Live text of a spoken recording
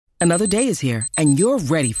Another day is here, and you're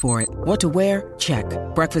ready for it. What to wear? Check.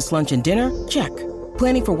 Breakfast, lunch, and dinner? Check.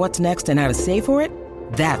 Planning for what's next and how to save for it?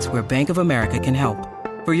 That's where Bank of America can help.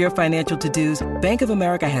 For your financial to-dos, Bank of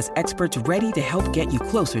America has experts ready to help get you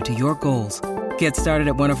closer to your goals. Get started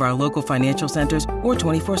at one of our local financial centers or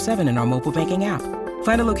 24/7 in our mobile banking app.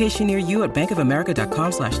 Find a location near you at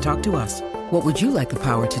bankofamerica.com/talktous. What would you like the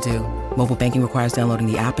power to do? Mobile banking requires downloading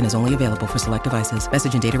the app and is only available for select devices.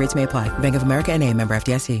 Message and data rates may apply. Bank of America N.A., member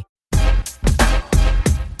FDIC.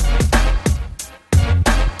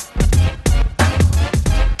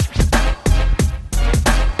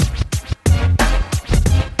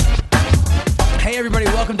 Hey everybody,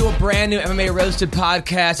 welcome to a brand new MMA Roasted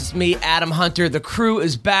podcast. It's me, Adam Hunter. The crew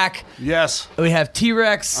is back. Yes. We have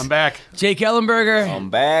T-Rex. I'm back. Jake Ellenberger.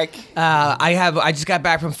 I'm back. I just got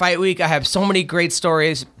back from Fight Week. I have so many great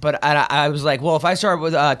stories, but I was like, well, if I start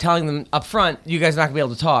with telling them up front, you guys are not going to be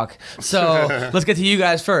able to talk. So let's get to you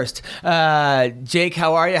guys first. Jake,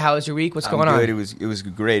 how are you? How was your week? What's going on? It was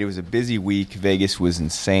great. It was a busy week. Vegas was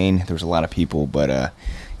insane. There was a lot of people, but it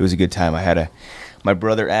was a good time. My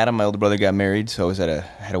brother Adam, my older brother, got married, so I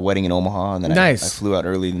had a wedding in Omaha, and then nice. I flew out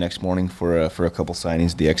early the next morning for a couple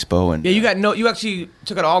signings at the expo. And yeah, you actually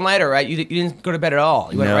took an all-nighter, right? You didn't go to bed at all.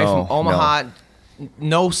 You went right from Omaha,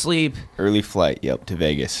 no sleep. Early flight, yep, to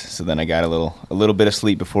Vegas. So then I got a little bit of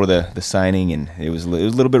sleep before the signing, and it was a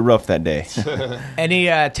little bit rough that day. Any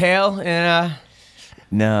tail in?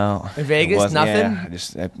 No. In Vegas, nothing.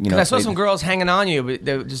 Yeah, I saw some girls hanging on you, but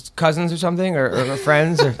they were just cousins or something, or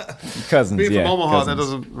friends, or cousins. Being from Omaha, cousins. that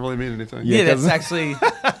doesn't really mean anything. yeah, that's actually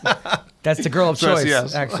that's the girl of choice,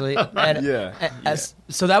 yes. Actually.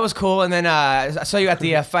 So that was cool, and then I saw you at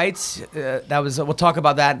the fights. We'll talk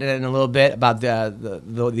about that in a little bit about the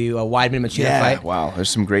Weidman Machida fight. Wow, there's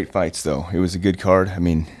some great fights though. It was a good card. I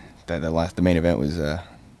mean, the main event was.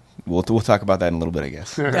 We'll talk about that in a little bit, I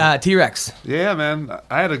guess. T-Rex. Yeah, man.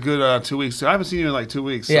 I had a good 2 weeks. I haven't seen you in like 2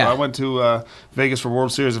 weeks. So Yeah. I went to Vegas for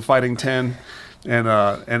World Series of Fighting 10 and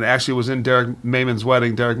actually was in Derek Mayman's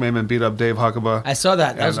wedding. Derek Mayman beat up Dave Huckabee. I saw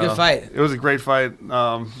that. That was a good fight. It was a great fight.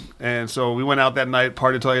 And so we went out that night,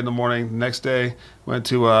 partied till 8 in the morning. Next day, went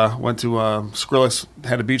to Skrillex,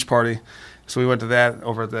 had a beach party. So we went to that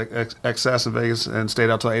over at the XS in Vegas and stayed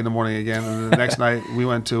out till 8 in the morning again. And then the next night, we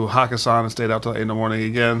went to Hakkasan and stayed out till 8 in the morning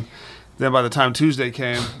again. Then by the time Tuesday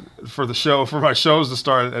came for my shows to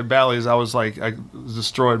start at Bally's, I was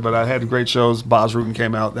destroyed. But I had great shows. Boz Rutan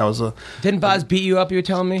came out. Didn't Boz beat you up, you were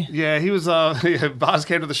telling me? Yeah, he was. Boz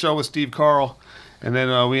came to the show with Steve Carl. And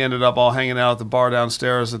then we ended up all hanging out at the bar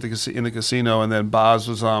downstairs in the casino. And then Boz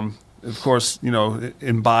was... of course,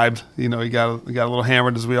 imbibed. He got a little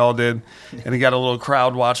hammered, as we all did, and he got a little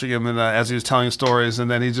crowd watching him. And as he was telling stories, and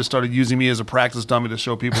then he just started using me as a practice dummy to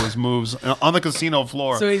show people his moves on the casino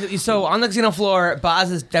floor. So on the casino floor, Boz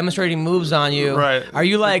is demonstrating moves on you. Right. Are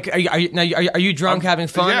you are you drunk having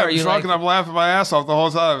fun? Yeah, or are I'm you drunk and I'm laughing my ass off the whole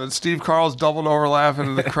time. And Steve Carl's doubled over laughing,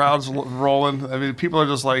 and the crowd's rolling. I mean, people are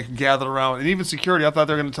just like gathered around, and even security. I thought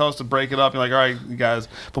they were going to tell us to break it up. You're like, all right, you guys.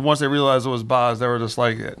 But once they realized it was Boz, they were just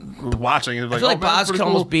like watching. I feel like Boz could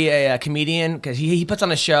almost be a comedian because he puts on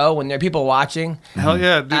a show when there are people watching. Hell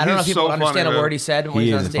yeah, dude, I don't know if people understand funny, a word he said when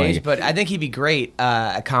he's on stage, but I think he'd be great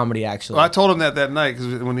at comedy, actually. Well, I told him that night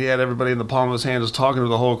because when he had everybody in the palm of his hand just talking to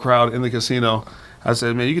the whole crowd in the casino, I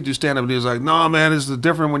said, man, you could do stand-up. And he was like, no, man, it's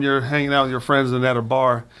different when you're hanging out with your friends than at a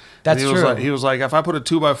bar. That's true. He was like, if I put a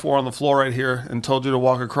 2x4 on the floor right here and told you to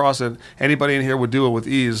walk across it, anybody in here would do it with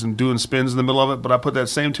ease and doing spins in the middle of it. But I put that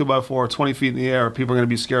same 2x4 20 feet in the air, people are going to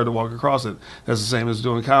be scared to walk across it. That's the same as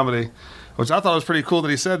doing comedy, which I thought was pretty cool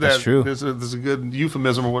that he said that. That's true. There's a good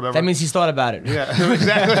euphemism or whatever. That means he's thought about it. Yeah,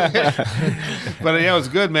 exactly. But yeah, it was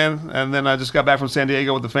good, man. And then I just got back from San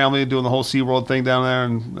Diego with the family, doing the whole SeaWorld thing down there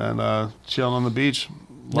and chilling on the beach.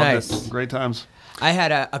 Loved Nice. it. Great times. I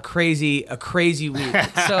had a crazy week.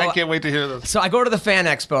 So I can't wait to hear this. So I go to the Fan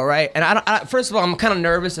Expo, right? And first of all, I'm kind of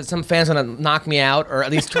nervous that some fan's gonna knock me out or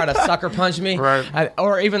at least try to sucker punch me, right?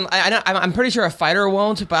 I'm pretty sure a fighter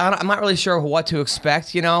won't, but I'm not really sure what to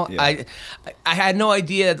expect. Yeah. I had no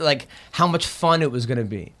idea like how much fun it was gonna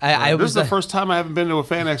be. This is the first time I haven't been to a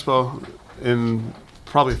Fan Expo in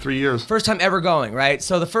probably 3 years. First time ever going, right?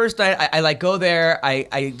 So the first night I go there.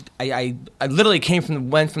 I literally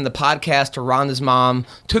went from the podcast to Rhonda's mom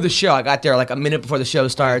to the show. I got there like a minute before the show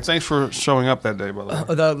starts. Thanks for showing up that day, by the way.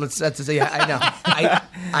 Although I know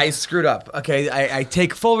I screwed up. Okay, I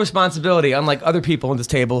take full responsibility, unlike other people at this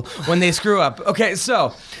table when they screw up. Okay,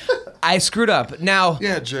 so I screwed up. Now,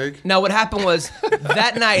 Yeah, Jake. Now, what happened was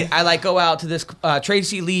that night I like go out to this.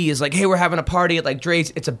 Tracy Lee is like, "Hey, we're having a party at like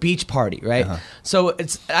Dre's. It's a beach party, right?" So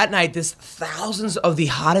it's at night. There's thousands of the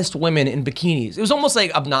hottest women in bikinis. It was almost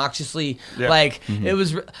like obnoxiously like it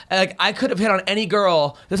was like I could have hit on any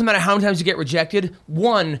girl. Doesn't matter how many times you get rejected.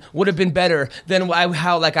 One would have been better than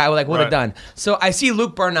how I would have done. So I see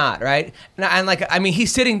Luke Barnott, right? And like I mean,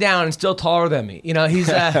 he's sitting down and still taller than me. You know, he's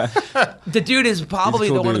the dude is probably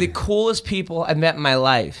cool one of the dude. coolest people I've met in my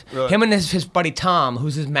life. Really? Him and his buddy Tom,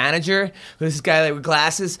 who's his manager, who's this guy like, with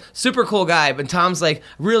glasses, super cool guy. But Tom's like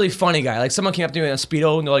really funny guy. Like someone came up to me in a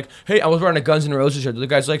Speedo and they're like, "Hey, I was wearing a Guns N' Roses shirt." The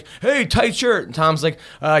guy's like, "Hey, tight shirt." And Tom's like,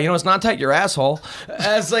 "You know, it's not tight, your asshole."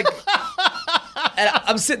 And it's like. And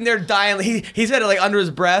I'm sitting there dying. He said it like under his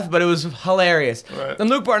breath, but it was hilarious. Right. And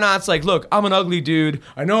Luke Barnott's like, "Look, I'm an ugly dude.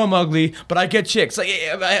 I know I'm ugly, but I get chicks." Like,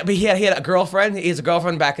 but he had a girlfriend. He has a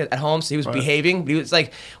girlfriend back at home, so he was behaving. He was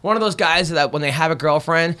like one of those guys that when they have a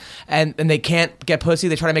girlfriend and they can't get pussy,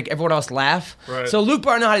 they try to make everyone else laugh. Right. So Luke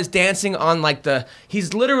Barnott is dancing on like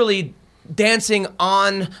he's literally dancing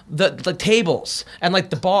on the tables and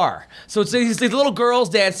like the bar. So it's these little girls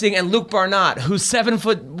dancing and Luke Barnott, who's 7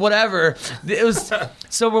 foot whatever. It was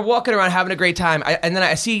so we're walking around having a great time. And then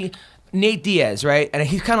I see Nate Diaz, right? And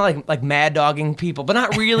he's kind of like mad dogging people, but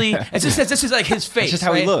not really. It's just like his face. That's just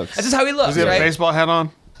how he looks. That's just how he looks. Does he have right? a baseball hat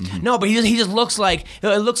on? No, but he just looks like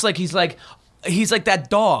it looks like he's like that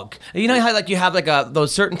dog. You know how like you have like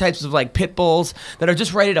those certain types of like pit bulls that are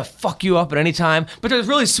just ready to fuck you up at any time, but they're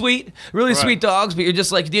really sweet dogs. But you're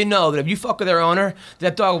just like, do you know that if you fuck with their owner,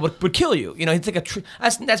 that dog would kill you? You know, he's like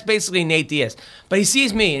that's basically Nate Diaz. But he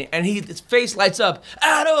sees me and his face lights up.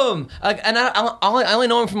 Adam, and I only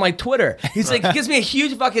know him from like Twitter. He's like, he gives me a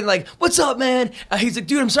huge fucking like, "What's up, man?" He's like,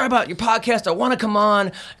 "Dude, I'm sorry about your podcast. I want to come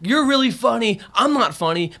on. You're really funny. I'm not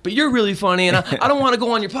funny, but you're really funny, and I don't want to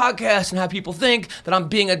go on your podcast and have people think that I'm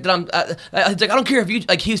being it's like, I don't care if you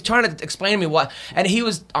like." He's trying to explain to me what, and he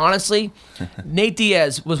was honestly, Nate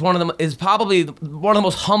Diaz was probably one of the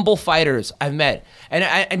most humble fighters I've met,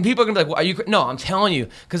 and people are gonna be like, "Well, are you?" No, I'm telling you,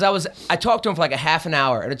 because I talked to him for like a half an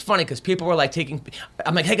hour, and it's funny because people were like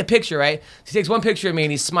I'm like, "Take a picture," right? He takes one picture of me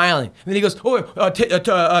and he's smiling, and then he goes, "Oh, take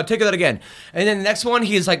that again," and then the next one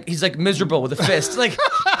he's like miserable with a fist, like.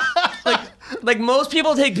 Like most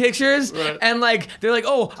people take pictures and like they're like,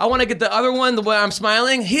 "Oh, I want to get the other one, the way I'm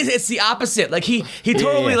smiling." It's the opposite. Like he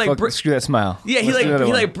totally like screw that smile. Yeah, he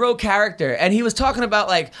like broke character, and he was talking about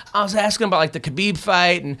like I was asking about like the Khabib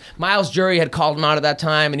fight, and Miles Jury had called him out at that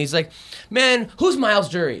time, and he's like, "Man, who's Miles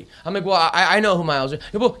Jury?" I'm like, "Well, I know who Miles Jury."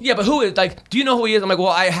 Well, yeah, but who is like? Do you know who he is? I'm like, "Well,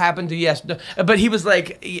 I happen to, yes," but he was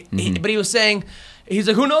like, but he was saying. He's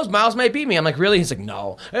like, "Who knows? Miles might beat me." I'm like, "Really?" He's like,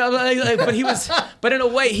 "No." But in a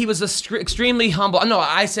way, he was extremely humble. No,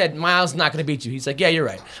 I said, "Miles is not going to beat you." He's like, "Yeah, you're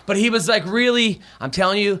right." But he was like, really, I'm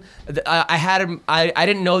telling you, I had him. I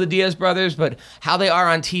didn't know the Diaz brothers, but how they are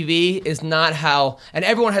on TV is not how. And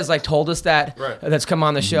everyone has like told us that that's come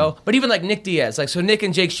on the show. But even like Nick Diaz, like so, Nick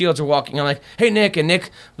and Jake Shields are walking. I'm like, "Hey, Nick," and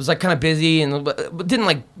Nick was like kind of busy and didn't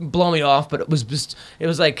like blow me off, but it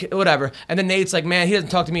was like whatever. And then Nate's like, "Man, he doesn't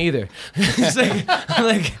talk to me either." He's like.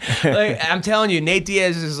 like I'm telling you, Nate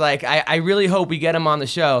Diaz is like, I really hope we get him on the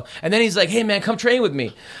show. And then he's like, "Hey man, come train with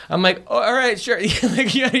me." I'm like, "Oh, all right, sure."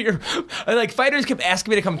 Like, yeah, like fighters kept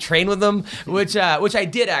asking me to come train with them, which I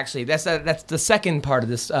did actually. That's the second part of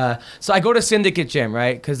this. So I go to Syndicate Gym,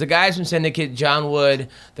 right? Because the guys from Syndicate, John Wood,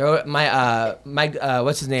 they're Mike,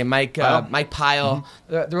 what's his name, Mike Pyle.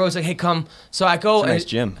 They're always like, "Hey, come." So I go. It's a nice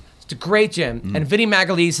gym. It's a great gym, and Vinny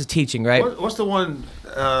Magalese is teaching, right? What's the one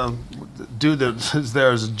dude that is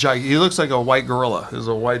there? Is he looks like a white gorilla. There's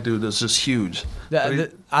a white dude that's just huge. I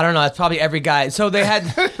don't know. It's probably every guy. So they had.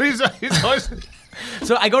 he's always.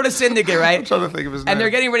 So I go to Syndicate, right? I'm trying to think of his name. And they're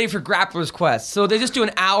getting ready for Grappler's Quest. So they just do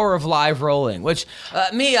an hour of live rolling, which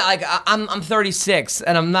me, like, I'm 36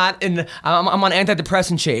 and I'm not in. I'm on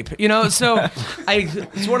antidepressant shape, you know. So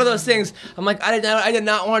it's one of those things. I'm like, I did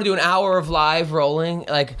not want to do an hour of live rolling.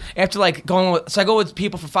 Like after like going with, so I go with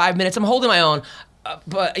people for 5 minutes. I'm holding my own.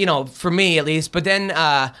 But you know, for me at least. But then,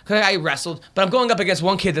 cause I wrestled, but I'm going up against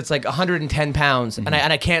one kid that's like 110 pounds, and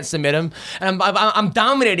I can't submit him, and I'm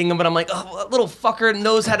dominating him. But I'm like, "Oh, that little fucker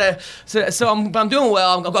knows how to." So I'm doing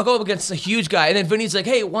well. I'll go up against a huge guy, and then Vinny's like,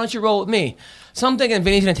 "Hey, why don't you roll with me?" So I'm thinking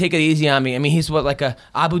Vinny's gonna take it easy on me. I mean, he's like a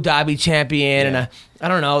Abu Dhabi champion and I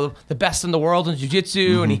don't know, the best in the world in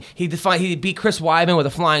jiu-jitsu, and he beat Chris Weidman with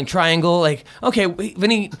a flying triangle. Like, okay,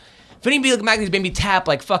 Vinny made me tap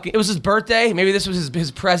like fucking. It was his birthday. Maybe this was his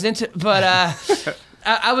present. But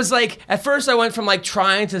I was like, at first I went from like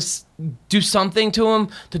trying to do something to him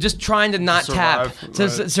to just trying to not tap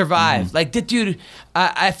to survive. Like, dude,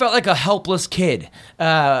 I felt like a helpless kid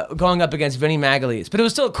going up against Vinny Magalese, but it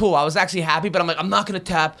was still cool. I was actually happy, but I'm like, I'm not gonna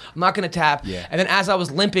tap. Yeah. And then as I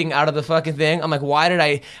was limping out of the fucking thing, I'm like, why did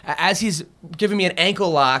I? As he's giving me an ankle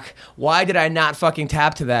lock, why did I not fucking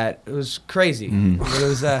tap to that? It was crazy. It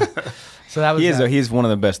was. So that was. He is one of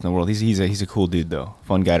the best in the world. He's a cool dude though.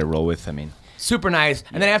 Fun guy to roll with. I mean. Super nice.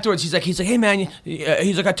 And then afterwards, he's like, hey man,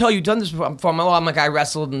 he's like, I tell you, you've done this before. I'm like, I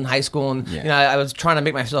wrestled in high school, and you know, I was trying to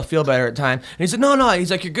make myself feel better at the time. And he's like, no,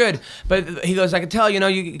 he's like, you're good. But he goes, I can tell, you know,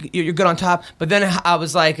 you're good on top. But then I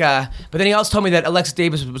was like, but then he also told me that Alexa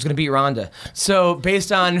Davis was going to beat Ronda. So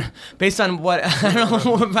based on what I don't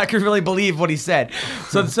know if I could really believe what he said.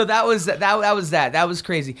 So that was that. That was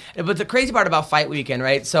crazy. But the crazy part about fight weekend,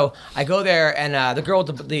 right? So I go there, and the girl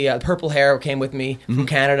with the purple hair came with me from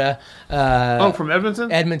Canada. From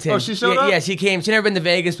Edmonton? Edmonton. Oh, she showed up? Yeah, she came. She'd never been to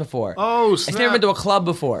Vegas before. Oh, snap. She's never been to a club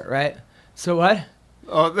before, right? So what?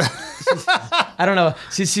 Oh, I don't know.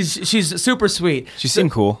 She's super sweet. She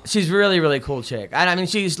seemed cool. She's really, really cool chick. I mean,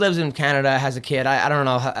 she lives in Canada, has a kid. I don't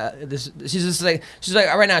know. She's just like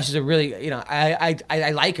right now. She's a really, you know,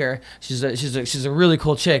 I like her. She's a really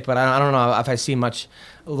cool chick, but I don't know if I see much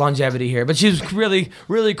longevity here. But she's really,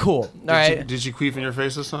 really cool. All right. Did she queef in your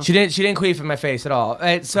face this time? She didn't queef in my face at all.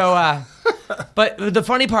 Right? So, but the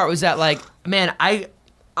funny part was that, like, man,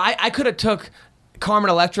 I could have took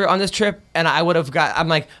Carmen Electra on this trip, and I would have got. I'm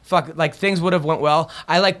like, fuck, like things would have went well.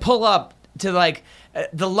 I like pull up to like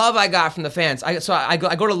the love I got from the fans. I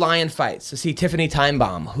go to Lion Fights to see Tiffany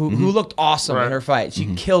Timebomb, who looked awesome in her fight.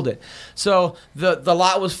 She killed it. So the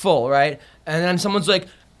lot was full, right? And then someone's like,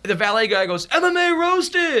 the valet guy goes, MMA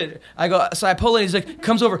roasted. So I pull in. He's like,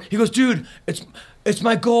 comes over. He goes, dude, it's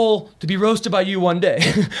my goal to be roasted by you one day.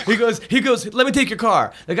 he goes, let me take your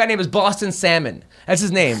car. The guy name is Boston Salmon. That's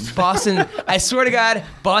his name. Boston, I swear to God,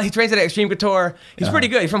 he trains at Extreme Couture. He's pretty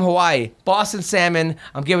good. He's from Hawaii. Boston Salmon,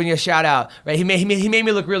 I'm giving you a shout out, right? He made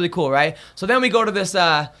me look really cool, right? So then we go to this,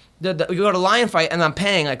 we go to Lion Fight, and I'm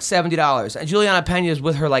paying like $70. And Juliana Pena is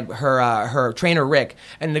with her trainer Rick,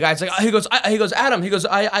 and the guy's like, he goes, Adam,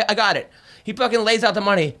 I got it. He fucking lays out the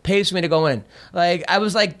money, pays for me to go in. Like, I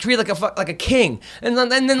was like treated like a king. And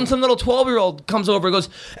then some little 12-year-old comes over and goes,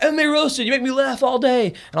 MMA roasted, you make me laugh all day.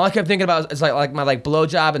 And all I kept thinking about is like my like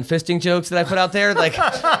blowjob and fisting jokes that I put out there. Like,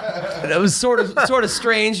 it was sort of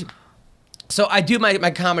strange. So I do my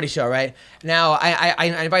comedy show, right? Now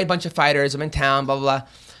I invite a bunch of fighters. I'm in town, blah blah blah.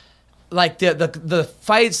 Like the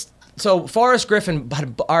fights. So Forrest Griffin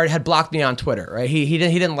had blocked me on Twitter, right? He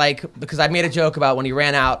didn't like, because I made a joke about when he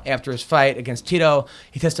ran out after his fight against Tito,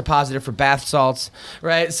 he tested positive for bath salts,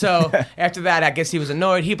 right? So after that, I guess he was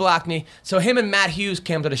annoyed. He blocked me. So him and Matt Hughes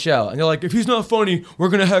came to the show, and they're like, if he's not funny, we're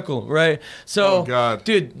gonna heckle him, right? So, oh God,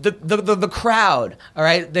 dude, the crowd, all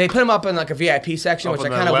right, they put him up in like a VIP section, which I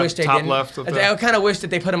kind of wish they didn't. I kind of wish that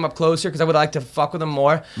they put him up closer, because I would like to fuck with him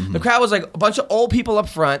more. The crowd was like a bunch of old people up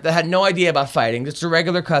front that had no idea about fighting, just the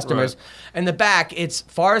regular customers. Right. In the back, it's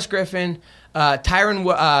Forrest Griffin,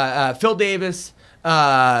 Phil Davis,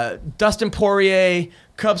 Dustin Poirier,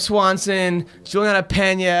 Cub Swanson, Juliana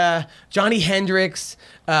Pena, Johnny Hendricks,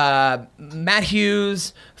 Matt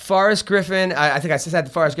Hughes, Forrest Griffin. I think I said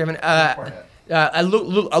Forrest Griffin.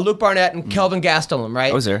 Luke Barnett and Kelvin Gastelum,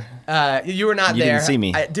 right? I was there. You were not you there. You didn't see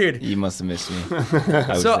me. Dude. You must have missed me.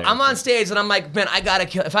 So I'm on stage, and I'm like, man, I gotta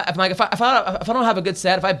kill. If I don't have a good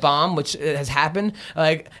set, if I bomb, which has happened,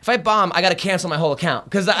 like if I bomb, I gotta cancel my whole account,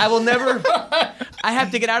 because I will never. I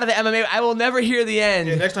have to get out of the MMA. I will never hear the end.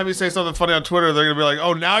 Yeah, next time you say something funny on Twitter, they're gonna be like,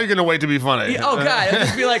 "Oh, now you're gonna wait to be funny." Oh God, it'll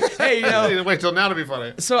just be like, "Hey, you know." Wait till now to be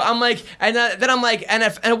funny. So I'm like, and then I'm like, and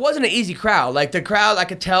it wasn't an easy crowd. Like the crowd, I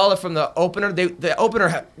could tell from the opener. The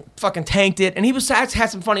opener fucking tanked it, and he had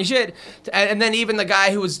some funny shit. And then even the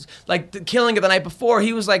guy who was like killing it the night before,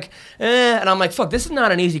 he was like, and I'm like, fuck, this is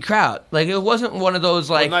not an easy crowd. Like, it wasn't one of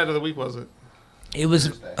those like. What night of the week was it? It was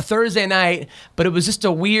a Thursday night, but it was just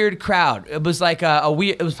a weird crowd. It was like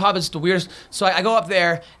weird. It was probably just the weirdest. So I go up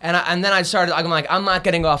there, and then I started. I'm like, I'm not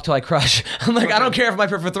getting off till I crush. I'm like, I don't care if I'm up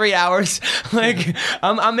here for 3 hours. Like,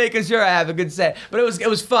 I'm making sure I have a good set. But it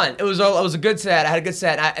was fun. It was a good set. I had a good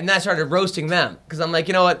set, and then I started roasting them, because I'm like,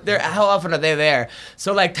 you know what? How often are they there?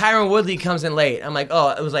 So like Tyron Woodley comes in late. I'm like, oh,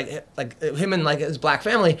 it was like him and like his black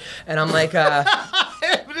family, and I'm like.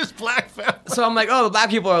 His This black family. So I'm like, oh, the black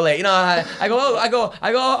people are late. You know, I go,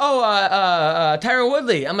 Tyron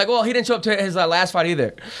Woodley. I'm like, well, he didn't show up to his last fight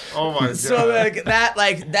either. Oh my god. So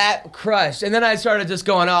that crushed. And then I started just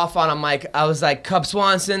going off on him. Like I was like, Cub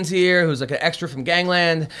Swanson's here, who's like an extra from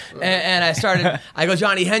Gangland, and I go,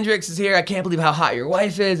 Johnny Hendricks is here. I can't believe how hot your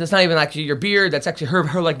wife is. It's not even actually your beard. That's actually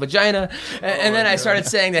her like vagina. And then I started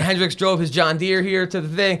saying that Hendricks drove his John Deere here to the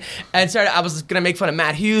thing, and I was gonna make fun of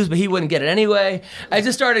Matt Hughes, but he wouldn't get it anyway. I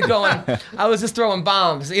just started going. I was just throwing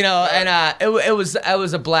bombs, you know, and it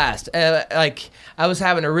was a blast. Like I was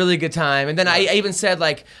having a really good time, and then I even said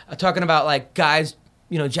like talking about like guys,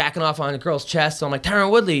 you know, jacking off on a girl's chest. So I'm like,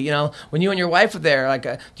 Tyron Woodley, you know, when you and your wife are there, like,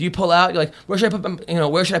 do you pull out? You're like, where should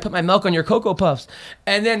I put my milk on your Cocoa Puffs?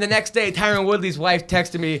 And then the next day, Tyron Woodley's wife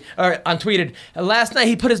texted me or tweeted, last night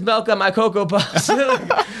he put his milk on my Cocoa Puffs,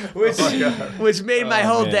 which made my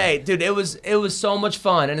whole day, dude. It was so much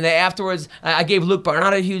fun. And then afterwards, I gave Luke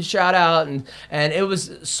Barnett a huge shout out, and I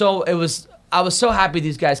was so happy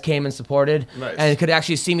these guys came and supported and could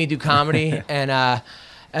actually see me do comedy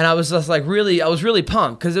and I was just like I was really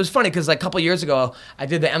pumped because it was funny because like a couple years ago I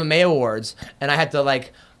did the MMA awards and I had to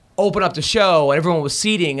like open up the show and everyone was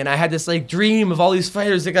seating and I had this like dream of all these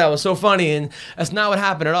fighters that was so funny and that's not what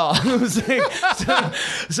happened at all. It was like,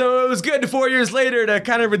 so it was good 4 years later to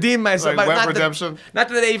kind of redeem myself. Like not redemption? Not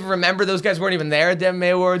that I even remember those guys weren't even there at the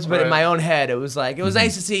MMA awards, but in my own head it was like, it was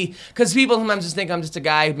nice to see because people sometimes just think I'm just a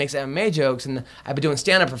guy who makes MMA jokes and I've been doing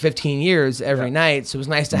stand-up for 15 years every night, so it was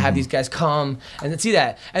nice to have these guys come and see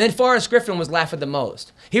that. And then Forrest Griffin was laughing the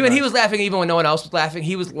most. He was laughing even when no one else was laughing.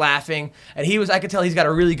 He was laughing, and I could tell he's got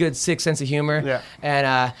a really good sixth sense of humor. Yeah.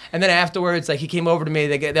 And then afterwards, like he came over to me.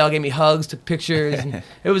 They all gave me hugs, took pictures. And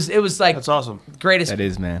it was like that's awesome. Greatest. That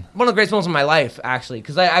is, man. One of the greatest moments of my life, actually,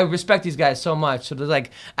 because I respect these guys so much. So to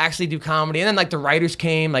like actually do comedy, and then like the writers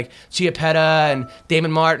came, like Chia Petta and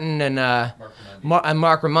Damon Martin and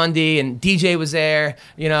Mark Ramundi, and DJ was there.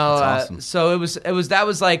 You know, that's awesome. So I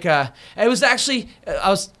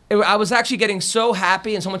was actually getting so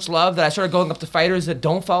happy and so much love that I started going up to fighters that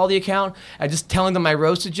don't follow the account and just telling them my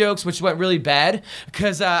roasted jokes, which went really bad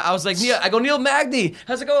because I was like, Neil Magny,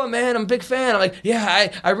 how's it going, man? I'm a big fan. I'm like,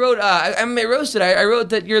 yeah, I wrote MMA Roasted. I wrote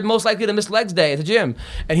that you're most likely to miss legs day at the gym.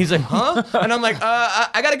 And he's like, huh? And I'm like,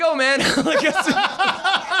 I gotta go, man.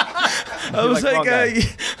 I was like,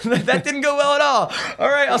 that didn't go well at all. All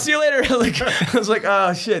right, I'll see you later. I was like,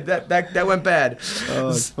 oh shit, that went bad. Oh,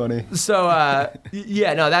 it's funny. So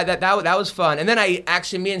yeah, no, that was fun. And then me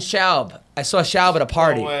and Schaub, I saw Schaub at a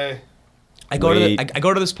party. No way. I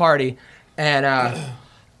go to this party, and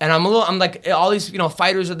I'm like, all these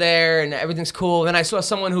fighters are there and everything's cool. And then I saw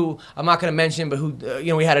someone who I'm not gonna mention, but who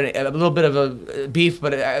we had a little bit of a beef,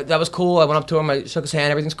 but that was cool. I went up to him, I shook his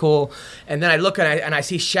hand, everything's cool. And then I look and I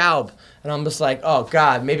see Schaub. And I'm just like, oh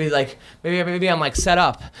God, maybe I'm like set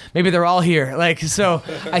up. Maybe they're all here. Like, so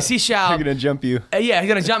I see Schaub. They're gonna jump you. Yeah, he's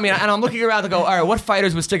gonna jump me, and I'm looking around to go, all right, what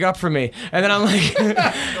fighters would stick up for me? And then I'm like,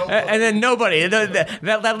 and then nobody.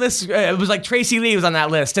 That list, it was like Tracy Lee was on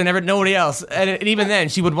that list, and nobody else. And even then,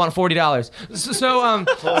 she would want $40.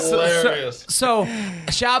 Hilarious. So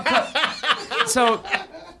Schaub.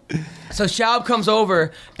 So Schaub comes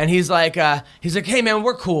over and he's like, hey man,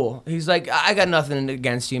 we're cool. He's like, I got nothing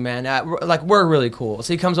against you, man. We're really cool.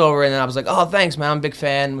 So he comes over and then I was like, oh thanks, man. I'm a big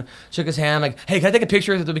fan. Shook his hand. I'm like, hey, can I take a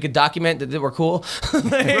picture so we could document that we're cool?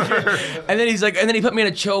 And then he's like, and then he put me in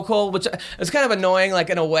a chokehold, which is kind of annoying, like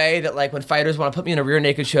in a way that like when fighters want to put me in a rear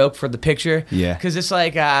naked choke for the picture. Yeah. Because it's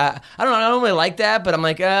like, I don't really like that, but I'm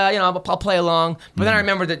like, I'll play along. But then I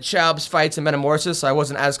remembered that Schaub's fights in Metamorphosis, so I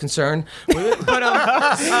wasn't as concerned with it. But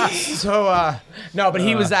no, but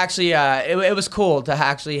he was actually, it was cool to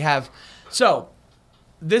actually have, so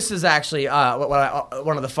this is actually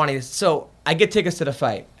one of the funniest. So I get tickets to the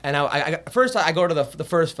fight, and first I go to the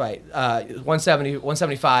first fight,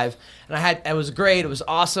 175, and it was great, it was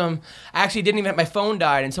awesome. I actually didn't even have, my phone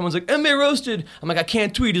died, and someone's like, MMA Roasted. I'm like, I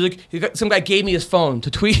can't tweet. He's like, some guy gave me his phone to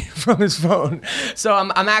tweet from his phone. So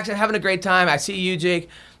I'm actually having a great time. I see you, Jake.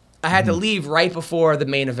 I had to leave right before the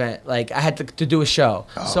main event. Like, I had to do a show.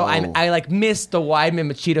 Oh. So I like missed the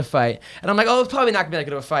Weidman Machida fight. And I'm like, oh, it's probably not going to be that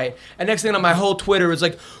good of a fight. And next thing on my whole Twitter was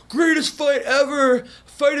like, greatest fight ever,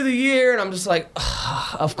 fight of the year. And I'm just like,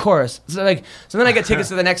 of course. So then I get tickets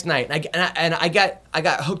to the next night. And I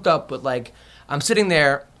got hooked up with, like, I'm sitting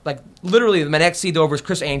there, like, literally my next seat over is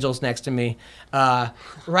Chris Angel's next to me.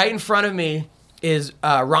 Right in front of me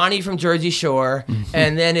Ronnie from Jersey Shore,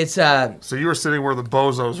 and then it's So you were sitting where the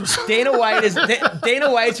bozos were sitting.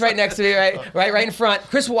 Dana White's right next to me, right in front.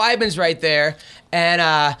 Chris Weidman's right there,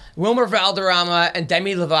 and Wilmer Valderrama and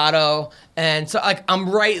Demi Lovato, and so like I'm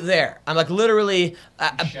right there. I'm like literally.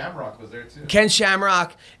 Shamrock was there too. Ken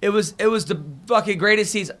Shamrock. It was the fucking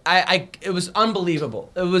greatest seats. It was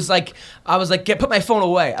unbelievable. It was like I was like, put my phone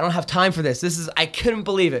away. I don't have time for this. I couldn't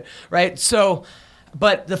believe it. Right. So,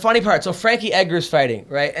 but the funny part. So Frankie Edgar's fighting.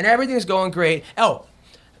 Right, and everything's going great. Oh.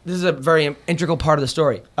 This is a very integral part of the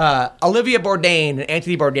story. Olivia Bourdain and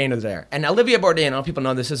Anthony Bourdain are there. And Olivia Bourdain, I don't know if people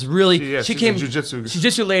know this, is really... She's a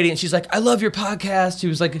jiu-jitsu lady, and she's like, I love your podcast.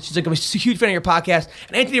 She's like, I'm a huge fan of your podcast.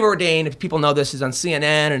 And Anthony Bourdain, if people know this, is on CNN,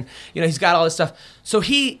 and he's got all this stuff. So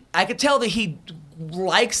I could tell that he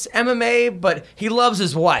likes MMA, but he loves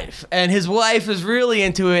his wife. And his wife is really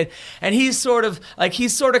into it. And he's sort of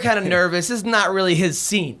kind of nervous. This is not really his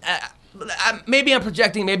scene. Maybe I'm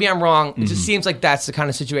projecting, maybe I'm wrong. It just seems like that's the kind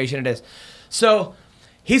of situation it is. So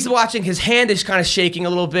he's watching, his hand is kind of shaking a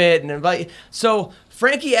little bit. So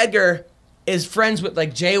Frankie Edgar is friends with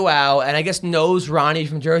like JWoww, and I guess knows Ronnie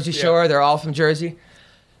from Jersey Shore. Yeah. They're all from Jersey.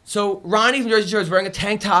 So Ronnie from Jersey Shore is wearing a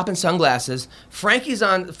tank top and sunglasses. Frankie's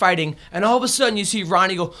on fighting, and all of a sudden you see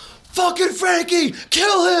Ronnie go, fucking Frankie,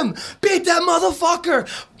 kill him, beat that motherfucker.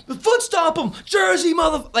 Foot stomp him, Jersey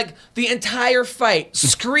like the entire fight,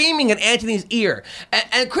 screaming in Anthony's ear,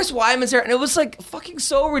 and Chris Weidman's there, and it was like fucking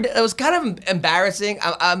so it was kind of embarrassing.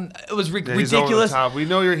 It was ridiculous. He's over the top. We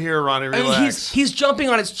know you're here, Ronnie. Relax. I mean, he's jumping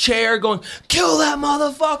on his chair, going, "Kill that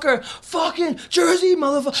motherfucker, fucking Jersey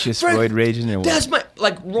motherfucker." Just Royd raging there. That's my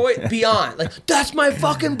Roy beyond that's my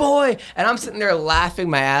fucking boy, and I'm sitting there laughing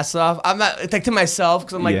my ass off. I'm not like to myself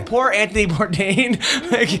because I'm like, poor Anthony Bourdain.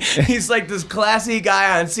 Like he's like this classy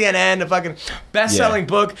guy on CNN, a fucking best-selling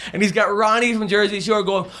book, and he's got Ronnie from Jersey Shore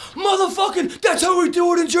going, motherfucking, that's how we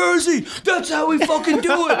do it in Jersey. That's how we fucking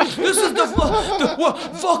do it. This is the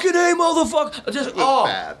fucking A, motherfucker. Just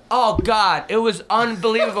oh God, it was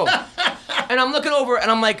unbelievable. And I'm looking over, and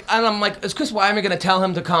I'm like, is Chris Weidman gonna tell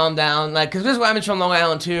him to calm down? Like, because Chris Weidman's from Long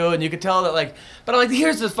Island too, and you could tell that, like, but I'm like,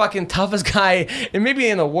 here's the fucking toughest guy, and maybe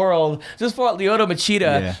in the world, just fought Lyoto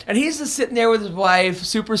Machida, and he's just sitting there with his wife,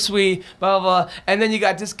 super sweet, blah blah blah, and then you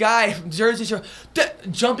got this guy from Jersey Shore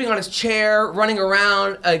jumping on his chair, running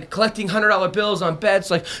around, collecting $100 bills on bets,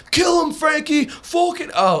 like, kill him, Frankie,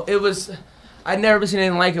 fucking, it was. I'd never seen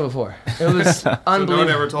anything like it before. It was unbelievable. So no one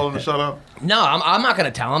ever told him to shut up? No, I'm not going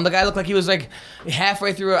to tell him. The guy looked like he was like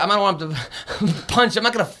halfway through. I don't want him to punch. I'm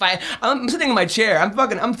not going to fight. I'm sitting in my chair.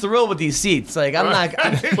 I'm thrilled with these seats. Like, I'm not.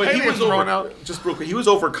 But he was just real quick, he was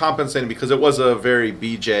overcompensating because it was a very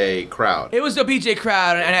BJ crowd. It was a BJ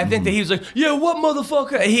crowd, and I think that he was like, yeah, what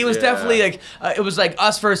motherfucker? He was definitely like, it was like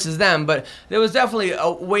us versus them, but there was definitely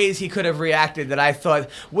ways he could have reacted that I thought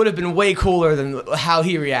would have been way cooler than how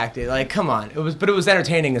he reacted. Like, come on. But it was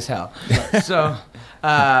entertaining as hell. So,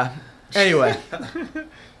 anyway,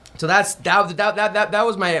 so that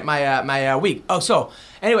was my week. Oh, so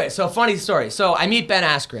anyway, so funny story. So I meet Ben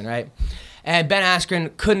Askren, right? And Ben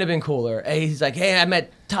Askren couldn't have been cooler. And he's like, hey, I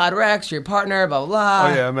met Todd Rex, your partner, blah, blah,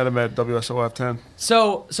 blah. Oh, yeah, I met him at WSOF 10.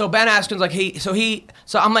 So Ben Askren's like,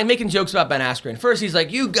 so I'm like making jokes about Ben Askren. First, he's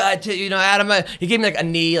like, you got to, Adam, he gave me like a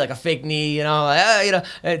knee, like a fake knee, like,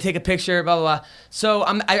 take a picture, blah, blah, blah. So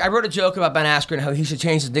I wrote a joke about Ben Askren, how he should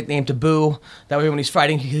change his nickname to Boo. That way when he's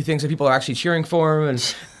fighting, he thinks that people are actually cheering for him.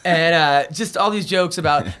 And just all these jokes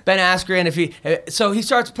about Ben Askren. So he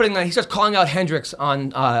starts calling out Hendricks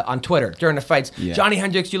on Twitter during the fights. Yeah. Johnny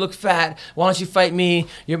Hendricks, you look fat. Why don't you fight me?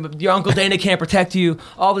 Your Uncle Dana can't protect you.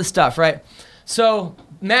 All this stuff, right? So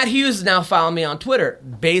Matt Hughes is now following me on Twitter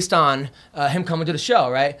based on him coming to the show,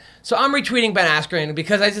 right? So I'm retweeting Ben Askren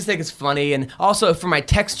because I just think it's funny, and also for my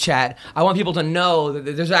text chat, I want people to know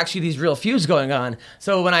that there's actually these real feuds going on.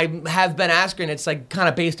 So when I have Ben Askren, it's like kind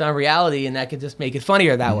of based on reality, and that could just make it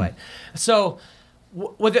funnier that way. So.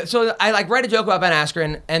 So I like write a joke about Ben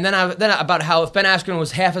Askren, and then about how if Ben Askren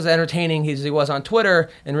was half as entertaining as he was on Twitter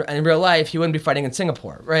in real life, he wouldn't be fighting in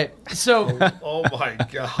Singapore, right? So, oh my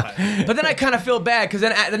God! But then I kind of feel bad because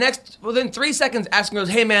then within 3 seconds, Askren goes,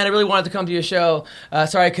 "Hey man, I really wanted to come to your show.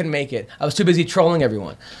 Sorry I couldn't make it. I was too busy trolling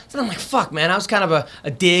everyone." So I'm like, "Fuck, man." I was kind of a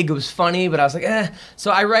dig. It was funny, but I was like, eh.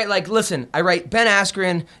 So I write Ben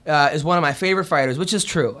Askren is one of my favorite fighters, which is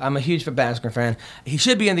true. I'm a huge Ben Askren fan. He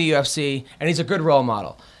should be in the UFC, and he's a good role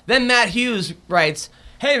model. Then Matt Hughes writes,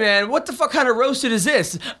 hey man, what the fuck kind of roasted is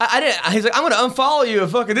this? I didn't. He's like, I'm gonna unfollow you.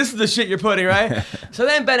 Fucking, this is the shit you're putting, right? So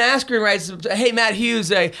then Ben Askren writes, hey Matt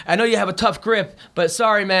Hughes, I know you have a tough grip, but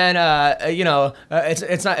sorry man,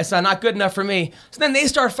 it's not good enough for me. So then they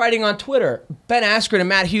start fighting on Twitter. Ben Askren and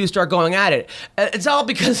Matt Hughes start going at it. It's all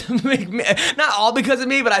because of me, not all because of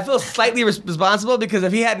me, but I feel slightly responsible because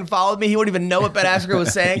if he hadn't followed me, he wouldn't even know what Ben Askren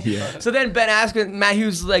was saying. Yeah. So then Ben Askren, Matt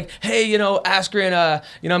Hughes is like, hey,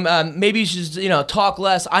 Askren, maybe you should, talk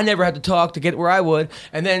less. I never had to talk to get where I would.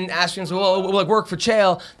 And then Askren says, well, it work for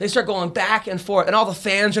Chael. They start going back and forth, and all the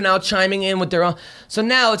fans are now chiming in with their own. So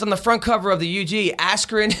now it's on the front cover of the UG,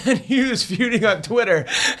 Askren and Hughes feuding on Twitter,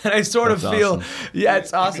 and I sort of feel, awesome. Yeah,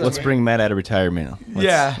 it's awesome. Let's bring Matt out of retirement.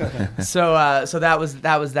 Yeah. So that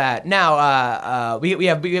was that. Now we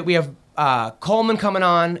have Coleman coming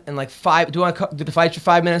on in like 5. Do you want to do the fights for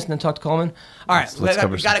 5 minutes and then talk to Coleman? All right, we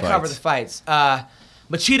got to cover the fights.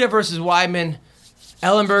 Machida versus Weidman,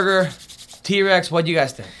 Ellenberger, T-Rex. What do you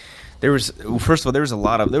guys think? First of all,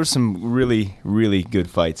 there was some really, really good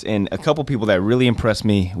fights, and a couple people that really impressed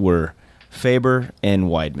me were Faber and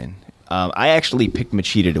Weidman. I actually picked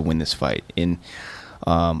Machida to win this fight, and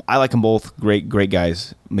I like them both. Great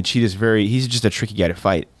guys. Machida's he's just a tricky guy to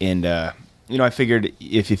fight, and I figured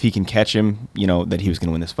if he can catch him, that he was going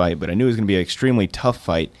to win this fight, but I knew it was going to be an extremely tough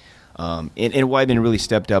fight. And Weidman really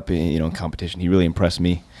stepped up in competition. He really impressed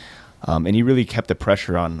me. And he really kept the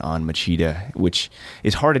pressure on Machida, which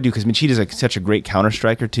is hard to do because Machida's such a great counter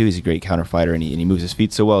striker too. He's a great counter fighter, and he moves his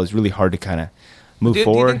feet so well. It's really hard to kind of move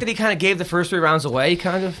forward. Do you think that he kind of gave the first 3 rounds away,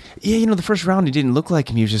 kind of? Yeah, the first round he didn't look like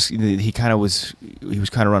him. He was kind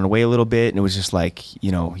of running away a little bit, and it was just like,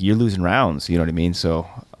 you're losing rounds. You know what I mean? So.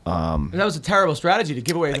 And that was a terrible strategy to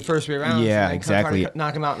give away the first 3 rounds. Yeah, exactly.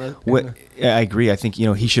 Knock him out. I agree. I think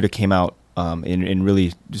he should have came out and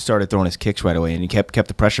really started throwing his kicks right away, and he kept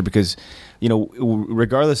the pressure because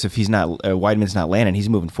regardless if he's not Weidman's not landing, he's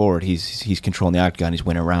moving forward. He's controlling the octagon. He's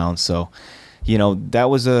winning rounds. So that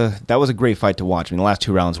was a great fight to watch. I mean, the last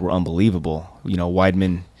 2 rounds were unbelievable.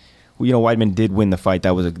 Weidman did win the fight.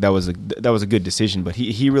 That was a good decision, but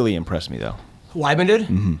he really impressed me though. Weidman did?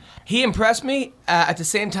 Mm-hmm. He impressed me. At the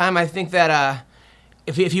same time, I think that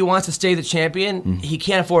if he wants to stay the champion, he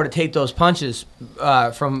can't afford to take those punches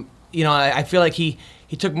from, I feel like he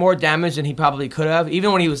took more damage than he probably could have,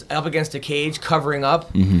 even when he was up against a cage, covering up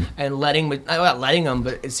and not letting him,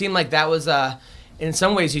 but it seemed like that was, in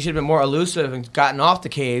some ways, he should have been more elusive and gotten off the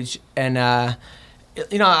cage. And, I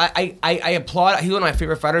applaud, he's one of my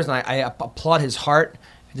favorite fighters, and I applaud his heart.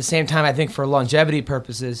 At the same time, I think for longevity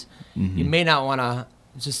purposes, you may not want to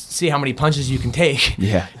just see how many punches you can take.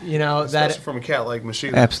 Yeah, especially from a cat like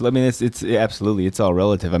Machida. Absolutely. I mean, it's absolutely, it's all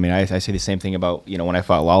relative. I mean, I say the same thing about when I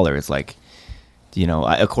fought Lawler. It's like,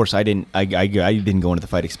 of course I didn't go into the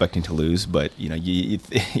fight expecting to lose, but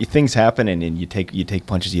things happen and you take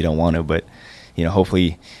punches you don't want to, but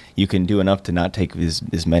hopefully you can do enough to not take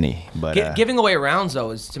as many. But giving away rounds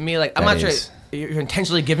though is, to me, like, I'm not sure you're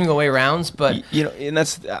intentionally giving away rounds, but and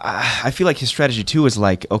that's I feel like his strategy too is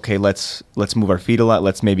like, okay, let's move our feet a lot,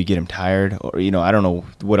 let's maybe get him tired, or I don't know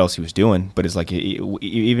what else he was doing, but it's like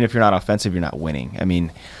even if you're not offensive, you're not winning. I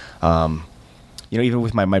mean, even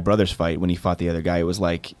with my brother's fight when he fought the other guy, it was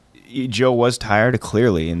like Joe was tired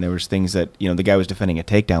clearly, and there was things that the guy was defending a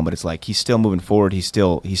takedown, but it's like he's still moving forward, he's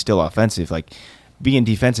still offensive. Like, being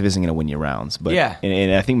defensive isn't going to win you rounds. But yeah.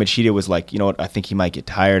 And I think Machida was like, I think he might get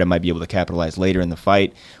tired. I might be able to capitalize later in the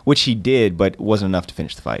fight, which he did, but wasn't enough to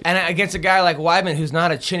finish the fight. And against a guy like Weidman, who's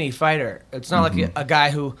not a chinny fighter, it's not like a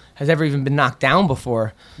guy who has ever even been knocked down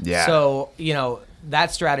before. Yeah. So,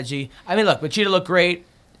 that strategy. I mean, look, Machida looked great.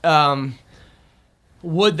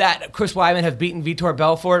 Would that Chris Weidman have beaten Vitor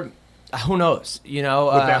Belfort? Who knows? With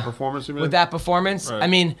that performance, you mean? With that performance? Right. I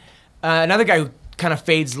mean, another guy who kind of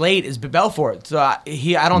fades late is Belfort. So I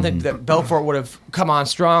don't think that Belfort would have come on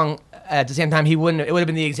strong. At the same time, it would have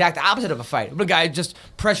been the exact opposite of a fight. The guy just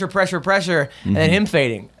pressure, and then him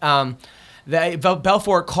fading.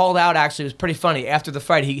 Belfort called out, actually, it was pretty funny. After the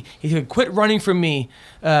fight, he said, "Quit running from me,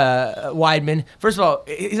 Weidman." First of all,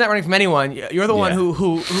 he's not running from anyone. You're the one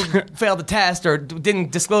who failed the test or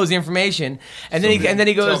didn't disclose the information. And then he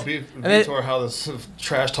goes, tell Vitor how this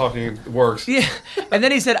trash talking works. Yeah, and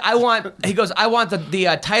then he said, "I want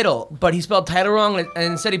the title," but he spelled title wrong, and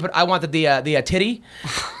instead he put, "I want the titty."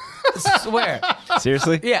 Swear.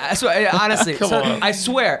 Seriously? Yeah, I swear, honestly. I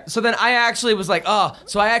swear. So then I actually was like,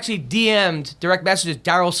 so I actually DM'd direct messages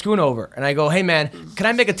Daryl Schoonover, and I go, "Hey man, can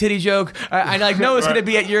I make a titty joke? I know it's gonna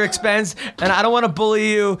be at your expense, and I don't want to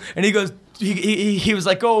bully you." And he goes, he was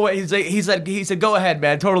like, go away. He said, go ahead,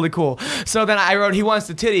 man. Totally cool. So then I wrote, he wants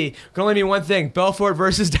the titty. Can only mean one thing: Belfort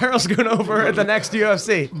versus Daryl Schoonover at the next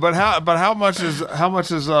UFC. But how much is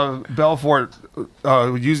Belfort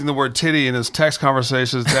using the word titty in his text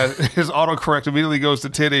conversations that his autocorrect immediately goes to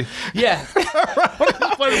titty? Yeah.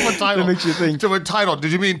 What title? That makes you think. To what title?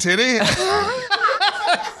 Did you mean titty?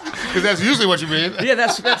 Because that's usually what you mean. Yeah,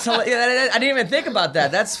 that's I didn't even think about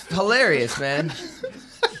that. That's hilarious, man.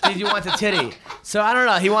 Did you want the titty? So I don't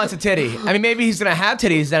know. He wants a titty. I mean, maybe he's gonna have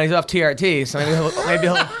titties. Then he's off TRT. So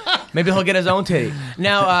maybe he'll get his own titty.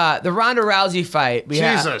 Now the Ronda Rousey fight.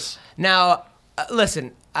 Jesus. Now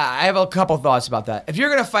listen. I have a couple thoughts about that. If you're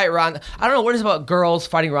going to fight Ronda, I don't know what it is about girls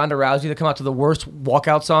fighting Ronda Rousey that come out to the worst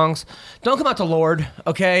walkout songs. Don't come out to Lord,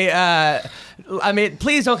 okay? I mean,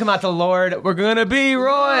 please don't come out to Lord. We're going to be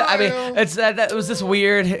Roy. I mean, it was just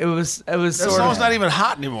weird. It was That sort song's of... not even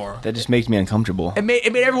hot anymore. That just makes me uncomfortable. It made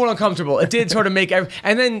everyone uncomfortable. It did sort of make and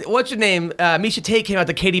then, what's your name? Misha Tate came out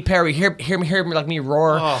to Katy Perry. Hear me like me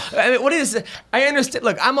roar. Oh. I mean, what is... I understand.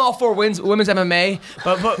 Look, I'm all for women's MMA,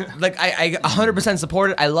 but like, I 100%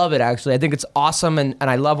 support it. I love it, actually. I think it's awesome, and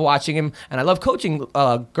I love watching him, and I love coaching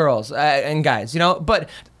girls and guys, but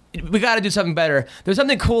we got to do something better. There's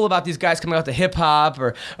something cool about these guys coming out to hip-hop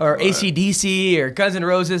or AC/DC or Guns N'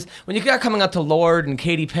 Roses. When you got coming out to Lorde and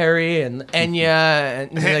Katy Perry and Enya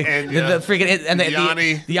and like the freaking... And the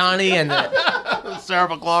Yanni and the... Sarah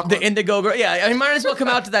McLachlan. The Indigo Girl. Yeah, I mean, might as well come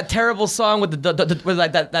out to that terrible song with with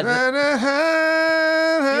like that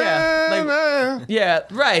yeah,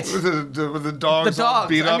 right. With the dogs, The all dogs.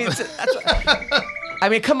 beat up. I mean, I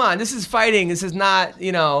mean, come on. This is fighting. This is not,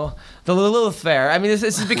 the Lilith Fair. I mean, this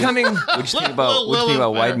is becoming... What do you think about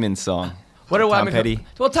Weidman's song? What do Tom Petty?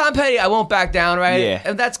 Well, Tom Petty, I won't back down, right? Yeah.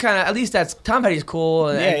 And that's kind of, at least Tom Petty's cool.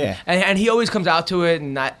 And, and he always comes out to it,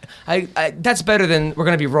 and I that's better than We're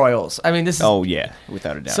Gonna Be Royals. I mean, this is... Oh, yeah,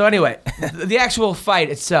 without a doubt. So anyway, the actual fight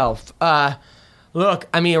itself. Look,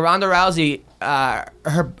 I mean, Ronda Rousey,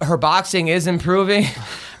 her boxing is improving.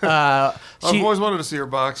 I've always wanted to see her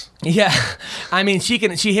box. Yeah, I mean, she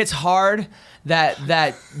hits hard.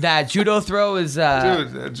 That judo throw is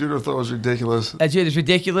Dude, that judo throw is ridiculous. That judo is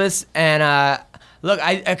ridiculous. And look,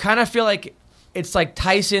 I kind of feel like it's like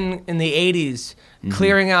Tyson in the '80s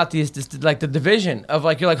clearing out this like the division of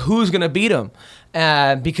like, you're like, who's gonna beat him?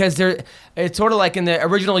 Because it's sort of like in the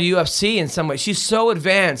original UFC in some way. She's so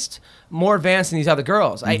advanced, more advanced than these other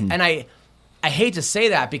girls. I hate to say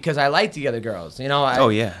that because I like the other girls, Oh,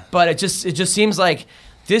 yeah. But it just seems like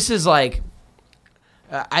this is like.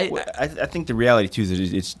 I think the reality too is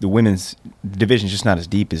it's the women's division is just not as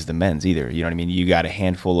deep as the men's either. You know what I mean? You got a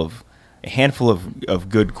handful of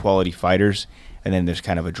good quality fighters, and then there's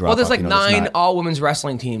kind of a drop. Well, there's like 9 not... all women's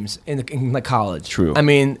wrestling teams in the college. True. I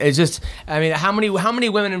mean, how many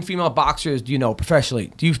women and female boxers do you know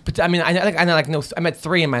professionally? I met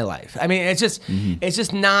 3 in my life. I mean, it's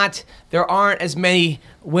just not. There aren't as many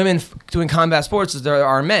women doing combat sports as there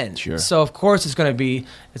are men. Sure. So of course it's going to be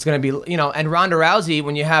and Ronda Rousey,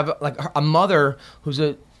 when you have like a mother who's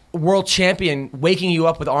a world champion waking you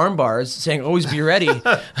up with arm bars saying always be ready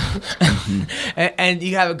and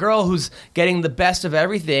you have a girl who's getting the best of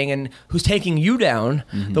everything and who's taking you down,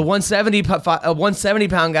 the 170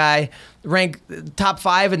 pound guy ranked top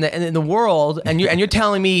 5 in the world, and you're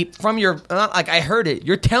telling me from your, not like I heard it,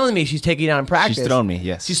 you're telling me she's taking you down in practice. She's thrown me,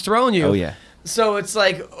 yes. She's thrown you. Oh yeah. So it's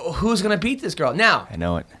like, who's gonna beat this girl? Now I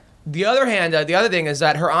know it. the other hand, the other thing is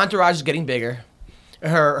that her entourage is getting bigger.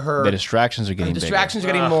 The distractions are getting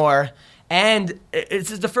getting more, and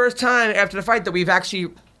it's the first time after the fight that we've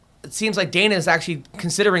actually. It seems like Dana is actually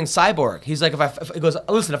considering Cyborg. He's like, if he goes,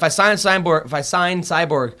 listen, if I sign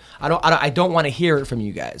Cyborg, I don't want to hear it from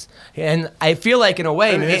you guys. And I feel like in a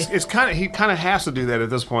way, it's kind of, he kind of has to do that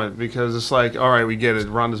at this point, because it's like, all right, we get it.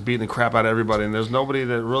 Ronda's beating the crap out of everybody, and there's nobody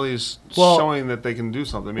that really is showing that they can do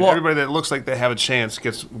something. I mean, everybody that looks like they have a chance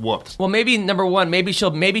gets whooped. Well, maybe number one, maybe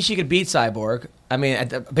she could beat Cyborg. I mean,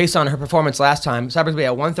 based on her performance last time, Cyborg's be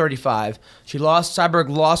at 135. Cyborg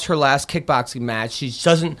lost her last kickboxing match. She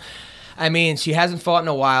hasn't fought in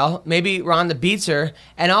a while. Maybe Ronda beats her.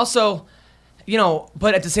 And also,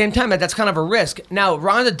 but at the same time, that's kind of a risk. Now,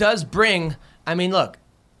 Ronda does bring, I mean, look,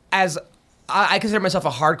 as I consider myself a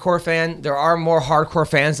hardcore fan. There are more hardcore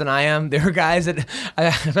fans than I am. There are guys that,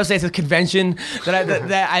 especially at the convention, that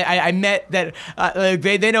I met that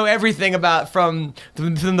they know everything about from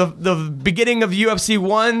the beginning of UFC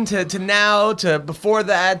 1 to now to before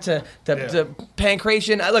that to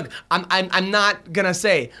Pancration. Look, I'm not gonna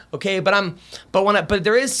say okay, but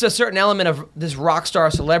there is a certain element of this rock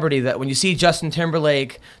star celebrity that when you see Justin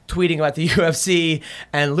Timberlake tweeting about the UFC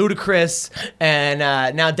and Ludacris and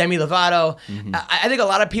now Demi Lovato. I think a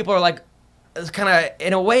lot of people are like, it's kind of,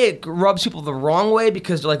 in a way, it rubs people the wrong way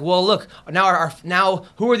because they're like, well, look, now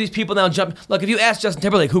who are these people now jumping? Look, if you ask Justin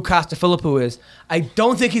Timberlake who Costa Philippou is, I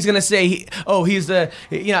don't think he's going to say, he's the,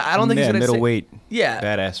 I don't think he's going to say. Middleweight. Yeah.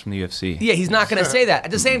 Badass from the UFC. Yeah, he's not going to say that.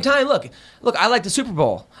 At the same time, look, I like the Super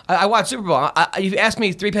Bowl. I watch Super Bowl. You ask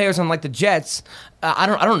me 3 players on like the Jets, I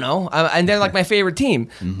don't know, and they're like my favorite team.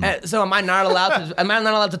 So am I not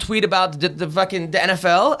allowed to tweet about the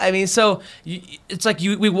NFL? I mean, so it's like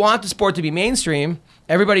we want the sport to be mainstream.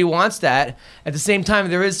 Everybody wants that. At the same time,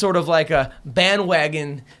 there is sort of like a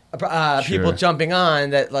bandwagon. People jumping on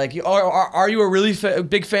that, like, are you a really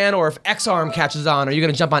big fan, or if X-Arm catches on, are you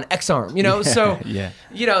going to jump on X-Arm? So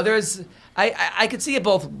there's I could see it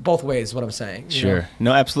both ways. What I'm saying. Sure.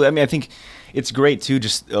 No, absolutely. I mean, I think it's great too.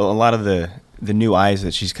 Just a lot of the new eyes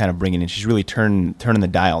that she's kind of bringing in. She's really turning the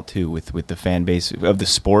dial too with the fan base of the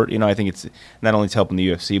sport. I think it's not only it's helping the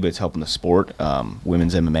UFC, but it's helping the sport,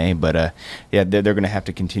 women's MMA. But they're going to have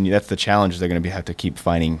to continue. That's the challenge. They're going to have to keep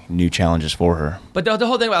finding new challenges for her. But the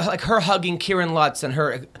whole thing about like her hugging Kieran Lutz and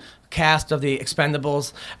her cast of the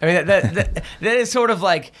Expendables. I mean, that is sort of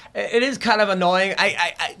like, it is kind of annoying.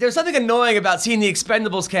 There's something annoying about seeing the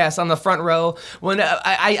Expendables cast on the front row. When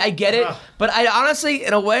I get it, but I honestly,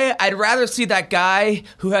 in a way, I'd rather see that guy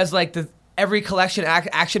who has like every collection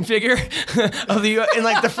action figure of in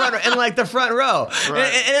the front row.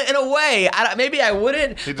 Right. In a way, maybe I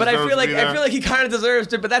wouldn't, but I feel like he kind of deserves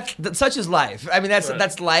to. But that's such is life. I mean,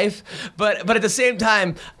 that's life. But at the same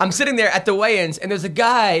time, I'm sitting there at the weigh-ins, and there's a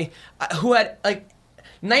guy who had like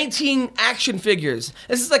 19 action figures.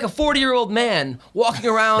 This is like a 40-year-old man walking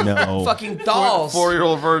around fucking dolls.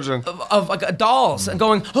 4-year-old virgin. Of like dolls and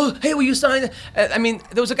going, oh, hey, will you sign? I mean,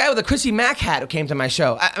 there was a guy with a Chrissy Mack hat who came to my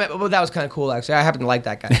show. Well, that was kind of cool, actually. I happen to like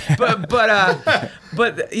that guy.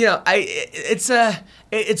 But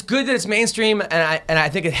it's good that it's mainstream, and I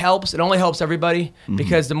think it helps. It only helps everybody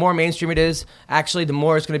because the more mainstream it is, actually, the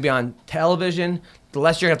more it's going to be on television. The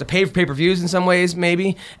less you're gonna have to pay for pay-per-views in some ways,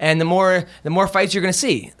 maybe, and the more fights you're gonna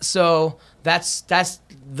see. So that's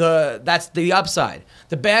the upside.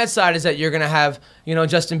 The bad side is that you're gonna have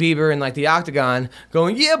Justin Bieber in like the octagon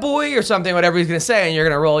going, yeah boy, or something, whatever he's gonna say, and you're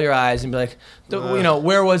gonna roll your eyes and be like,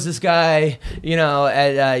 where was this guy?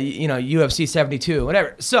 At UFC 72,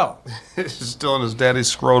 whatever. So he's still in his daddy's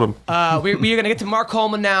scrotum. We're gonna get to Mark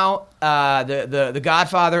Coleman now, the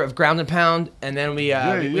Godfather of Ground and Pound, and then we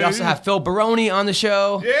also have Phil Baroni on the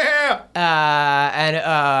show. Yeah.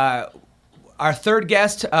 And our third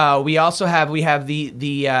guest, we have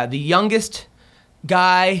the youngest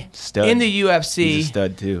guy in the UFC. He's a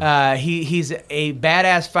stud too. He's a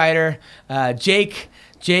badass fighter. Jake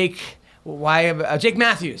Matthews.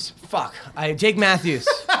 Jake Matthews.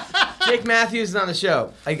 Jake Matthews is on the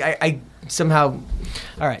show. I somehow.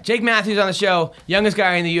 All right, Jake Matthews on the show. Youngest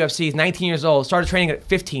guy in the UFC. He's 19 years old. Started training at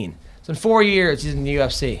 15. So in 4 years, he's in the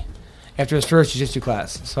UFC after his first jiu-jitsu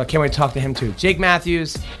class. So I can't wait to talk to him too. Jake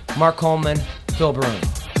Matthews, Mark Coleman, Phil Baroni.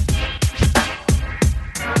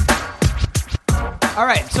 All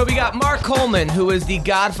right, so we got Mark Coleman, who is the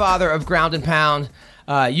godfather of Ground and Pound,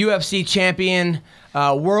 UFC champion,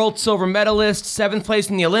 world silver medalist, 7th place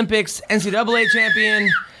in the Olympics, NCAA champion,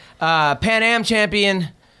 Pan Am champion,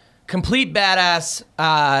 complete badass.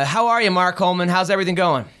 How are you, Mark Coleman? How's everything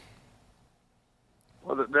going?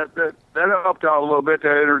 Well, that helped out a little bit,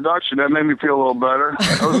 that introduction. That made me feel a little better.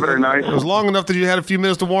 That was very nice. It was long enough that you had a few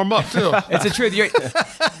minutes to warm up, too. It's the truth.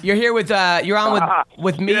 You're here with you're on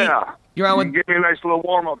with me. Yeah. You're on with. Give me a nice little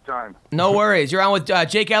warm up time. No worries. You're on with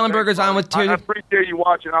Jake Ellenberger's on with. I appreciate you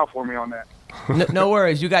watching out for me on that. No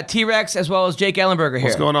worries. You got T-Rex as well as Jake Ellenberger here.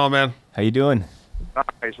 What's going on, man? How you doing?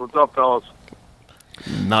 Nice. What's up, fellas?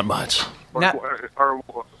 Not much. Or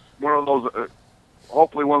one of those.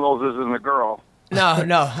 Hopefully, one of those isn't a girl.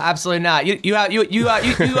 No, absolutely not. You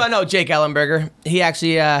know Jake Ellenberger. He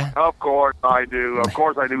actually. Of course I do.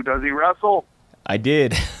 Does he wrestle? I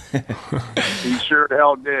did. He sure the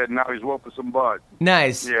hell did. Now he's whooping some butt.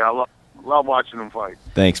 Nice. Yeah, I love watching him fight.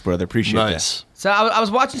 Thanks, brother. Appreciate that. So I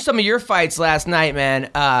was watching some of your fights last night, man,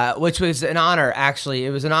 which was an honor. Actually, it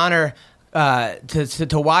was an honor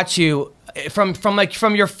to watch you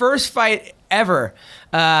from your first fight ever,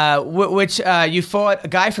 which you fought a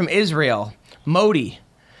guy from Israel, Modi.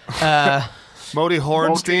 Modi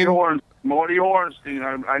Horenstein. Modi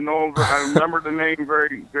Horenstein. I know. I remember the name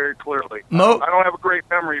very, very clearly. I don't have a great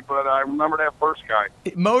memory, but I remember that first guy.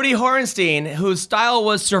 Modi Horenstein, whose style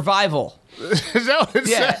was survival. Is that what it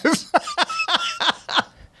says?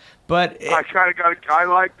 But I kind of got. I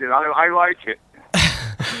liked it. I like it.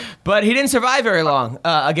 But he didn't survive very long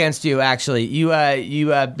against you. Actually, you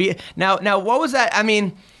beat. Now, what was that? I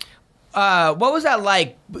mean, what was that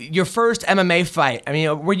like? Your first MMA fight? I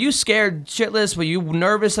mean, were you scared shitless? Were you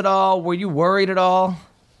nervous at all? Were you worried at all?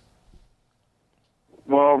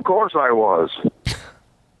 Well, of course I was.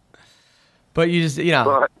 But you just,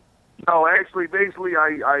 But no, actually, basically,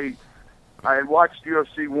 I had watched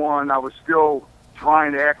UFC 1. I was still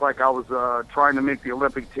trying to act like I was trying to make the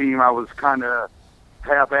Olympic team. I was kind of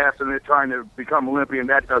half-assing it, trying to become Olympian.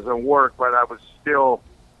 That doesn't work, but I was still,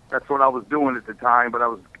 that's what I was doing at the time. But I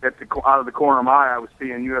was out of the corner of my eye, I was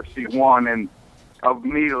seeing UFC 1, and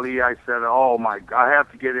immediately I said, oh, my God, I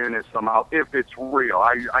have to get in this somehow, if it's real.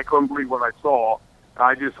 I couldn't believe what I saw.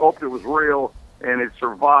 I just hoped it was real, and it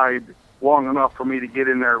survived long enough for me to get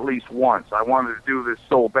in there at least once. I wanted to do this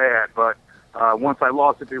so bad, but once I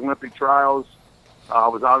lost at the Olympic trials, I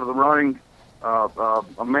was out of the running.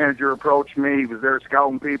 A manager approached me. He was there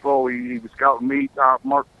scouting people. He was scouting me,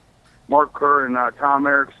 Mark Kerr, and Tom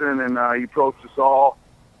Erickson, and he approached us all.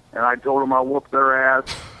 And I told him I'll whoop their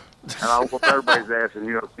ass, and I'll whoop everybody's ass in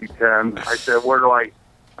UFC 10. I said, what do I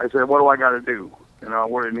got to do?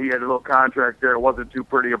 And he had a little contract there. It wasn't too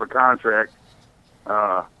pretty of a contract,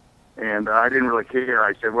 and I didn't really care.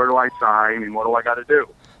 I said, where do I sign, and what do I got to do?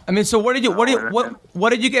 I mean, so what did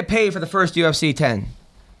you get paid for the first UFC 10?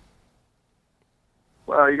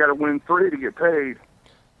 Well, you got to win 3 to get paid.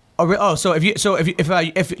 So if you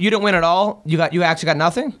didn't win at all, you actually got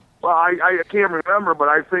nothing? Well, I can't remember, but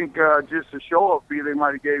I think just a show-up fee, they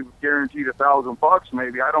might have gave guaranteed $1,000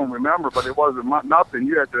 maybe. I don't remember, but it wasn't nothing.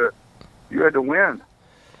 You had to win.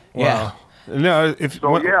 Yeah. No,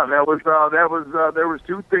 there was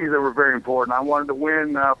 2 things that were very important. I wanted to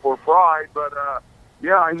win for pride, but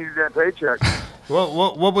I needed that paycheck.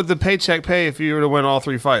 Well, what would the paycheck pay if you were to win all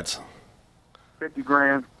 3 fights?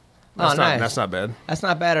 $50,000. Nice. That's not bad. That's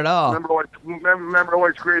not bad at all. Remember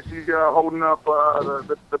always Gracie holding up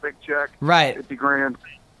the big check? Right. $50,000.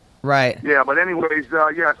 Right. Yeah, but anyways, so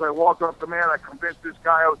I walked up to the man. I convinced this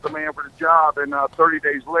guy I was the man for the job, and 30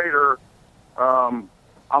 days later, I'm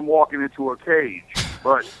walking into a cage.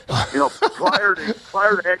 But prior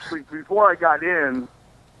to actually before I got in,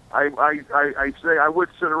 I would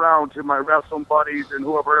sit around to my wrestling buddies and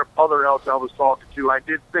whoever other else I was talking to. I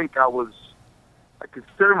did think I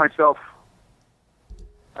consider myself,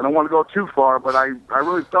 I don't want to go too far, but I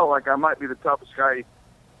really felt like I might be the toughest guy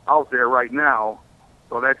out there right now.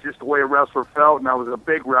 So that's just the way a wrestler felt, and I was a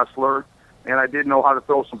big wrestler, and I did know how to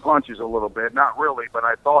throw some punches a little bit. Not really, but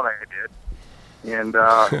I thought I did. And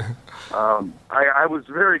I was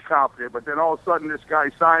very confident, but then all of a sudden this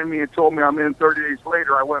guy signed me and told me I'm in 30 days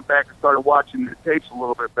later. I went back and started watching the tapes a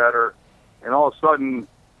little bit better, and all of a sudden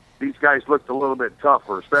these guys looked a little bit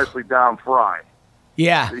tougher, especially Don Fry.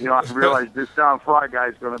 Yeah. I realized this Don Fry guy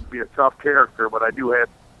is going to be a tough character, but I do have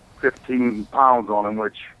 15 pounds on him,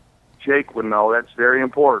 which Jake would know. That's very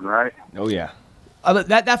important, right? Oh, yeah.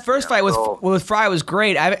 That first fight with Fry was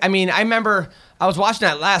great. I mean, I remember I was watching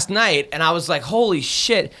that last night, and I was like, holy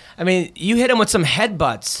shit. I mean, you hit him with some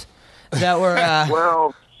headbutts that were...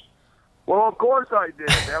 Well, of course I did.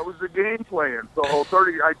 That was the game plan. So I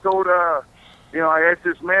told, I asked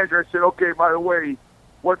this manager, I said, okay, by the way,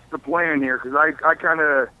 what's the plan here? Because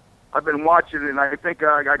I've been watching it, and I think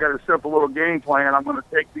I got a simple little game plan. I'm going to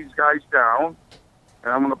take these guys down,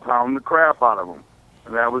 and I'm going to pound the crap out of them.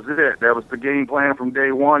 And that was it. That was the game plan from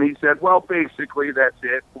day one. He said, well, basically, that's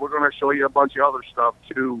it. We're going to show you a bunch of other stuff,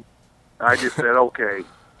 too. And I just said, okay.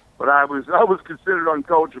 But I was considered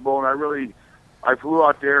uncoachable, and I flew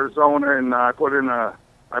out to Arizona, and I put in a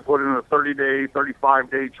 30-day,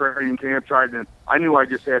 35-day training camp. I knew I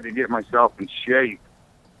just had to get myself in shape.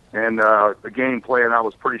 And the game plan I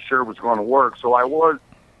was pretty sure was going to work. So I was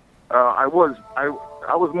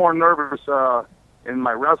more nervous in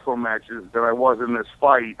my wrestling matches than I was in this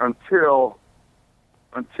fight until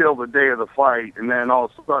the day of the fight, and then all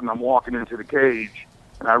of a sudden I'm walking into the cage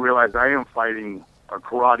and I realized I am fighting a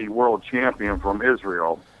karate world champion from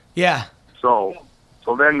Israel. Yeah. So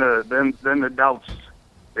then the doubts,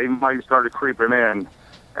 they might have started creeping in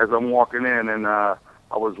as I'm walking in, and I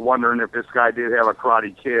was wondering if this guy did have a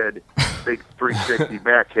Karate Kid big 360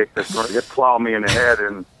 back kick that's going to plow me in the head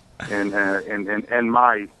and end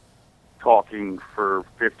my talking for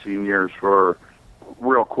 15 years for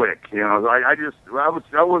real quick. You know, I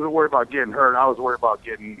wasn't worried about getting hurt. I was worried about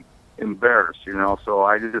getting embarrassed. You know, so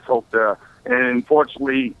I just hoped. And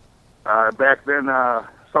unfortunately, back then,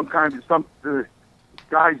 some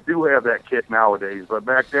guys do have that kick nowadays. But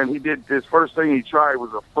back then, his first thing he tried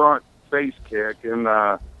was a front face kick, and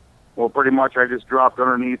well, pretty much I just dropped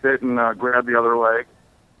underneath it and grabbed the other leg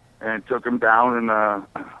and took him down, and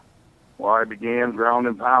I began ground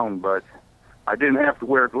and pound. But I didn't have to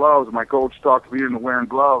wear gloves. My coach talked me into wearing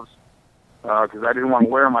gloves because I didn't want to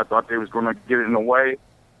wear them. I thought they was going to get in the way.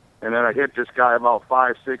 And then I hit this guy about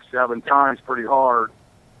 5, 6, 7 times pretty hard,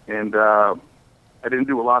 and I didn't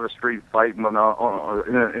do a lot of street fighting. But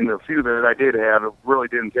in the few that I did have, it really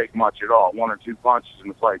didn't take much at all. 1 or 2 punches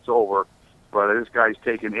and the fight's over. But this guy's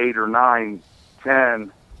taking 8 or 9,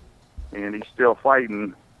 10, and he's still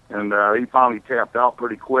fighting. And he finally tapped out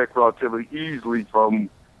pretty quick, relatively easily from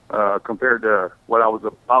compared to what I was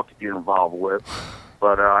about to get involved with.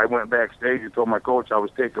 But I went backstage and told my coach I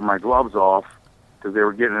was taking my gloves off because they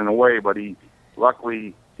were getting in the way. But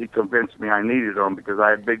luckily he convinced me I needed them because I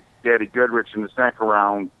had Big Daddy Goodrich in the second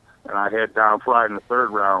round, and I had Don Fried in the third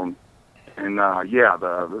round. And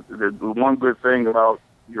the one good thing about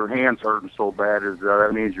your hands hurting so bad is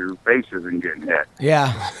that means your face isn't getting hit.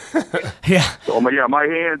 Yeah. Yeah. So my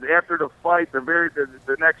hands after the fight,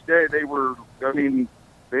 the next day they were. I mean,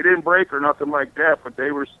 they didn't break or nothing like that, but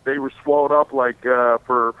they were swelled up like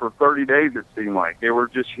for 30 days. It seemed like they were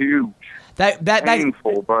just huge,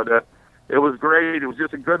 painful. But it was great. It was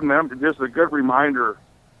just a good just a good reminder.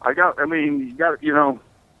 I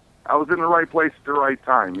was in the right place at the right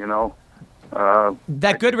time. You know.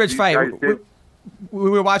 That Goodrich fight. We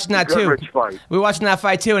were watching that too. We were watching that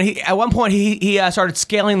fight too, and at one point he started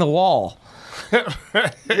scaling the wall.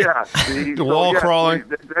 Yeah, wall crawling.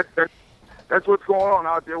 That's what's going on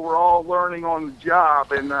out there. We're all learning on the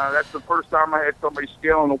job, and that's the first time I had somebody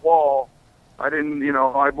scaling the wall. I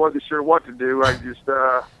wasn't sure what to do. I just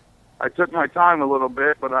I took my time a little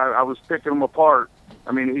bit, but I was picking them apart.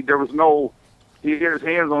 I mean, he had his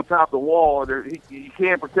hands on top of the wall. He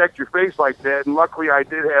can't protect your face like that, and luckily I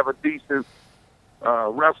did have a decent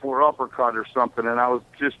wrestler uppercut or something, and I was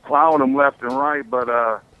just plowing him left and right, but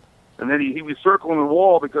and then he was circling the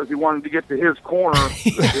wall because he wanted to get to his corner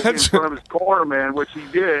in front of his corner man, which he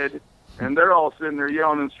did, and they're all sitting there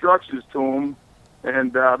yelling instructions to him,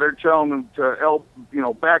 and they're telling him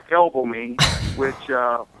to back elbow me, which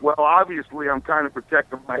obviously I'm kind of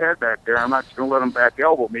protecting my head back there. I'm not just going to let him back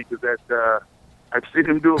elbow me because I've seen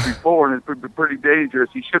him do it before, and it's pretty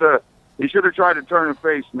dangerous. He should have tried to turn and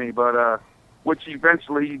face me, but which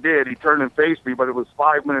eventually he did. He turned and faced me, but it was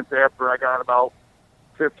 5 minutes after I got about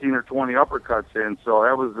 15 or 20 uppercuts in. So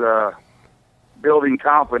that was building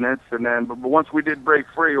confidence. And then but once we did break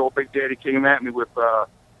free, old Big Daddy came at me with a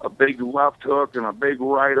big left hook and a big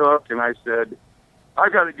right hook, and I said, I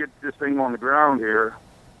got to get this thing on the ground here.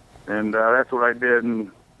 And that's what I did,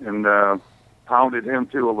 and pounded him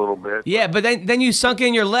too a little bit. Yeah, but then you sunk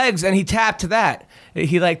in your legs, and he tapped to that.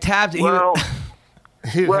 He tapped. Well,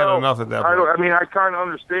 he had enough at that point. I kind of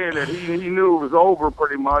understand that he knew it was over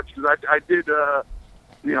pretty much because I did,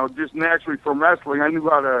 just naturally from wrestling, I knew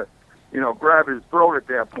how to, grab his throat at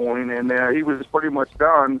that point, and he was pretty much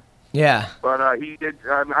done. Yeah. But he did.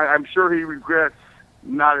 I'm sure he regrets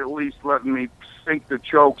not at least letting me sink the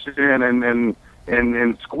chokes in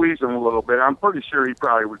and squeeze him a little bit. I'm pretty sure he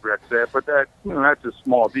probably regrets that, but that's a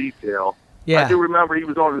small detail. Yeah. I do remember he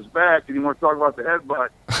was on his back, and you want to talk about the headbutt.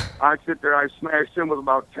 I sit there, I smashed him with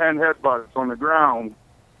about 10 headbutts on the ground,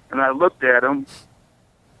 and I looked at him,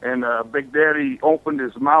 and Big Daddy opened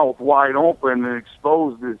his mouth wide open and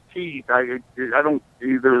exposed his teeth. I don't,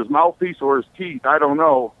 either his mouthpiece or his teeth, I don't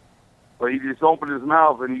know, but he just opened his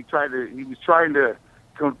mouth, and he was trying to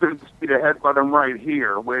convince me to headbutt him right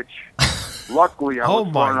here, which luckily I was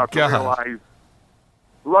smart enough to realize.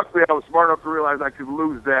 Luckily, I was smart enough to realize I could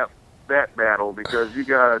lose that battle because you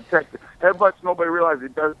got headbutts. Nobody realizes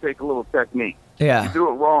it does take a little technique. Yeah. You do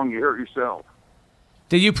it wrong, you hurt yourself.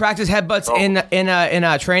 Did you practice headbutts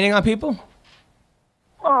in training on people?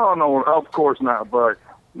 Oh no, of course not. But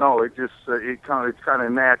no, it's kind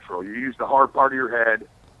of natural. You use the hard part of your head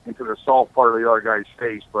into the soft part of the other guy's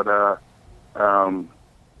face, but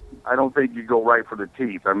I don't think you go right for the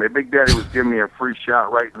teeth. I mean, Big Daddy was giving me a free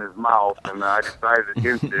shot right in his mouth, and I decided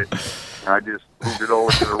against it. And I just moved it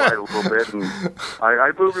over to the right a little bit, and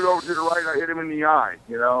I moved it over to the right. And I hit him in the eye,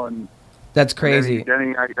 and that's crazy.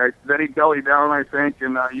 And then he bellied down, I think,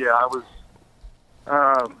 and I was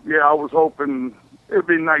hoping it'd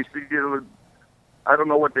be nice to get I don't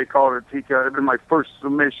know what they call it. It had been my first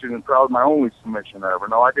submission and probably my only submission ever.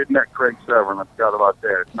 No, I didn't net Craig Severn. I forgot about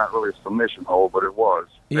that. It's not really a submission hold, but it was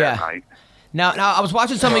that night. Now I was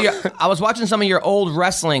watching some of your old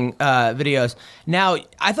wrestling videos. Now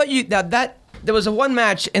I thought that there was one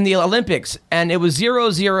match in the Olympics and it was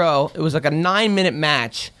 0-0. It was like a 9-minute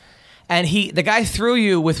match, and the guy threw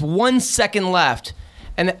you with 1 second left,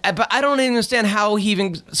 but I don't even understand how he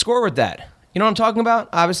even scored with that. You know what I'm talking about?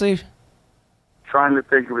 Obviously. Trying to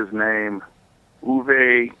think of his name,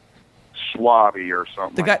 Uwe Schwabi or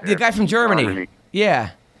something. The guy from Germany. Yeah.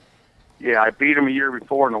 Yeah, I beat him a year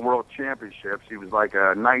before in the World Championships. He was like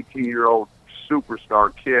a 19-year-old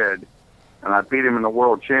superstar kid, and I beat him in the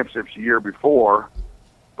World Championships a year before,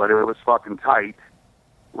 but it was fucking tight,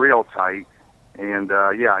 real tight. And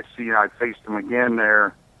I faced him again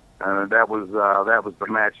there, and that was the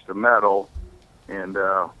match to medal, and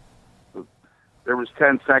there was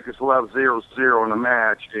 10 seconds left, 0-0 in the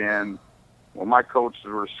match, and my coaches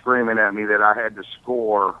were screaming at me that I had to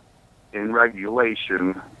score in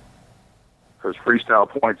regulation, because freestyle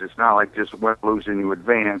points, it's not like just win, lose, and you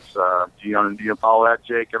advance. Do you follow that,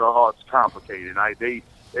 Jake, at all? It's complicated. They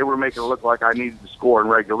were making it look like I needed to score in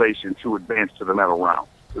regulation to advance to the medal round,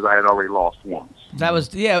 because I had already lost once. That was,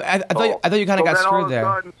 I thought you kind of got screwed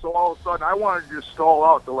there. So all of a sudden, I wanted to just stall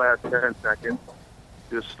out the last 10 seconds.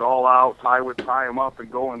 Just stall out, tie him up,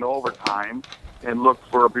 and go into overtime and look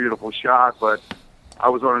for a beautiful shot. But I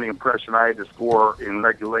was under the impression I had to score in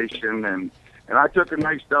regulation, and I took a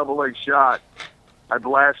nice double leg shot. I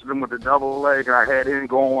blasted him with a double leg, and I had him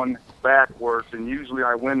going backwards. And usually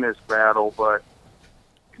I win this battle, but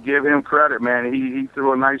give him credit, man. He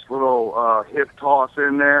threw a nice little hip toss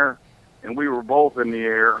in there, and we were both in the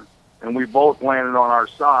air, and we both landed on our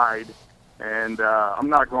side. And I'm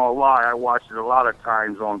not going to lie, I watched it a lot of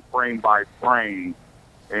times on frame by frame.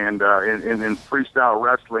 And in freestyle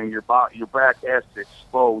wrestling, your back has to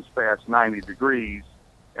expose past 90 degrees,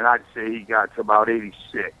 and I'd say he got to about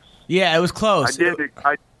 86. Yeah, it was close.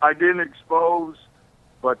 I didn't expose,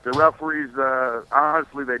 but the referees,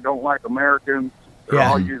 honestly, they don't like Americans.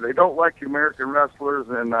 They don't like American wrestlers,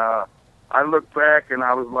 and I looked back and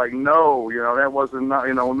I was like, no, that wasn't,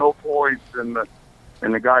 no points, and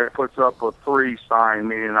the guy puts up a 3 sign,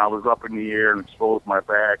 meaning I was up in the air and exposed my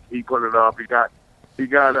back. He put it up. He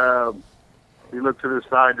looked to the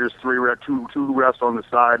side. There's two refs on the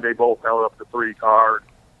side. They both held up the 3 card,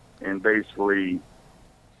 and basically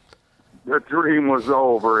the dream was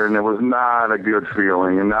over, and it was not a good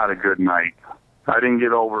feeling and not a good night. I didn't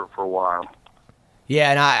get over it for a while. Yeah,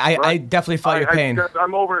 and I definitely felt your pain.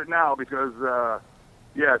 I'm over it now because,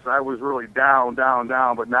 yes, I was really down,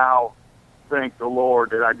 but now, thank the Lord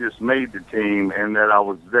that I just made the team and that I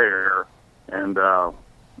was there, and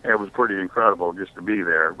it was pretty incredible just to be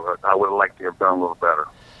there. But I would have liked to have done a little better.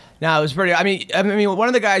 No, it was pretty. I mean, one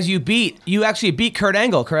of the guys you actually beat Kurt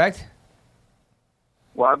Angle, correct?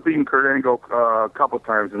 Well, I've beaten Kurt Angle a couple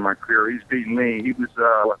times in my career. He's beaten me. He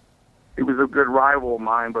was a good rival of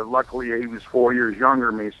mine, but luckily he was 4 years younger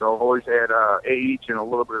than me, so I've always had age and a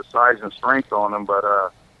little bit of size and strength on him. But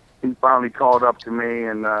he finally called up to me,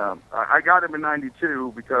 and I got him in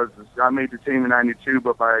 '92 because I made the team in '92.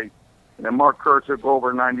 But then Mark Kerr took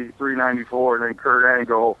over in '93, '94, and then Kurt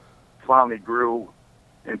Angle finally grew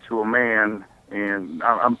into a man. And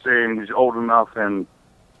I'm saying he's old enough, and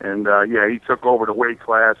he took over the weight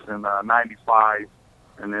class in '95,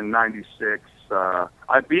 and then '96.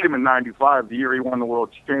 I beat him in '95, the year he won the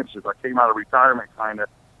World Championship. I came out of retirement, kind of.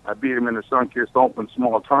 I beat him in the Sunkist Open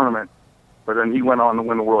small tournament. But then he went on to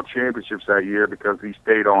win the World Championships that year because he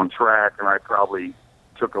stayed on track, and I probably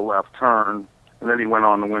took a left turn. And then he went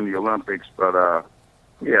on to win the Olympics. But,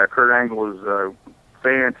 Kurt Angle was a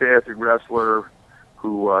fantastic wrestler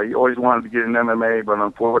who he always wanted to get in MMA, but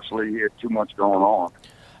unfortunately he had too much going on.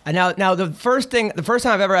 And now the first time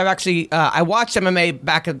I've actually I watched MMA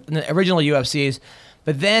back in the original UFCs,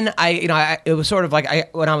 but then it was sort of like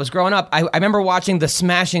when I was growing up, I remember watching The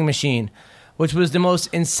Smashing Machine, which was the most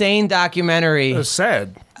insane documentary. It was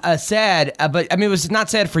sad. But I mean, it was not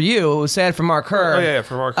sad for you. It was sad for Mark Kerr. Oh, yeah,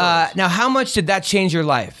 for Mark Kerr. Now, how much did that change your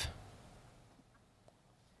life?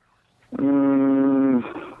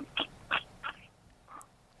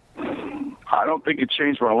 I don't think it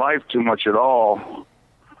changed my life too much at all.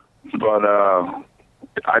 But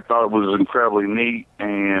I thought it was incredibly neat,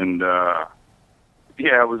 and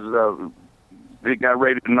it was. It got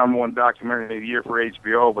rated the #1 documentary of the year for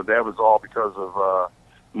HBO, but that was all because of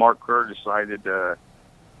Mark Kerr decided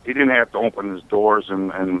he didn't have to open his doors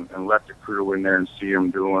and let the crew in there and see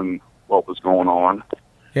him doing what was going on.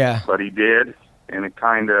 Yeah. But he did, And it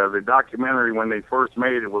the documentary, when they first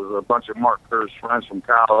made it, was a bunch of Mark Kerr's friends from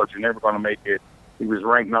college, and they were going to make it. He was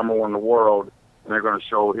ranked number 1 in the world, and they're going to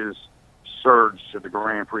show his surge to the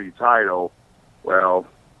Grand Prix title. Well,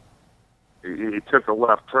 he took a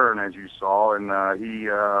left turn, as you saw, and he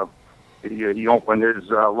opened his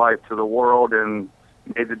life to the world and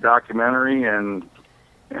made the documentary. And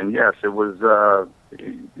yes, it was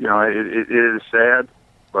it is sad,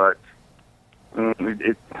 but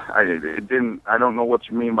it didn't. I don't know what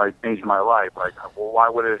you mean by changed my life. Like, well, why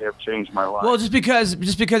would it have changed my life? Well, just because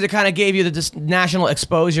it kind of gave you the national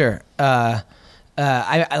exposure. And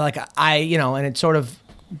it sort of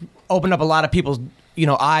opened up a lot of people's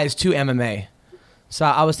eyes to MMA. So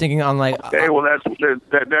I was thinking on like. Okay, well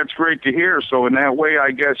that's great to hear. So in that way,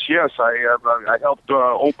 I guess yes, I helped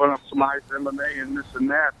open up some eyes to MMA and this and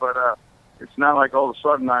that. But it's not like all of a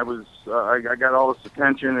sudden I got all this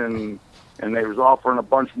attention and they was offering a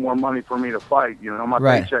bunch more money for me to fight. My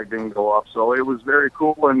paycheck didn't go up, so it was very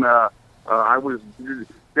cool. And I was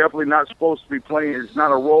definitely not supposed to be playing. It's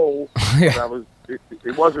not a role. Yeah.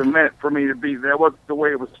 It wasn't meant for me to be. That wasn't the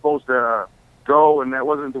way it was supposed to go, and that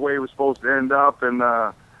wasn't the way it was supposed to end up. And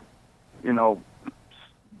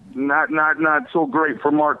not so great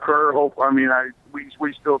for Mark Kerr.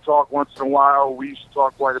 We still talk once in a while. We used to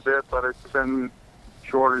talk quite a bit, but it's been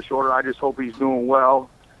shorter and shorter. I just hope he's doing well.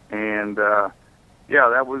 And that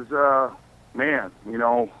was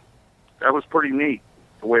that was pretty neat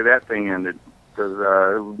the way that thing ended, because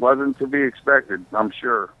it wasn't to be expected, I'm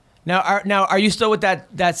sure. Now, are you still with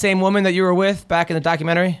that same woman that you were with back in the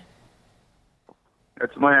documentary?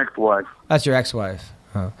 That's my ex-wife. That's your ex-wife.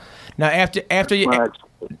 Huh. Now, after you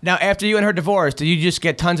and her divorce, did you just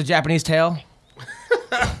get tons of Japanese tail?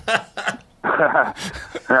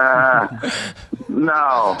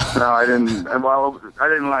 No, I didn't. Well, I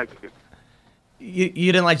didn't like it.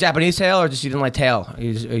 You didn't like Japanese tail, or just you didn't like tail?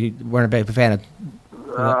 You weren't a big fan of.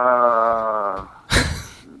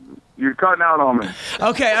 You're cutting out on me.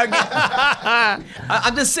 Okay.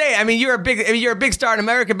 I'm just saying. I mean, you're a big star in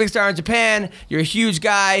America, big star in Japan. You're a huge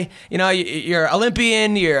guy. You're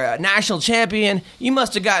Olympian. You're a national champion. You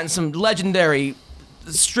must have gotten some legendary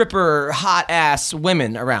stripper, hot ass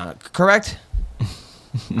women around. Correct?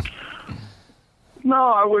 No,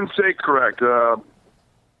 I wouldn't say correct.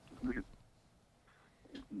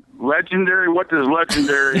 Legendary? What does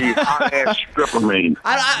legendary hot ass stripper mean?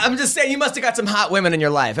 I'm just saying you must have got some hot women in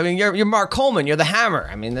your life. I mean, you're Mark Coleman. You're the Hammer.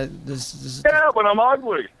 I mean, this. Yeah, but I'm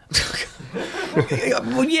ugly.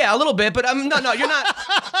 Well, yeah, a little bit, but no, you're not.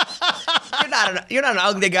 You're not an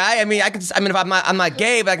ugly guy. I mean, if I'm not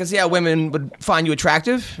gay, but I can see how women would find you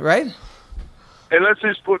attractive, right? Hey, let's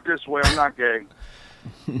just put it this way: I'm not gay.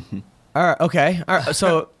 All right. Okay. All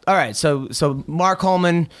right. So Mark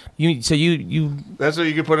Coleman. You. That's what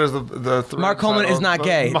you could put as the. Mark Coleman is not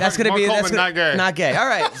gay. That's gonna be. Mark Coleman not gay. Not gay. All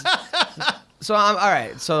right. So I'm all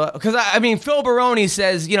right. So because Phil Baroni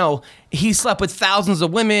says he slept with thousands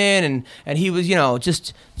of women and he was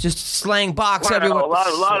just slaying box everyone. A lot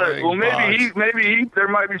of. Well, maybe there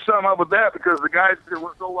might be something up with that, because the guys that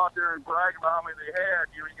would go out there and brag about how many they had,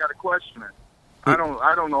 you got to question it. I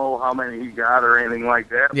don't know how many he got or anything like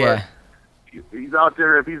that. Yeah. But he's out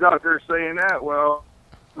there. If he's out there saying that, well,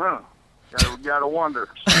 gotta wonder.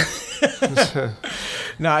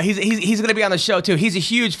 No, he's going to be on the show too. He's a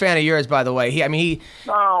huge fan of yours, by the way. I know.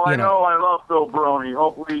 I love Phil Baroni.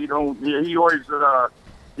 Hopefully, he don't. He always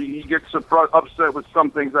he gets upset with some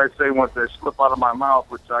things I say once they slip out of my mouth,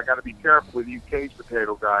 which I got to be careful with you cage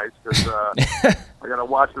potato guys, because I got to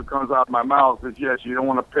watch what comes out of my mouth. Because yes, you don't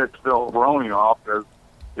want to piss Phil Baroni off, because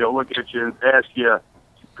he'll look at you and ask you.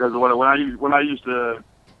 Because when I used to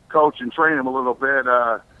coach and train him a little bit,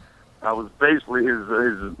 I was basically his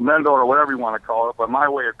mentor or whatever you want to call it. But my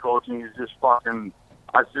way of coaching is just fucking.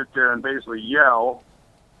 I sit there and basically yell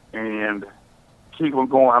and keep them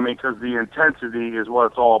going. Because the intensity is what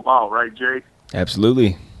it's all about, right, Jake?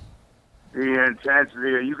 Absolutely. The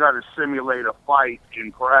intensity. You got to simulate a fight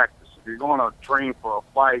in practice. If you're going to train for a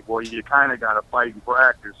fight, well, you kind of got to fight in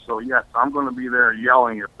practice. So yes, I'm going to be there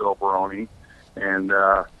yelling at Phil Baroni. And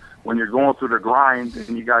when you're going through the grind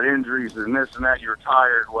and you got injuries and this and that, you're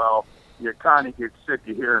tired, well, you kind of get sick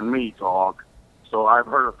of hearing me talk. So I've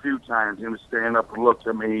heard a few times him stand up and look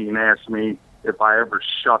at me and ask me if I ever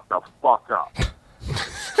shut the fuck up.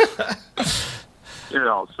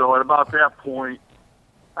 So at about that point,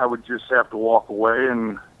 I would just have to walk away,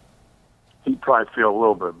 and he'd probably feel a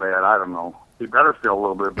little bit bad. I don't know. He better feel a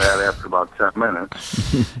little bit bad after about 10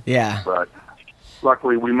 minutes. Yeah. But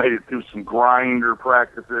luckily, we made it through some grinder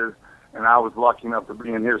practices, and I was lucky enough to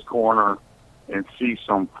be in his corner and see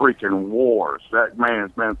some freaking wars. That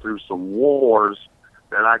man's been through some wars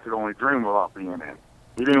that I could only dream about being in.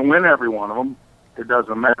 He didn't win every one of them. It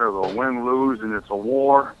doesn't matter. They'll win, lose, and it's a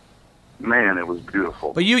war. Man, it was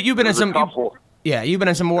beautiful. But you've been in some. You've been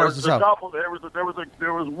in some wars yourself.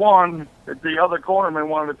 There was one that the other cornerman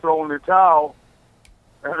wanted to throw in the towel,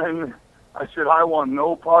 and then I said I want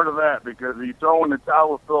no part of that because you throw in the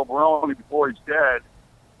towel with Phil Baroni before he's dead,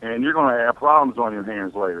 and you're going to have problems on your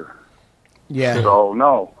hands later. Yeah. So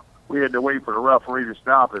no, we had to wait for the referee to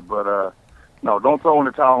stop it, but no, don't throw in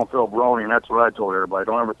the towel on Phil Baroni, and that's what I told everybody.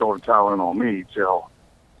 Don't ever throw the towel in on me till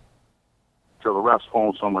the refs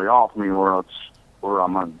phone somebody off me, or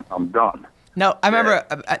I'm done. Now I remember.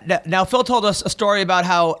 Now Phil told us a story about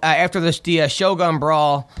how after the Shogun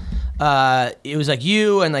brawl, it was like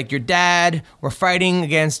you and like your dad were fighting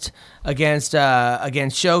against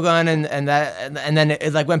Shogun, and then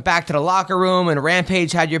it like went back to the locker room, and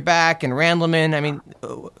Rampage had your back, and Randleman. I mean,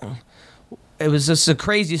 it was just a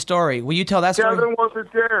crazy story. Will you tell that story? Kevin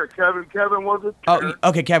wasn't there. Kevin wasn't there. Oh,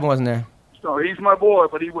 okay. Kevin wasn't there. So he's my boy,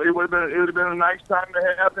 but it would have been a nice time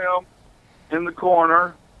to have him in the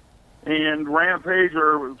corner, and Rampage.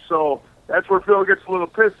 So that's where Phil gets a little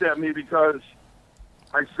pissed at me because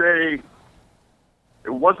I say it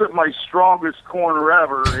wasn't my strongest corner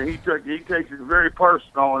ever, and he takes it very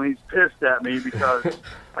personal, and he's pissed at me because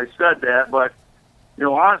I said that. But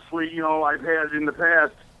honestly, I've had in the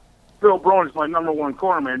past. Phil Baroni's my number one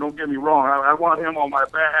corner, man. Don't get me wrong. I want him on my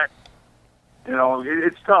back.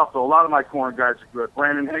 It's tough, though. A lot of my corner guys are good.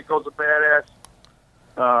 Brandon Henko's a badass.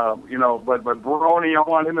 But Baroni, I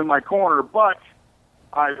want him in my corner. But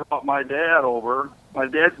I brought my dad over. My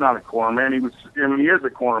dad's not a corner man. He is a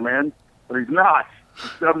corner man, but he's not.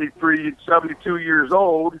 He's 72 years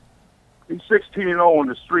old. He's 16-0 in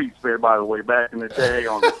the streets, man, by the way, back in the day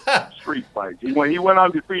on street fights. He went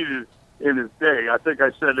undefeated in his day. I think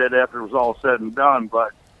I said that after it was all said and done,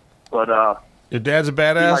 but your dad's a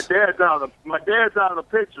badass? My dad's out of the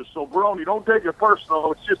picture, so Baroni, don't take it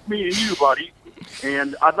personal. It's just me and you, buddy.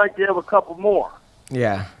 And I'd like to have a couple more.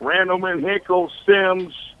 Yeah. Randleman, Hinkle,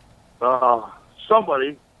 Sims,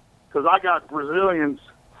 somebody, because I got Brazilians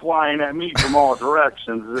flying at me from all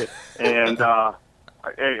directions, and I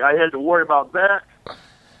had to worry about that,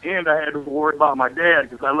 and I had to worry about my dad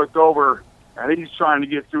because I looked over and he's trying to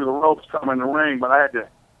get through the ropes coming in the ring, but I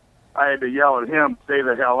had to yell at him, stay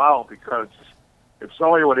the hell out, because if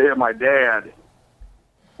somebody would have hit my dad,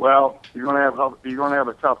 well, you're gonna have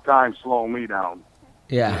a tough time slowing me down.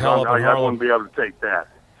 Yeah, I wouldn't be able to take that.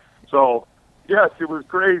 So yes, it was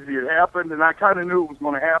crazy. It happened, and I kind of knew it was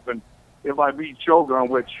going to happen if I beat Shogun,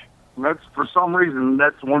 which for some reason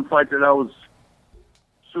that's one fight that I was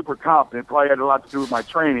super confident. Probably had a lot to do with my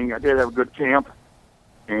training. I did have a good camp.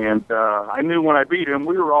 And I knew when I beat him,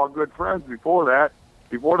 we were all good friends before that.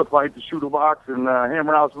 Before the fight, the shooter box and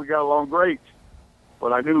Hammer House, we got along great.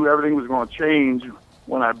 But I knew everything was going to change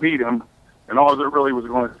when I beat him. And all it really was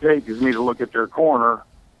going to take is me to look at their corner,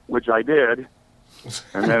 which I did.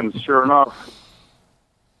 And then, sure enough,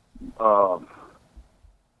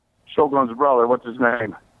 Shogun's brother, what's his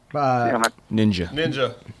name?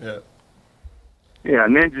 Ninja. Yeah. Yeah,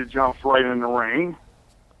 Ninja jumps right in the ring.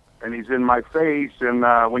 And he's in my face, and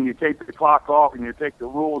when you take the clock off and you take the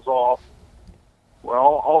rules off, well,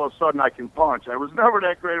 all of a sudden I can punch. I was never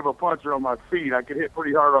that great of a puncher on my feet. I could hit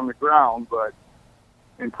pretty hard on the ground, but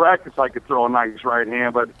in practice I could throw a nice right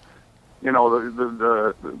hand. But the no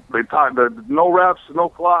refs, no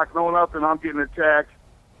clock, no nothing. I'm getting attacked.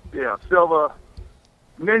 Yeah, Silva,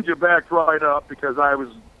 Ninja backed right up because I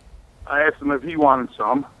asked him if he wanted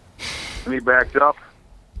some, and he backed up,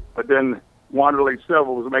 but then Wanderlei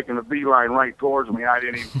Silva was making a beeline right towards me. I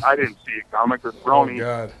didn't see it coming because Baroni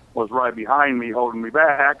was right behind me, holding me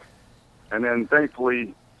back. And then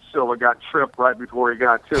thankfully Silva got tripped right before he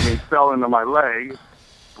got to me, fell into my leg.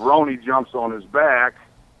 Baroni jumps on his back,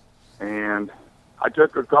 and I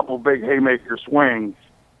took a couple big haymaker swings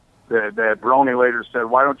that Baroni later said,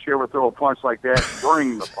 "Why don't you ever throw a punch like that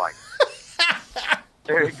during the fight?"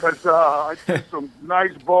 Because I took some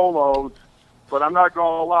nice bolos. But I'm not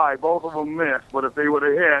going to lie, both of them missed. But if they would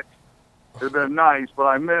have hit, it would have been nice. But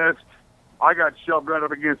I missed. I got shoved right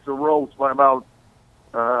up against the ropes by about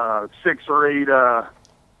 6 or 8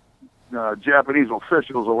 Japanese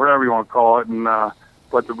officials or whatever you want to call it. And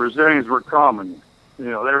but the Brazilians were coming. They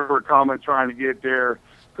were coming, trying to get there.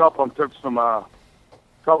 A couple of them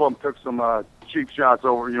took some cheap shots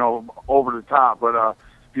over the top. But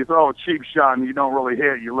if you throw a cheap shot and you don't really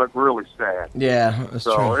hit, you look really sad. Yeah, that's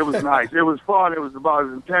true. So it was nice. It was fun. It was about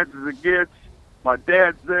as intense as it gets. My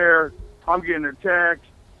dad's there. I'm getting attacked.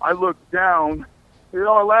 I look down,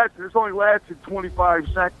 It's only lasted 25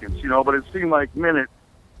 seconds, but it seemed like minutes.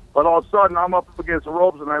 But all of a sudden, I'm up against the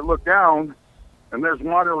ropes, and I look down, and there's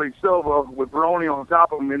Wanderlei Silva with Baroni on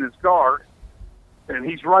top of him in his car, and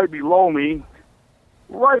he's right below me.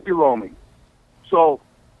 So,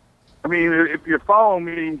 I mean, if you follow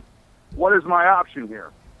me, what is my option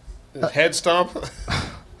here? Head stomp?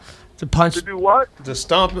 To punch. To do what? To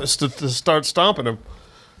start stomping him.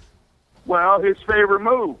 Well, his favorite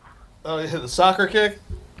move. Oh, yeah, the soccer kick?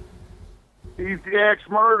 He's the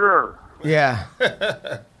ex-murderer. Yeah.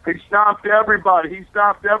 He stomped everybody.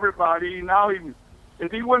 Now,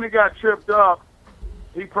 if he wouldn't have got tripped up,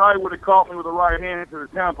 he probably would have caught me with the right hand to the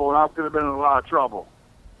temple, and I could have been in a lot of trouble.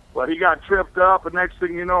 But he got tripped up, and next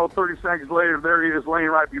thing you know, 30 seconds later, there he is laying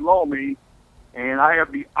right below me, and I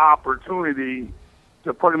have the opportunity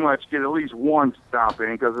to pretty much get at least one stomp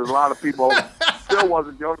in, because there's a lot of people, still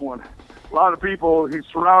wasn't the only one, a lot of people, he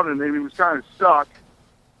surrounded him, he was kind of stuck,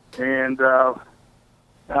 and I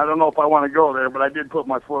don't know if I want to go there, but I did put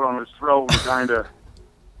my foot on his throat and kind of,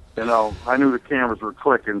 I knew the cameras were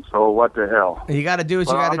clicking, so what the hell. You got to do what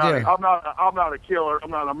you got to do. I'm not a killer.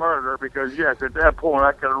 I'm not a murderer, because yes, at that point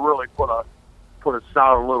I could have really put a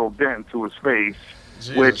solid little dent to his face.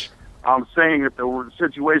 Jesus. Which I'm saying, if the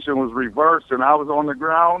situation was reversed and I was on the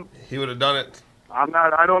ground, He would have done it.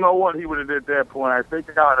 I don't know what he would have did at that point. I think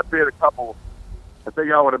I would have bit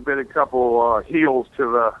a couple heels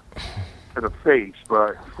to the face,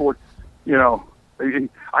 but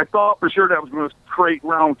I thought for sure that was going to create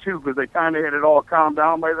round two, because they kind of had it all calmed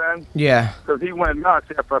down by then. Yeah. Because he went nuts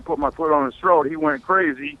after I put my foot on his throat. He went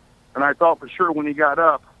crazy, and I thought for sure when he got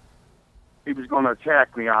up, he was going to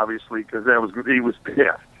attack me, obviously, because he was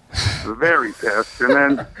pissed, very pissed. And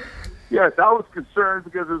then, yes, I was concerned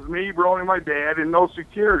because it was me, Baroni, my dad, and no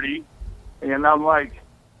security. And I'm like,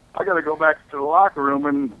 I got to go back to the locker room,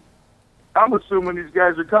 and I'm assuming these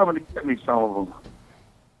guys are coming to get me, some of them.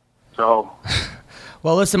 So.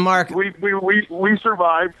 Well, listen, Mark. We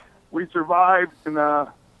survived. We survived, and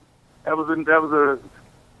that was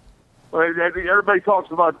well, everybody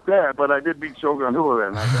talks about that, but I did beat Shogun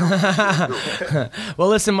Hua then. Well,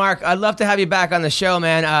 listen, Mark. I'd love to have you back on the show,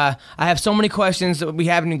 man. I have so many questions that we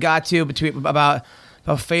haven't even got to about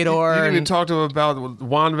Fedor. You didn't even talk to him about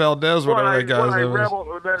Juan Valdez, whatever that guy's name is.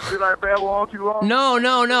 Did I babble on too long?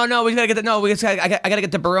 No. We gotta get I gotta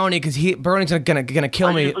get to Baroni, because Baroni's gonna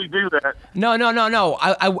kill me. I usually do that. No.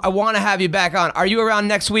 I want to have you back on. Are you around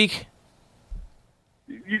next week?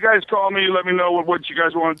 You guys call me. Let me know what you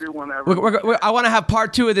guys want to do whenever. I want to have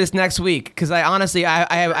part 2 of this next week, because I honestly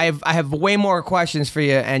I have way more questions for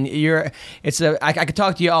you, and I could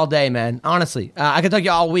talk to you all day, man. Honestly, I could talk to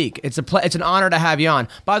you all week. It's an honor to have you on.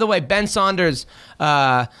 By the way, Ben Saunders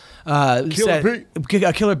Killer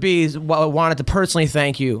Bees wanted to personally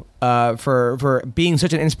thank you for being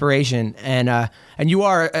such an inspiration, and you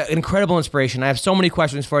are an incredible inspiration. I have so many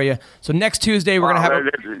questions for you. So next Tuesday we're gonna have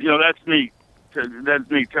that's neat. That's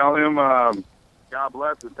me. Tell him, God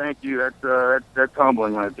bless and thank you. That's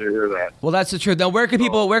humbling right there to hear that. Well, that's the truth. Now, where can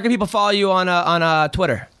people follow you on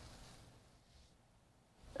Twitter?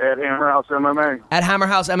 At Hammerhouse MMA. At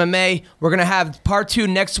Hammerhouse MMA. We're gonna have part 2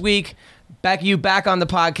 next week. You back on the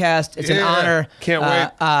podcast. It's an honor. Can't wait.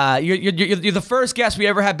 You're the first guest we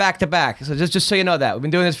ever had back to back. So just so you know that we've been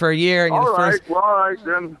doing this for a year. And all right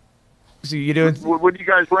then. So you doing? What do you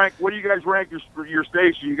guys rank? What do you guys rank your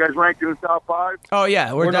station? You guys rank in the top 5? Oh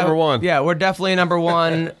yeah, we're number 1. Yeah, we're definitely number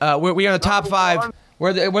 1. We are the top 5.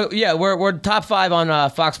 We're top 5 on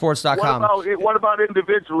FoxSports.com. What about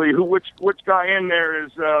individually? Which guy in there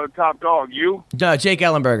is top dog? You? Jake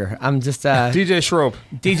Ellenberger. I'm just DJ Schroep.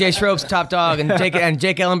 DJ Schroep's top dog, and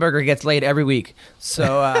Jake Ellenberger gets laid every week.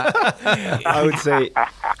 So I would say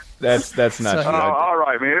that's not true. All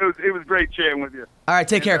right, man. It was great chatting with you. All right,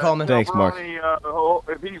 take care, Coleman. Thanks, Mark.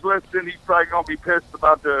 If he's listening, he's probably gonna be pissed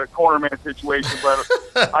about the cornerman situation, but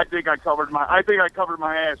I think I covered my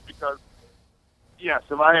ass, because yes,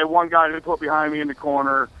 if I had one guy to put behind me in the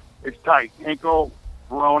corner, it's tight. Henko,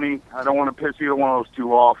 Baroni, I don't want to piss either one of those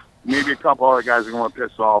two off. Maybe a couple other guys are going to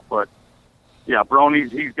piss off, but yeah, Baroni,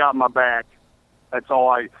 he's got my back. That's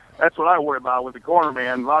what I worry about with the corner,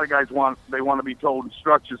 man. A lot of guys want to be told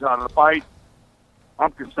instructions how to fight.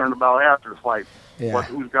 I'm concerned about after the fight. Yeah.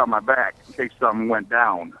 Who's got my back in case something went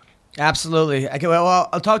down. Absolutely. Okay, well,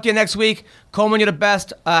 I'll talk to you next week. Coleman, you're the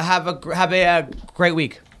best. Have a great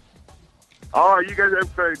week. All right, you guys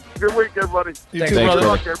have a good week, everybody. You too, brother. Good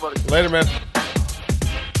luck, everybody. Later, man.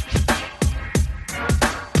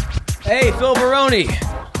 Hey, Phil Baroni.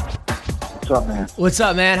 What's up, man? What's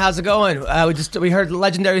up, man? How's it going? We heard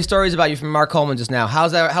legendary stories about you from Mark Coleman just now.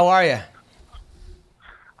 How are you?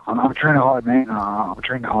 I'm training hard, man. I'm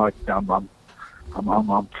training hard. I'm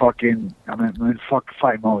fucking. I'm in fucking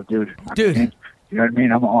fight mode, dude. Dude. You know what I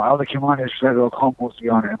mean? I'll let him on this. Coleman supposed to be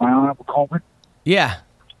on it. Am I on it with Coleman? Yeah.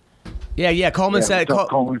 Coleman said. What's up,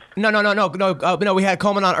 Coleman? No. We had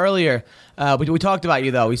Coleman on earlier. We talked about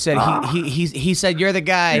you though. We said he said you're the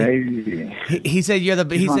guy. Yeah, he said you're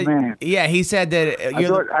the. He my said man. yeah. He said that.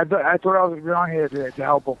 I thought I was on here to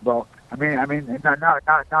help him, bro. I mean,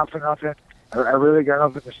 not for nothing. I really got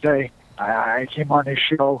nothing to say. I came on this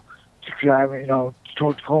show to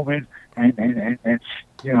towards Coleman and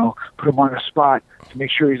put him on the spot to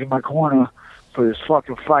make sure he's in my corner for this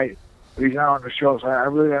fucking fight. But he's not on the show, so I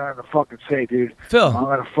really got nothing to fucking say, dude. Phil.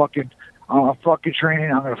 I'm fucking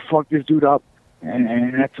training. I'm gonna fuck this dude up,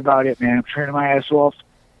 and that's about it, man. I'm training my ass off.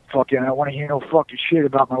 Fucking, I don't want to hear no fucking shit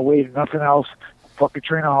about my weight and nothing else. I'm fucking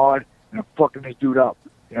training hard, and I'm fucking this dude up.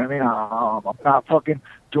 You know what I mean? I'm not fucking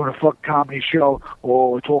doing a fucking comedy show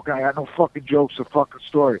or talking. I got no fucking jokes or fucking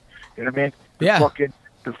story. You know what I mean? Yeah.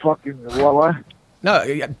 The fucking what? No,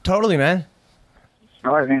 yeah, totally, man.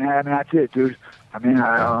 All right, man. I mean, that's it, dude. I mean,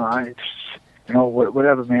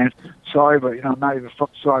 whatever, man. Sorry, but I'm not even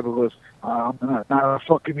fucking sorry because I'm not a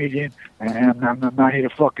fucking comedian, and I'm not here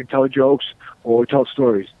to fucking tell jokes or tell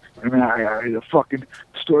stories. I mean, the fucking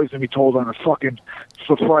story's gonna be told on a fucking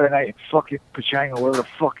for Friday night in fucking Pachanga, whatever the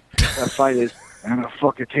fuck that fight is. And I'm gonna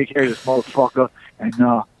fucking take care of this motherfucker and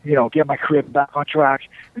get my career back on track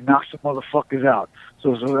and knock some motherfuckers out.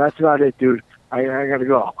 So that's about it, dude. I gotta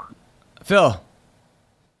go. Phil.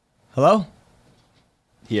 Hello?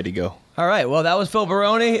 He had to go. All right. Well, that was Phil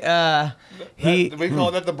Baroni. We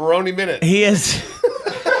call that the Baroni Minute. He is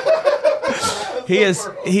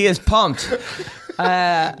he is pumped.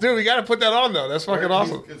 Dude, we got to put that on though. That's fucking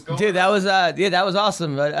awesome. Dude, that was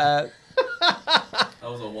awesome. But that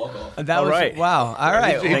was a walk off. that was right. Wow. All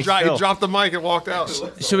right. He dropped the mic and walked out.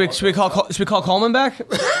 Should we call Coleman back?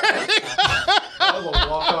 That was a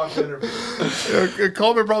walk off interview.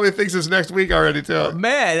 Coleman probably thinks it's next week already too.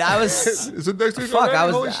 Man, I was. Is it next week? Fuck,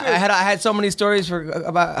 already? Holy shit. I had so many stories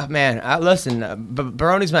about man. Listen,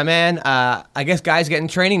 Baroni's my man. I guess guys get in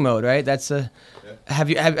training mode, right? That's Have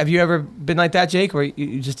you ever been like that, Jake, where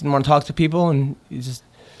you just didn't want to talk to people and you just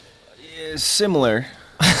Similar.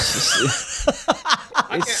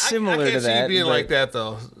 It's similar I can't to see that. you being like that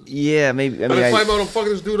though. Yeah, maybe. I I'm mean, in fight mode. I'm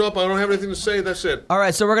fucking this dude up. I don't have anything to say. That's it. All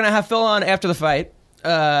right, so we're gonna have Phil on after the fight.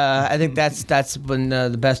 I think that's when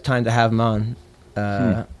the best time to have him on.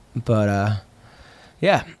 But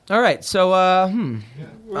yeah. All right. So What else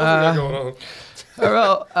we got going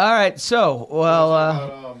on? all right. So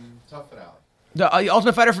Tough it out. the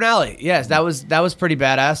Ultimate Fighter finale. Yes, that was pretty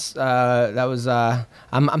badass. That was.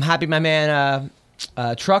 I'm happy. My man,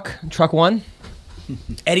 Truck won.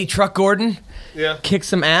 Eddie Truck Gordon Yeah. kicked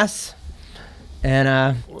some ass,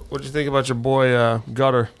 and What'd you think about your boy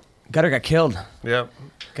Gutter? Gutter got killed. Yeah.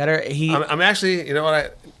 Gutter. He I'm actually. You know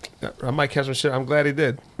what? I might catch some shit. I'm glad he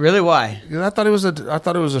did. really why? You know, I thought it was a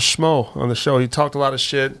schmo on the show. He talked a lot of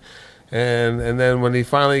shit, and then when he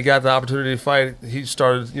finally got the opportunity to fight, he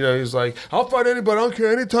started. He was like, "I'll fight anybody. I don't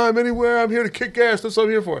care. Anytime, anywhere. I'm here to kick ass. That's what I'm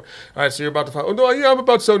here for." All right, so you're about to fight. Oh no, yeah, I'm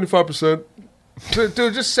about 75%. Dude,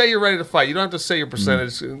 just say you're ready to fight. You don't have to say your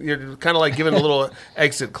percentage. You're kind of like giving a little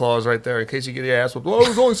exit clause right there in case you get your ass whooped. Oh, it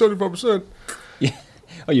was only 75%. yeah.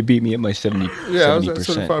 Oh, you beat me at my 70%. Yeah, I was at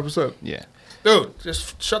 75%. Yeah. Dude,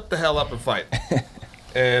 just shut the hell up and fight.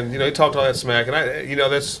 And he talked all that smack, and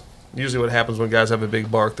that's usually what happens when guys have a big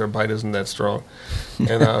bark. Their bite isn't that strong,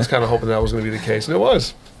 and I was kind of hoping that was going to be the case, and it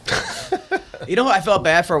was. You know who I felt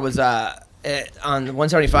bad for was on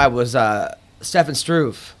 175 was Stefan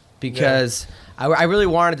Struve because I really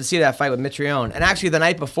wanted to see that fight with Mitrione, and actually the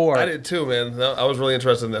night before I did too, man. I was really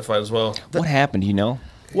interested in that fight as well. What happened? You know?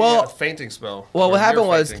 Well, He had a fainting spell. Well, what Or happened near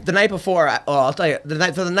was fainting. the night before. I'll tell you. The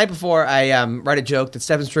night before, I write a joke that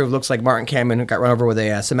Stefan Struve looks like Martin Kamen who got run over with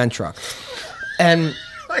a cement truck, and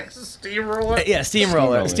like a steamroller. yeah,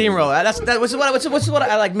 steamroller. What's what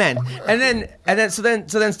I like, men. And then so then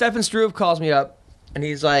Stefan Struve calls me up, and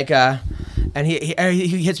he's like, and he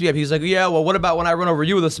hits me up. He's like, yeah, well, what about when I run over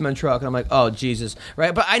you with a cement truck? And I'm like, oh Jesus,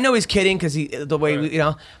 right? But I know he's kidding because the way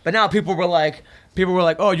Right. But now people were like,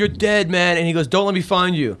 oh, you're dead, man. And he goes, don't let me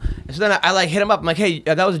find you. And so then I like hit him up. I'm like, hey,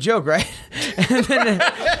 that was a joke, right? And then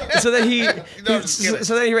so then he writes,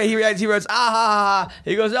 ah, ha, ha, ha.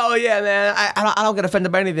 He goes, oh yeah, man, I don't get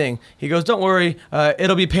offended by anything. He goes, don't worry,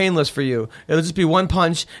 it'll be painless for you. It'll just be one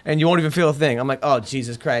punch, and you won't even feel a thing. I'm like, oh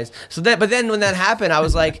Jesus Christ. But then when that happened, I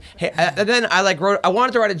was like, hey, and then I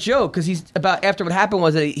wanted to write a joke because after what happened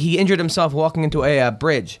was that he injured himself walking into a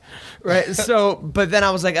bridge, right? So, but then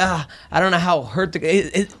I was like, I don't know how hurt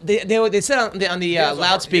they said on the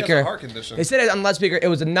loudspeaker. They said on the loudspeaker it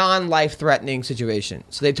was a non-life threatening situation.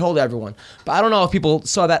 So they told everyone. But I don't know if people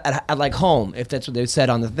saw that at like home, if that's what they said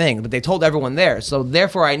on the thing. But they told everyone there. So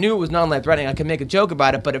therefore I knew it was non-life threatening. I could make a joke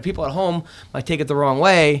about it. But if people at home might take it the wrong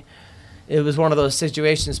way, it was one of those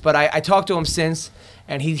situations. But I talked to him since,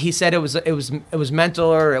 and he said it was mental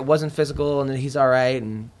or it wasn't physical, and he's all right.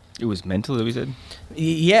 And it was mental, that we said?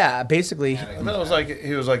 Yeah, basically. I thought it was like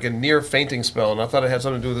he was like a near fainting spell, and I thought it had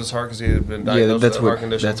something to do with his heart because he had been diagnosed with a heart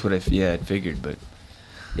condition. That's what I figured, but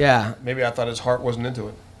yeah, maybe I thought his heart wasn't into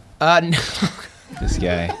it. No. This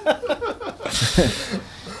guy.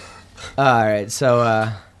 All right,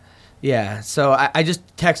 so yeah, so I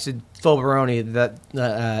just texted Phil Baroni that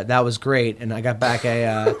that was great, and I got back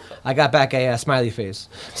a smiley face.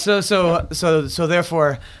 So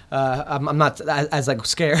therefore, I'm not as like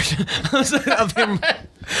scared of him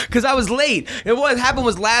because I was late. What happened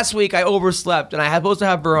was last week I overslept, and I was supposed to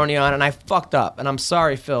have Baroni on, and I fucked up. And I'm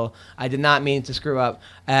sorry, Phil. I did not mean to screw up.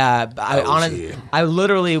 I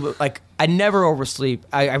literally like. I never oversleep.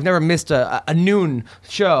 I've never missed a noon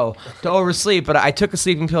show to oversleep, but I took a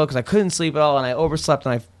sleeping pill because I couldn't sleep at all, and I overslept,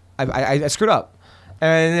 and I screwed up.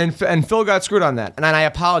 And Phil got screwed on that, and I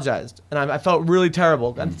apologized, and I felt really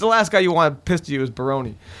terrible. And the last guy you want to piss to you is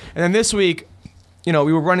Baroni. And then this week, we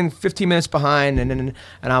were running 15 minutes behind, and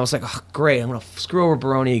I was like, oh, great, I'm going to screw over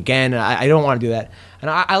Baroni again. And I don't want to do that.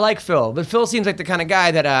 And I like Phil, but Phil seems like the kind of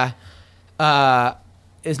guy that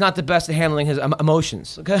is not the best at handling his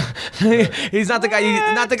emotions. Okay, he's not the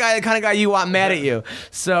kind of guy you want mad at you.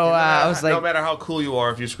 So I was like, no matter how cool you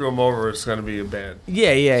are, if you screw him over, it's going to be a bad.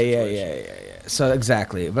 Yeah. So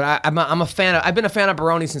exactly, but I'm a fan. I've been a fan of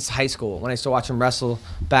Baroni since high school when I used to watch him wrestle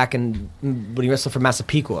back when he wrestled for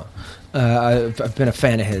Massapequa. I've been a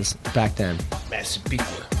fan of his back then.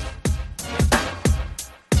 Massapequa.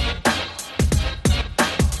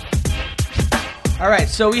 All right,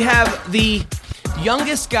 so we have the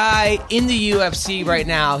youngest guy in the UFC right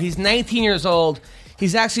now. He's 19 years old.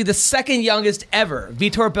 He's actually the second youngest ever.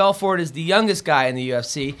 Vitor Belfort is the youngest guy in the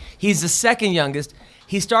UFC. He's the second youngest.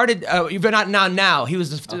 He started, but not now. He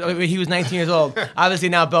was 19 years old. Obviously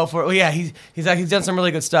now Belfort. Well, yeah, he's done some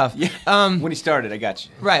really good stuff. Yeah. When he started, I got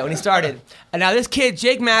you. Right, when he started. And now this kid,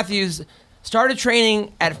 Jake Matthews, started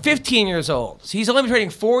training at 15 years old. So he's only been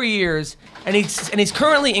training 4 years, and he's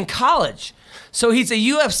currently in college. So he's a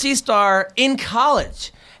UFC star in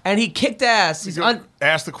college, and he kicked ass.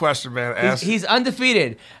 Ask the question, man. He's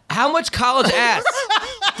undefeated. How much college ass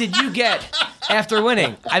did you get after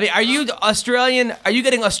winning? I mean, are you Australian? Are you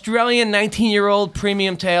getting Australian 19-year-old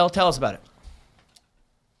premium tail? Tell us about it.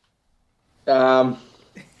 I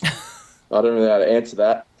don't really know how to answer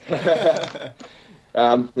that.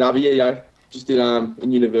 But yeah, just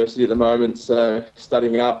in university at the moment, so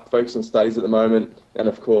studying up, focused on studies at the moment, and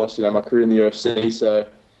of course, my career in the UFC. So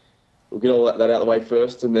we'll get all that out of the way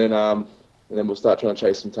first, and then we'll start trying to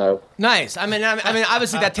chase some tail. Nice. I mean,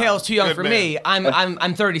 obviously that tail is too young for me.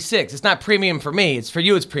 I'm 36. It's not premium for me. It's for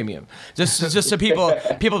you. It's premium. Just so people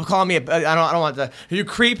call me. I don't want to. You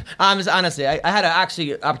creep. Honestly, I had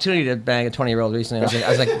actually opportunity to bang a 20-year-old recently. I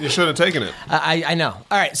was like, you should have taken it. I know.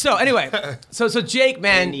 All right. So anyway, so Jake,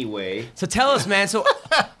 man. Anyway. So tell us, man. So.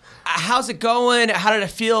 How's it going? How did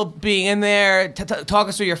it feel being in there? Talk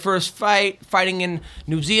us through your first fight, fighting in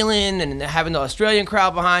New Zealand and having the Australian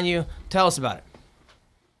crowd behind you. Tell us about it.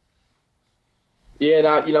 Yeah,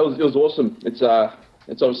 no, it was awesome. It's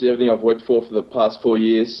obviously everything I've worked for the past 4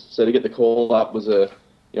 years. So to get the call up was a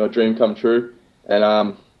dream come true.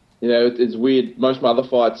 And it's weird. Most of my other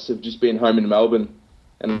fights have just been home in Melbourne,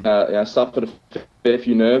 and I suffered a fair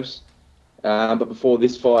few nerves. But before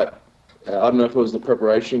this fight, I don't know if it was the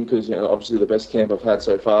preparation, because obviously the best camp I've had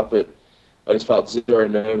so far, but I just felt zero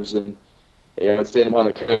nerves, and standing behind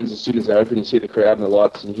the curtains, as soon as they open, you see the crowd and the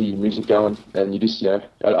lights, and you hear your music going, and you just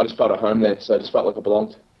I just felt at home there, so I just felt like I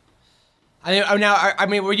belonged. I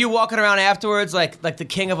mean, were you walking around afterwards like the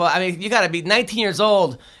king of? I mean, you got to be 19 years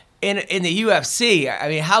old in the UFC. I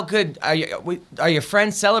mean, how good are you? Are your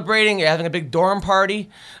friends celebrating? Are you having a big dorm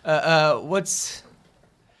party? What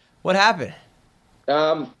happened?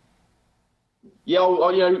 Yeah,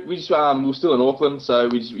 we just we were still in Auckland, so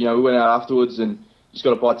we just we went out afterwards and just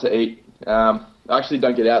got a bite to eat. I actually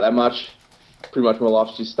don't get out that much. Pretty much my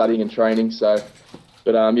life's just studying and training, so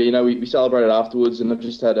But yeah, we celebrated afterwards, and I've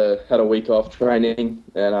just had a week off training,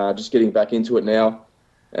 and just getting back into it now,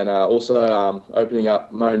 and also opening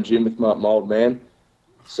up my own gym with my old man.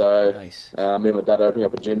 So Nice. me and my dad opening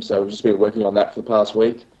up a gym, so we've just been working on that for the past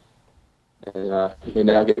week, and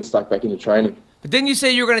now getting stuck back into training. But didn't you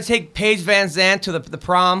say you were going to take Paige Van Zandt to the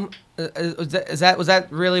prom? Was that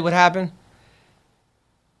really what happened?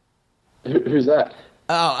 Who's that?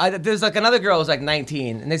 Oh, there's like another girl who was like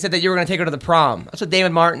 19, and they said that you were going to take her to the prom. That's what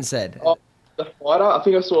David Martin said. Oh, the fighter. I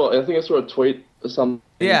think I saw a tweet or something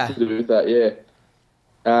to do with that. Yeah.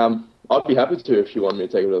 I'd be happy to if you want me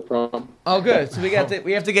to take her to the prom. Oh, good. So we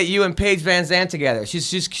have to get you and Paige Van Zandt together.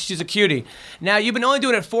 She's a cutie. Now you've been only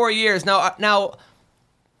doing it 4 years. Now,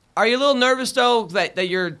 are you a little nervous though that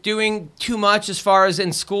you're doing too much as far as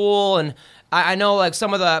in school? And I know like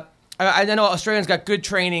I know Australians got good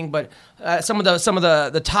training, but some of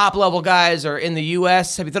the top level guys are in the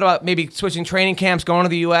U.S. Have you thought about maybe switching training camps, going to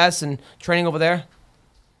the U.S. and training over there?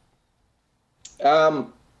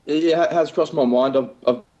 It has crossed my mind.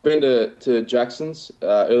 I've been to Jackson's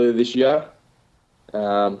earlier this year.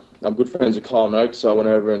 I'm good friends with Kyle Noakes, so I went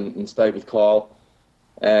over and stayed with Kyle.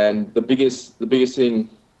 And the biggest thing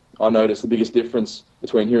I noticed, the biggest difference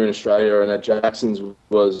between here in Australia and at Jackson's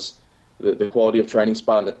was the quality of training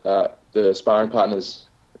the sparring partners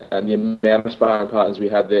and the amount of sparring partners we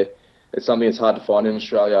had there. It's something that's hard to find in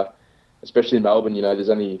Australia, especially in Melbourne. There's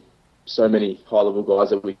only so many high-level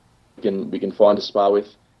guys that we can find to spar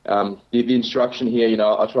with. The instruction here,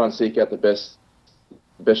 I try and seek out the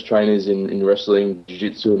best trainers in wrestling,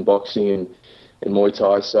 jiu-jitsu, and boxing, and Muay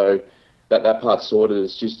Thai. So that part's sorted.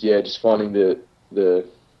 It's just finding the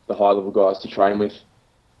high-level guys to train with.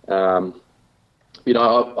 When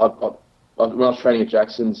I was training at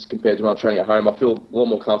Jackson's compared to when I was training at home, I feel a lot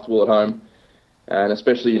more comfortable at home. And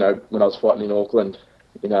especially, when I was fighting in Auckland,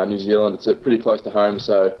 New Zealand, it's pretty close to home,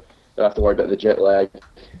 so I don't have to worry about the jet lag.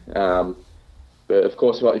 But of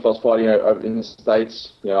course, if I was fighting over in the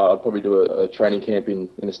States, I'd probably do a training camp in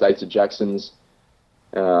the States at Jackson's.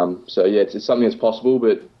 So yeah, it's something that's possible,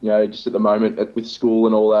 but just at the moment with school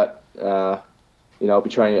and all that, I'll be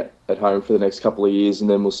training at home for the next couple of years, and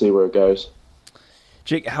then we'll see where it goes.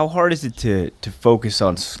 Jake, how hard is it to focus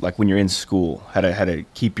on, like, when you're in school, how to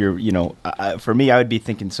keep your, for me, I would be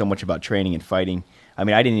thinking so much about training and fighting. I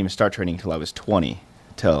mean, I didn't even start training until I was 20,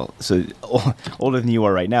 so older than you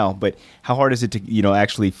are right now. But how hard is it to,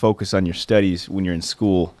 actually focus on your studies when you're in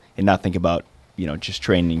school and not think about, just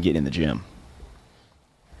training and getting in the gym?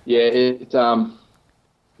 Yeah, it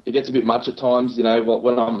gets a bit much at times,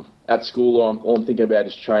 when I'm at school, all I'm thinking about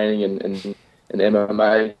is training and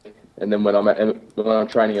MMA. And then when I'm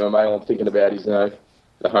training MMA, all I'm thinking about is the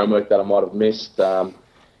homework that I might have missed. But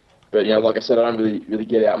like I said, I don't really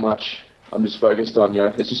get out much. I'm just focused on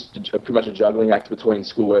it's just pretty much a juggling act between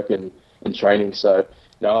schoolwork and training. So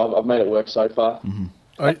I've made it work so far.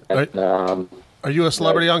 Mm-hmm. Are you a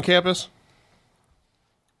celebrity on campus?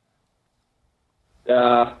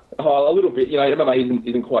 A little bit. MMA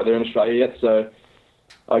isn't quite there in Australia yet, so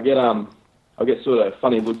I get sort of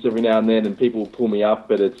funny looks every now and then, and people pull me up,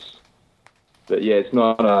 but yeah, it's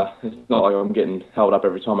not like I'm getting held up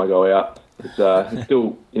every time I go out. It's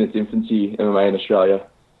still in its infancy, MMA in Australia.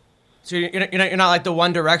 So you're not like the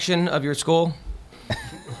One Direction of your school?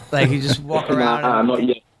 Like you just walk around? Not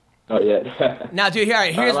yet. Not yet. Now, dude,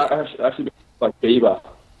 here's... actually like Bieber.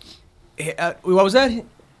 What was that?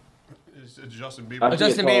 It's Justin Bieber.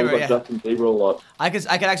 Justin Bieber, yeah. Justin Bieber a lot. I could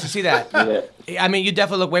actually see that. Yeah. I mean, you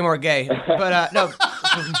definitely look way more gay. But, no...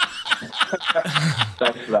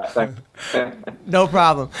 Thanks for that. Thanks. No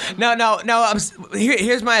problem. No.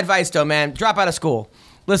 Here's my advice, though, man. Drop out of school.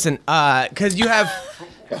 Listen, because you have...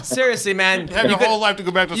 Seriously, man. You have your whole life to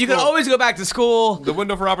go back to school. You can always go back to school. The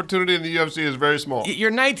window for opportunity in the UFC is very small. You're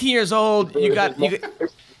 19 years old.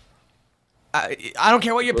 I don't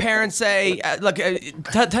care what your parents say. Look,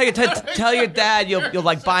 tell your dad you'll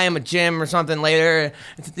like buy him a gym or something later.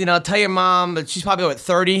 Tell your mom, but she's probably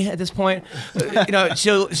 30 at this point.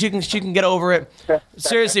 She can get over it.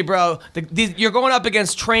 Seriously, bro, you're going up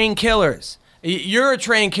against trained killers. You're a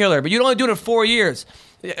trained killer, but you're only doing it 4 years.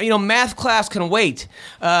 Math class can wait.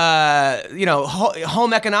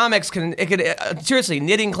 Home economics seriously,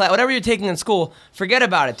 knitting class, whatever you're taking in school, forget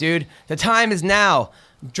about it, dude. The time is now.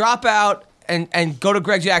 Drop out and go to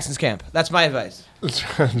Greg Jackson's camp. That's my advice.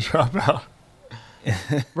 Drop out.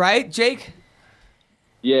 Right, Jake?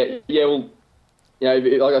 Yeah. Well,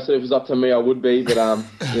 like I said, if it was up to me, I would be. But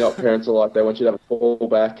what parents are like, they want you to have a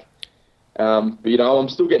fallback. But I'm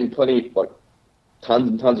still getting plenty, like, tons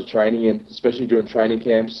and tons of training in, especially during training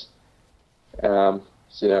camps. So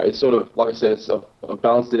it's sort of, like I said, I've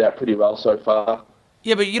balanced it out pretty well so far.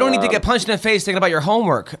 Yeah, but you don't need to get punched in the face thinking about your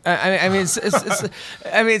homework.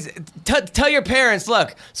 Tell your parents,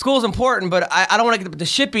 look, school's important, but I don't want to get the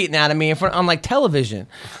shit beaten out of me on like television.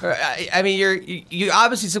 You're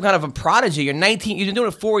obviously some kind of a prodigy. You're 19. You've been doing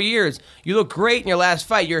it 4 years. You look great in your last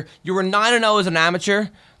fight. You were 9-0 as an amateur,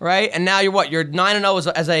 right? And now you're what? You're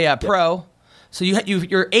 9-0 as a pro. So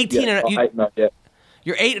you're 18 and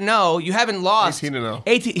you're 8-0. You haven't lost.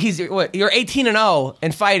 18-0. You're 18-0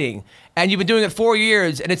 in fighting, and you've been doing it 4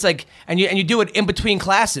 years, and it's like, and you do it in between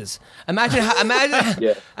classes. Imagine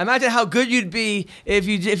how good you'd be if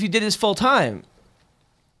you did this full time.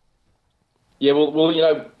 Yeah, well,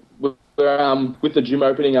 we're with the gym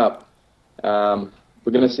opening up, we're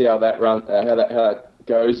going to see how that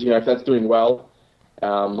goes. If that's doing well,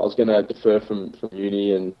 I was going to defer from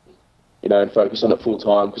uni and and focus on it full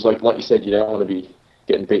time because, like you said, you don't want to be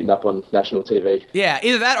getting beaten up on national TV. Yeah,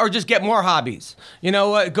 either that or just get more hobbies. You know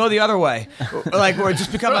what? Go the other way, or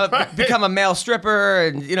just become a male stripper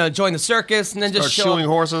and join the circus and then just start shooing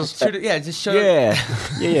horses. Just show.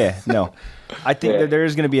 Yeah. No, I think that there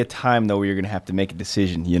is going to be a time though where you're going to have to make a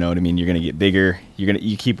decision. You know what I mean? You're going to get bigger.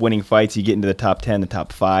 You keep winning fights. You get into the top 10, the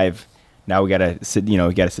top 5. Now we got to sit. We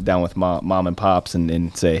got to sit down with mom and pops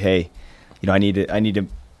and say, hey, I need to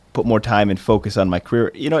put more time and focus on my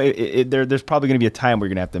career. There's probably going to be a time where you're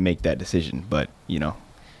going to have to make that decision, but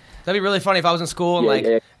That'd be really funny if I was in school and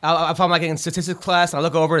if I'm like in statistics class and I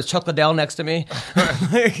look over, it's Chuck Liddell next to me.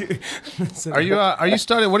 Are you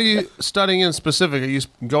studying? What are you studying in specific? Are you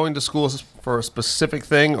going to school for a specific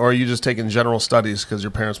thing, or are you just taking general studies because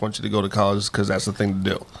your parents want you to go to college because that's the thing to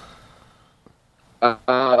do?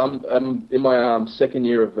 I'm in my second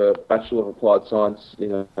year of a Bachelor of Applied Science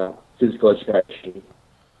in physical education.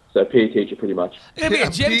 So PE teacher, pretty much. You're gonna be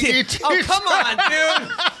a gym teacher. Oh, come on,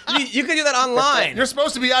 dude! You can do that online. You're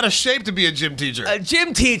supposed to be out of shape to be a gym teacher. A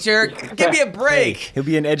gym teacher? Give me a break. Hey, he'll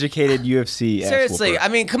be an educated UFC. Seriously, I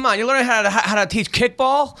mean, come on! You're learning how to teach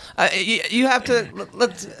kickball. You have to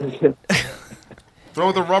let's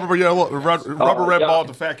throw the rubber red ball at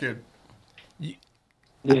the fat kid.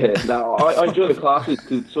 Yeah, no, I enjoy the classes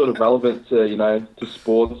because it's sort of relevant to to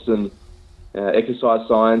sports and exercise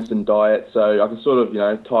science and diet, so I can sort of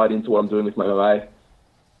tie it into what I'm doing with my MMA.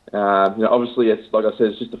 Obviously, it's like I said,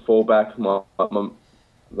 it's just a fallback.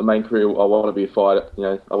 The main career, I want to be a fighter.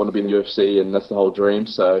 I want to be in the UFC, and that's the whole dream.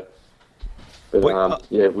 So, but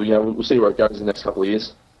we'll see where it goes in the next couple of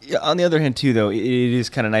years. Yeah, on the other hand, too, though, it is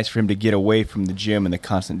kind of nice for him to get away from the gym and the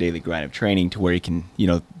constant daily grind of training to where he can,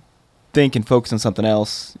 think and focus on something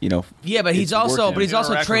else. Yeah, but he's also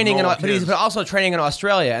training in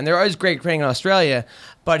Australia, and there is great training in Australia.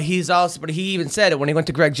 But he even said it when he went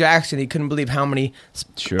to Greg Jackson. He couldn't believe how many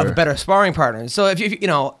of better sparring partners. So if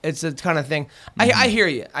it's a kind of thing. Mm-hmm. I hear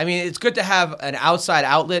you. I mean, it's good to have an outside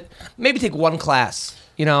outlet. Maybe take one class.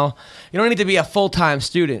 You don't need to be a full-time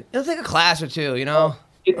student. Take a class or two.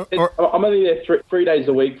 I'm only there 3 days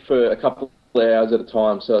a week for a couple of hours at a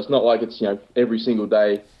time. So it's not like it's every single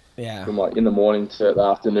day. Yeah. From in the morning to the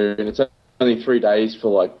afternoon. It's only 3 days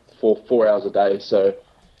for 4 hours a day. So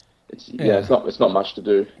it's not much to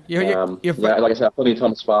do. Like I said, plenty of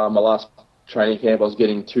time to spar. My last training camp, I was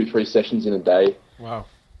getting 2-3 sessions in a day. Wow.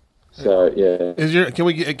 So yeah.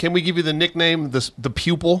 Can we give you the nickname the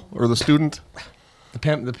pupil or the student?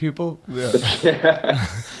 The pupil? Yeah.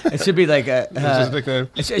 It should be like his nickname.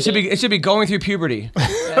 It should be going through puberty.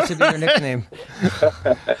 That should be your nickname.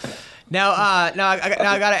 Now I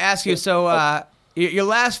got to ask you. So, your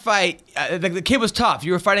last fight, the kid was tough.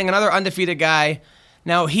 You were fighting another undefeated guy.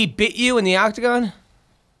 Now he bit you in the octagon.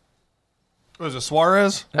 Was it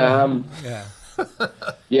Suarez? Yeah.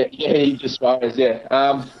 He just Suarez.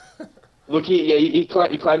 Yeah. Look, he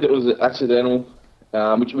claimed it was accidental,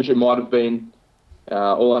 which it might have been.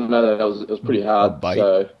 All I know that it was pretty hard.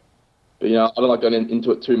 So, but I don't like going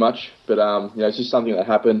into it too much. But it's just something that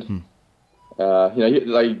happened. I don't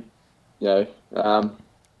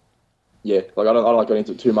like going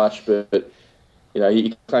into it too much, but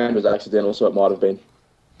he claimed it was accidental, so it might have been.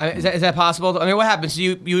 Is that possible? I mean, what happened? So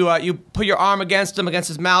you put your arm against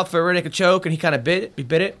his mouth for a Riddick choke, and he kind of bit it. He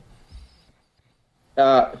bit it. He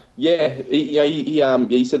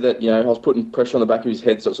said that I was putting pressure on the back of his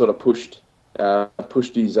head, so it sort of pushed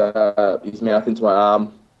his mouth into my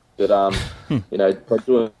arm. But by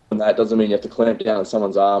doing that doesn't mean you have to clamp down on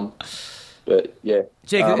someone's arm. But yeah,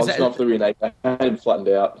 Jake, I was not for the rear naked. I had him flattened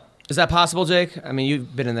out. Is that possible, Jake? I mean,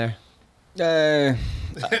 you've been in there.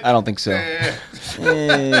 I don't think so.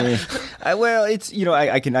 Well, it's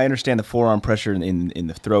I understand the forearm pressure in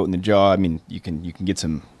the throat and the jaw. I mean, you can get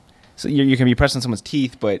some. So you can be pressing someone's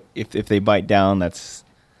teeth, but if they bite down, that's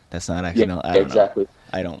not accidental. Yeah, exactly.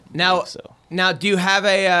 I don't Now, believe so. now, do you have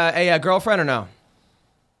a girlfriend or no?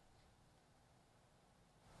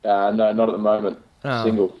 No, not at the moment. Oh.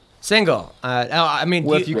 Single. Single. I mean,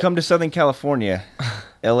 Well, if you come to Southern California,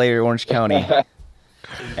 L.A. or Orange County,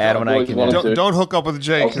 Adam and I can. Don't hook up with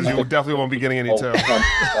Jake because you definitely won't be getting any too.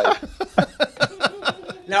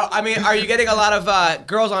 Now, I mean, are you getting a lot of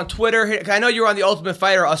girls on Twitter? 'Cause I know you were on the Ultimate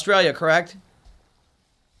Fighter Australia, correct?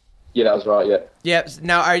 Yeah, that was right. Yeah. Yeah.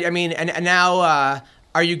 Now, and now,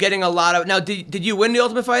 are you getting a lot of? Now, did you win the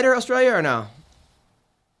Ultimate Fighter Australia or no?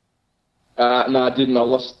 No, I didn't. I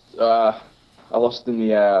lost in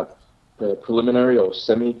the preliminary or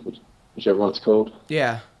semi, whichever one it's called.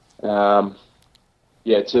 Yeah.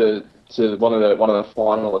 Yeah, to one of the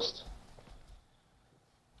finalists.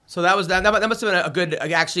 So that must have been a good.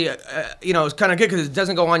 Actually, it was kind of good because it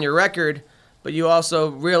doesn't go on your record, but you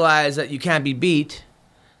also realize that you can't be beat.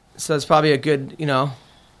 So it's probably a good, Yeah,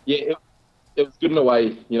 it was good in a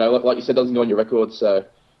way. Like you said, it doesn't go on your record, so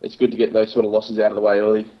it's good to get those sort of losses out of the way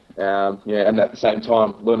early. And at the same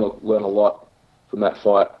time, learn a lot from that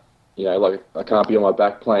fight. Like I can't be on my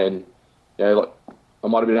back playing. Like I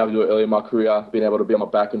might have been able to do it early in my career, being able to be on my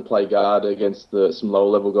back and play guard against some lower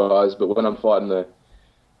level guys. But when I'm fighting a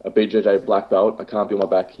BJJ black belt, I can't be on my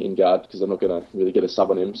back in guard because I'm not going to really get a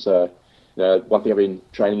sub on him. So, one thing I've been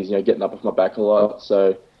training is getting up off my back a lot.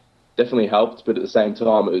 So definitely helped, but at the same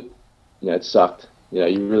time, it sucked.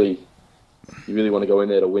 You really want to go in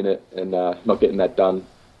there to win it, and not getting that done.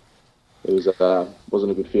 It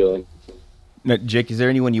wasn't a good feeling. Now, Jake, is there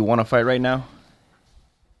anyone you want to fight right now?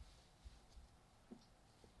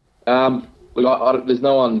 Look, there's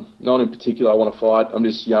no one in particular I want to fight. I'm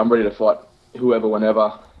just, I'm ready to fight whoever,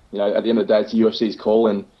 whenever. At the end of the day, it's the UFC's call,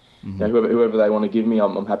 and whoever they want to give me,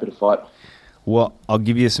 I'm happy to fight. Well, I'll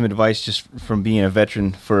give you some advice just from being a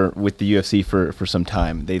veteran with the UFC for some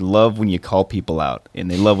time. They love when you call people out,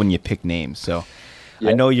 and they love when you pick names. So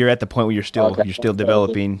I know you're at the point where you're still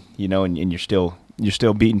developing, and you're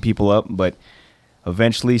still beating people up, but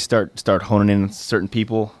eventually start honing in on certain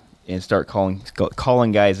people and start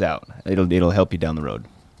calling guys out. It'll help you down the road.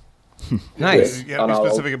 Nice. You got to be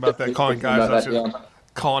specific about that. Calling guys out.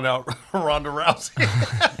 Calling out Ronda Rousey.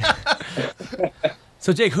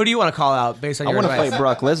 So, Jake, who do you want to call out based on your advice? I want to fight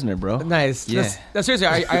Brock Lesnar, bro. Nice. Yeah. No, seriously,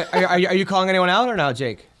 are you calling anyone out or no,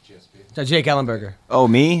 Jake? Jake Ellenberger. Oh,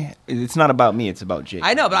 me? It's not about me. It's about Jake.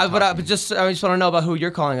 I know, but I just want to know about who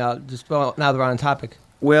you're calling out. Just now that we're on topic.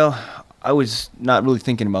 Well, I was not really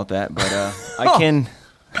thinking about that, but I can.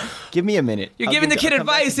 Give me a minute. You're giving the kid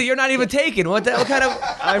advice that you're not even taking. What kind of?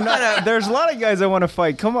 I'm not. There's a lot of guys I want to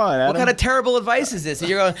fight. Come on, Adam. What kind of terrible advice is this? And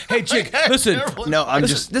you're going, hey, Jake, listen. No,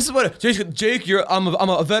 This is what Jake. I'm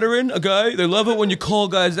a veteran, a guy. They love it when you call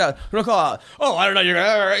guys out. You don't call out. Oh, I don't know. You're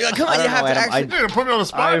like, come on, you have to actually. You're gonna put me on the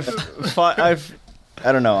spot.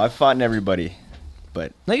 I don't know. I've fought in everybody,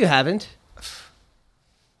 but no, you haven't.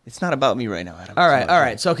 It's not about me right now, Adam. All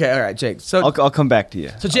right. So okay, all right, Jake. So I'll come back to you.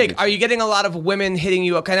 So Jake, are you getting a lot of women hitting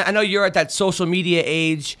you up? I know you're at that social media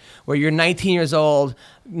age where you're 19 years old.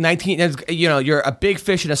 19, you're a big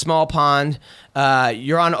fish in a small pond.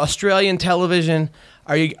 You're on Australian television.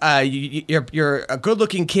 Are you? You're a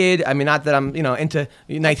good-looking kid. I mean, not that I'm into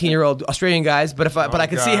 19-year-old Australian guys, but I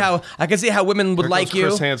can see how women would like you.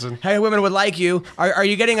 Chris Hansen. How women would like you. Are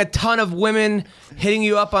you getting a ton of women hitting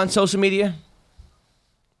you up on social media?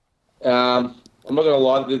 I'm not going to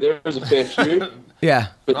lie, there's a fair few. Yeah.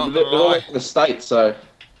 But they're all in the States, so,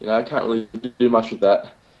 I can't really do much with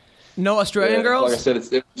that. No Australian girls? Like I said, it's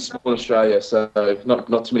small in Australia, so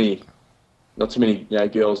not too many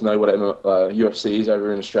girls know what UFC is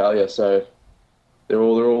over in Australia, so they're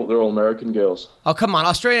all American girls. Oh, come on.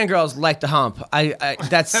 Australian girls like to hump.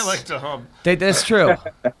 That's I like to hump. That's true.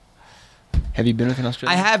 Have you been with an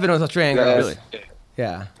Australian? I have been with Australian girls. Really?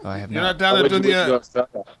 Yeah. Oh, I have You're not. not down there doing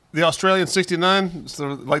the Australian 69, so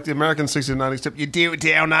like the American 69, except you do it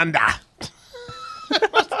down under.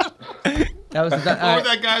 That was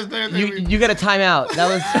that guy's name? You got a timeout. That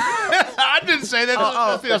was. I didn't say that.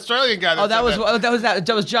 That's the Australian guy.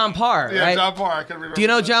 That was John Parr. Yeah, right? John Parr. I couldn't remember. Do you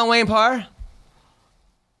know John Wayne Parr?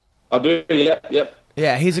 I do. Yep.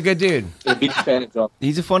 Yeah, he's a good dude. I'm a big fan of John.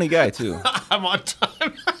 He's a funny guy too. I'm on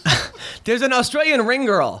time. There's an Australian ring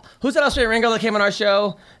girl. Who's that Australian ring girl that came on our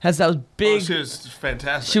show? Has those big. Oh, she was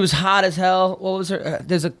fantastic. She was hot as hell. What was her?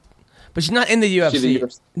 But she's not in the UFC. The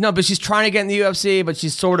UFC. No, but she's trying to get in the UFC. But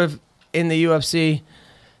she's sort of in the UFC.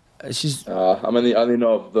 She's. I only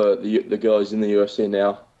know of the girl who's in the UFC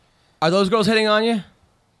now. Are those girls hitting on you?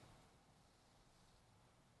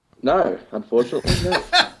 No, unfortunately, no.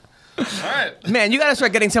 right. Man, you got to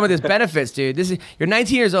start getting some of these benefits, dude. You're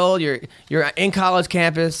 19 years old. You're in college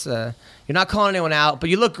campus. You're not calling anyone out, but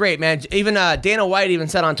you look great, man. Even Dana White even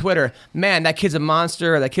said on Twitter, "Man, that kid's a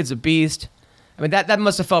monster. Or that kid's a beast." I mean, that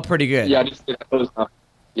must have felt pretty good. Yeah, that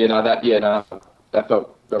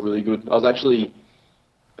felt really good. I was actually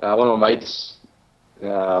one of my mates. We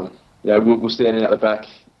were standing at the back,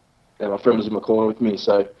 and my friend was in my corner with me.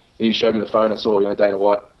 So he showed me the phone. I saw Dana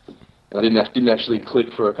White, and I didn't actually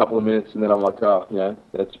click for a couple of minutes, and then I'm like,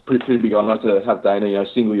 that's pretty big honour to have Dana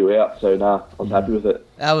single you out. So I was happy with it.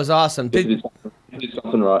 That was awesome. Did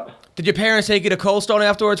something right. Did your parents take you to Cold Stone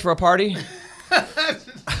afterwards for a party?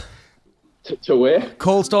 To where?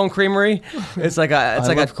 Cold Stone Creamery. It's like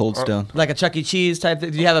a Cold Stone, like a Chuck E. Cheese type.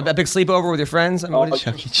 Did you have a big sleepover with your friends? I mean, what is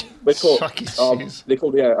Chuck E. Cheese. They're called, Chuck E. Cheese. they're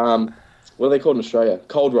called what are they called in Australia?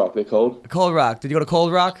 Cold Rock. They're called. Cold Rock. Did you go to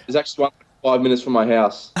Cold Rock? There's actually one 5 minutes from my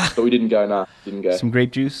house, but we didn't go. Didn't go. Some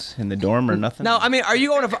grape juice in the dorm or nothing? No, I mean, are you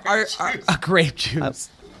going to grape juice?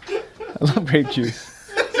 I love grape juice.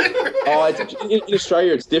 In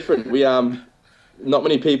Australia, it's different. We not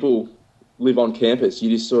many people live on campus. You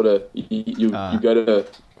just sort of you go to.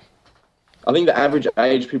 I think the average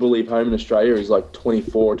age people leave home in Australia is like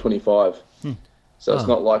 24 or 25. So it's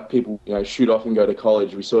not like people shoot off and go to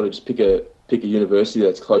college. We sort of just pick a university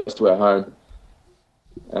that's close to our home.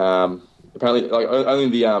 Apparently, like only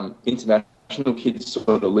the international kids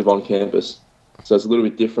sort of live on campus, so it's a little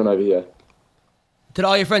bit different over here. Did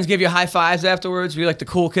all your friends give you high fives afterwards? Were you like the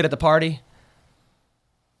cool kid at the party?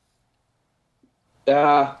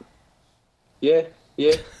 Yeah.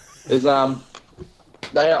 There's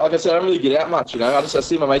like I said, I don't really get out much. I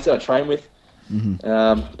see my mates that I train with.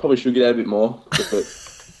 Probably should get out a bit more. But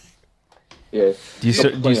yeah. Do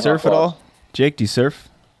you surf at all, Jake? Do you surf?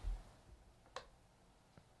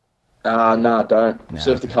 I don't.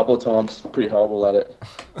 Surfed a couple of times. Pretty horrible at it.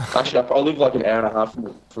 Actually, I live like an hour and a half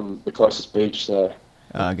from the closest beach, so.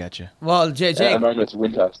 I gotcha. Well, Jake. At the moment, it's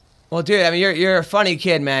winter. Well, dude, I mean, you're a funny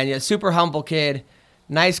kid, man. You're a super humble kid,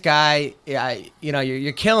 nice guy. Yeah,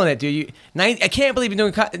 you're killing it, dude. I can't believe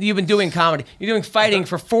you've been doing comedy. You're doing fighting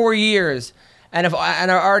for 4 years, and are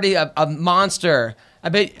already a monster. I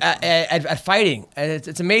bet at fighting. And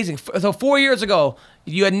it's amazing. So 4 years ago,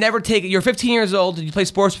 you had never taken. You're 15 years old. Did you play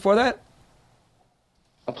sports before that?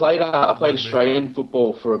 I played Australian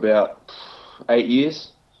football for about 8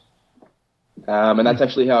 years, and that's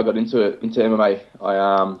actually how I got into MMA.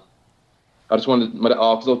 I just wanted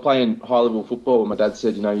because I was playing high level football, and my dad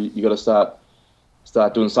said, you got to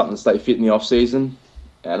start doing something to stay fit in the off season.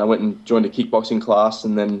 And I went and joined a kickboxing class,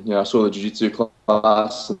 and then I saw the jiu-jitsu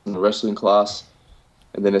class and the wrestling class,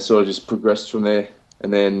 and then it sort of just progressed from there.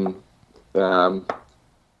 And then it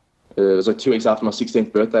was like 2 weeks after my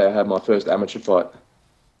 16th birthday, I had my first amateur fight.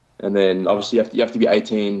 And then obviously you have to be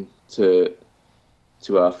 18 to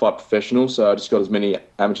fight professional. So I just got as many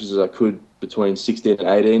amateurs as I could between 16 and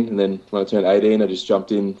 18. And then when I turned 18, I just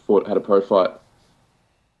jumped in, had a pro fight.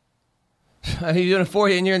 I mean, you're doing 4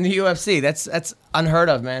 years and you're in the UFC. That's unheard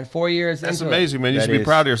of, man. 4 years. That's amazing, man. You should be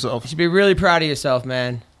proud of yourself. You should be really proud of yourself,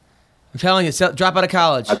 man. I'm telling you, drop out of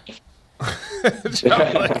college.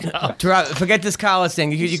 Forget this college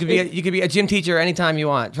thing. You could be a gym teacher anytime you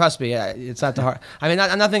want. Trust me, it's not the hard. I mean,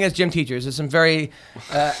 nothing against gym teachers. There's some very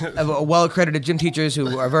well accredited gym teachers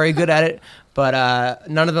who are very good at it, but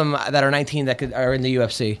none of them that are 19 are in the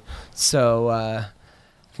UFC. So,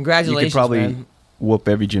 congratulations, you could probably man. Whoop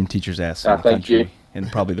every gym teacher's ass in the thank country you.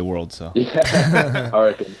 and probably the world. So, Yeah, I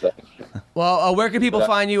reckon so. Well, where can people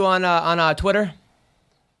find you on Twitter?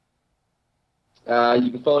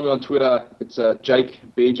 You can follow me on Twitter. It's Jake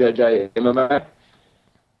BJJ MMA.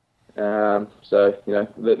 So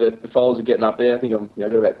the followers are getting up there. I think I'm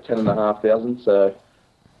got about 10,500. So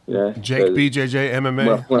Jake BJJ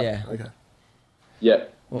MMA. Well, Yeah. Okay. Yeah.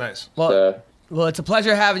 Nice. Well, it's a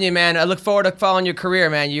pleasure having you, man. I look forward to following your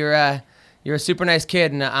career, man. You're a super nice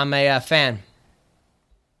kid, and I'm a fan.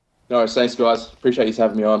 No, thanks, guys. Appreciate you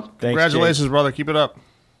having me on. thanks, Congratulations, Jake. brother. Keep it up.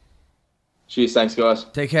 Cheers. Thanks, guys.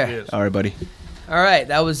 Take care. Cheers. All right, buddy. All right,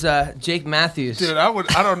 that was Jake Matthews. Dude,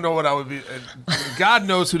 I don't know what I would be. God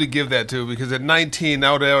knows who to give that to, because at 19,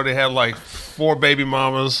 I would have already had like 4 baby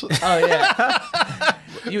mamas. Oh yeah.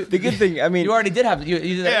 The good thing, I mean, You already did have. You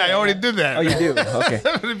did that. Yeah, I already did that. oh, you do. Okay.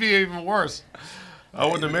 That would be even worse. I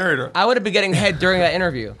wouldn't have married her. I would have been getting head during that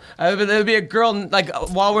interview. There would be a girl, like,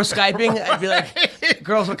 while we're Skyping, I'd be like,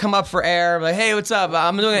 girls would come up for air, like, hey, what's up?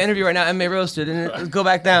 I'm doing an interview right now, MMA Roasted, and it'd go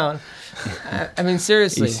back down. I mean,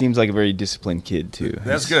 seriously. He seems like a very disciplined kid too.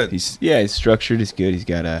 That's good. He's structured. He's good. He's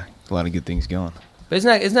got a lot of good things going. But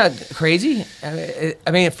isn't that crazy?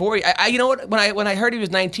 I mean, you know what? When I heard he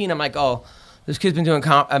was 19, I'm like, oh, This kid's been doing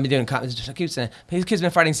I keep saying his kid's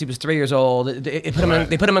been fighting since he was 3 years old. They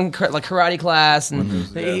put him in like karate class, and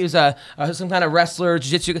he was some kind of wrestler,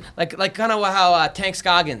 jiu-jitsu, like kind of how Tank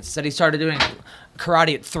Scoggins said he started doing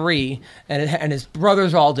karate at 3, and his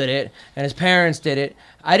brothers all did it, and his parents did it.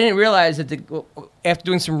 I didn't realize that after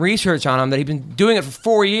doing some research on him that he'd been doing it for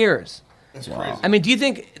 4 years. That's crazy. I mean, do you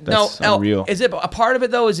think unreal. Is it a part of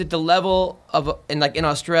it though? Is it the level of in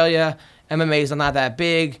Australia, MMA is not that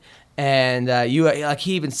big, and you like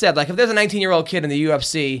he even said like if there's a 19-year-old kid in the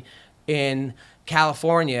UFC in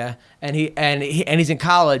California and he's in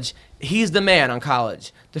college, he's the man on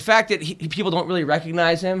college. The fact that people don't really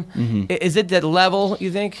recognize him, is it that level? You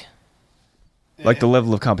think? Like the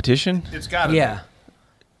level of competition? It's got to. Yeah.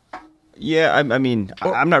 Yeah, I mean,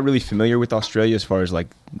 I'm not really familiar with Australia as far as like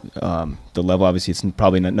the level. Obviously, it's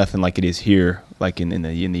probably nothing like it is here, like in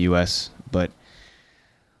the U.S. But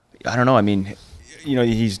I don't know. I mean,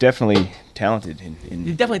 he's definitely talented.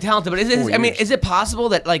 He's definitely talented, but is it possible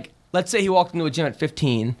that like let's say he walked into a gym at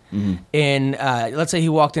 15, and let's say he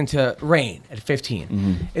walked into Rain at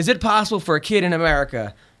 15. Is it possible for a kid in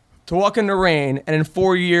America to walk into Rain and in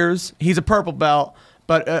 4 years he's a purple belt,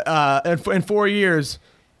 but in 4 years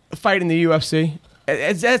fight in the UFC?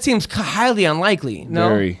 That seems highly unlikely. No.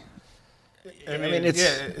 Very. I mean,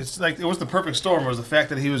 it's like it was the perfect storm. It was the fact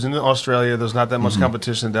that he was in Australia. There's not that much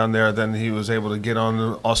competition down there. Then he was able to get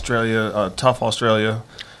on Australia, tough Australia,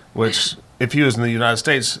 which if he was in the United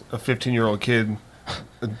States, a 15-year-old kid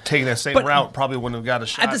taking that same route probably wouldn't have got a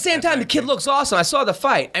shot. At the same time, the kid looks awesome. I saw the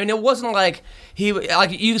fight. I mean, it wasn't like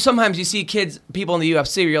sometimes you see people in the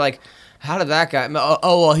UFC where you're like, how did that guy?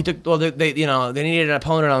 They needed an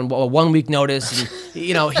opponent on a 1 week notice, and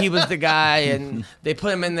he was the guy, and they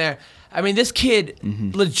put him in there. I mean, this kid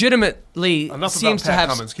legitimately seems to have,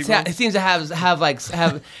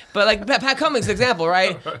 but like Pat Cummings example,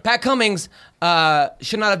 right? Pat Cummings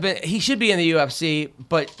should not have been. He should be in the UFC,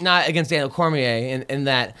 but not against Daniel Cormier in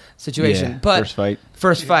that situation. Yeah, but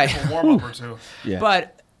first fight, warm up or two. Yeah.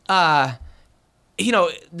 But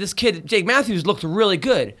this kid Jake Matthews looked really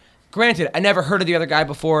good. Granted, I never heard of the other guy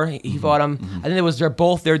before he fought him. I think it was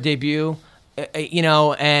both their debut,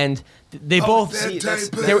 and they both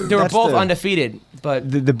they were both undefeated. But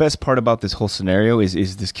the best part about this whole scenario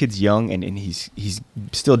is this kid's young and he's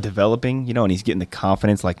still developing, and he's getting the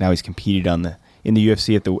confidence. Like now he's competed in the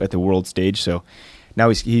UFC at the world stage, so now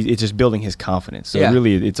it's just building his confidence. So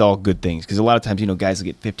really, it's all good things because a lot of times guys will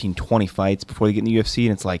get 15, 20 fights before they get in the UFC,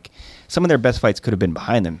 and it's like some of their best fights could have been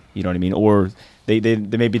behind them. You know what I mean? Or they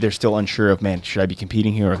maybe they're still unsure of, man, should I be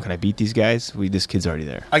competing here or can I beat these guys? This kid's already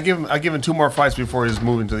there. I give him 2 more fights before he's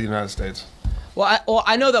moving to the United States. Well,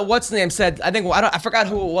 I know that what's the name said. I forgot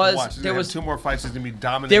who it was. There was 2 more fights. He's gonna be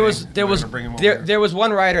dominating. There was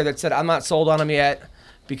one writer that said I'm not sold on him yet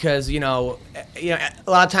because a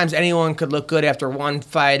lot of times anyone could look good after one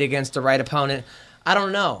fight against the right opponent. I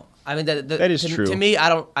don't know. I mean that is true. To me, I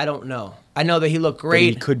don't know. I know that he looked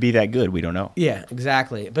great. But he could be that good. We don't know. Yeah,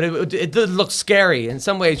 exactly. But it did look scary. In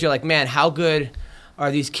some ways, you're like, man, how good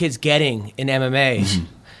are these kids getting in MMA?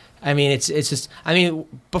 I mean, it's just. I mean,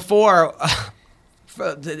 before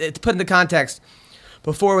to put into context,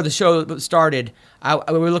 before the show started,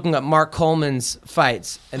 we were looking at Mark Coleman's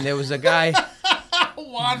fights, and there was a guy.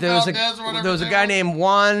 There was a guy named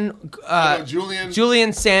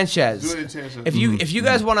Julian Sanchez. If you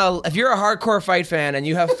guys if you're a hardcore fight fan and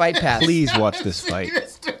you have Fight Pass, please watch this fight.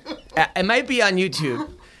 It might be on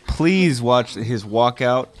YouTube. Please watch his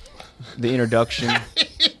walkout, the introduction.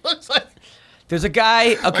 He looks like there's a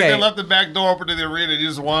guy. Okay, like they left the back door open to the arena. He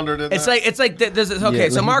just wandered in. It's like there's okay.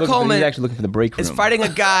 So Mark Coleman he's actually looking for the break room. Is fighting a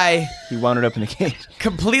guy. He wandered up in the cage,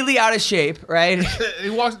 completely out of shape. Right. He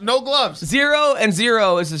walks no gloves.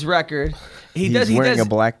 0-0 is his record. He's wearing a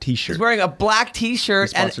black T-shirt. He's wearing a black T-shirt.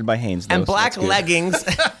 He's sponsored by Hanes, and black leggings.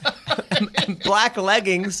 and black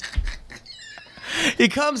leggings. He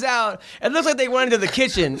comes out. It looks like they went into the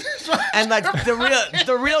kitchen, and like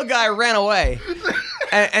the real guy ran away.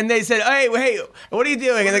 And they said, "Hey, what are you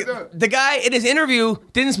doing?" And the guy in his interview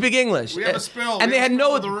didn't speak English. We have a spill. And they had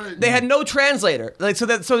no translator. Like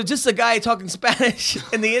so just a guy talking Spanish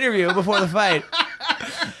in the interview before the fight.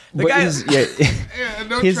 The guy,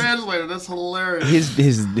 no translator. That's hilarious.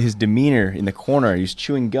 His demeanor in the corner. He was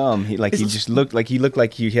chewing gum. He looked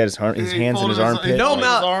like he had his hands in his armpit.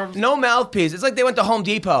 No mouthpiece. It's like they went to Home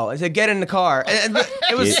Depot and said, "Get in the car." And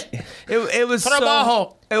it was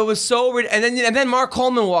It was so and then Mark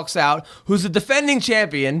Coleman walks out, who's the defending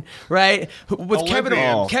champion, right? With Kevin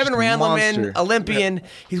Randleman, monster. Olympian.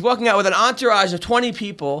 He's walking out with an entourage of 20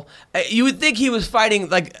 people. You would think he was fighting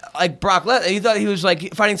like Brock Lesnar. You thought he was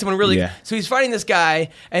like fighting someone really. Yeah. So he's fighting this guy,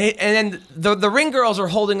 and then the ring girls are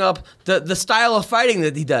holding up the style of fighting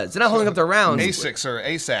that he does. They're not holding up the rounds. ASICs or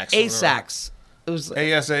ASACs. ASACs. It was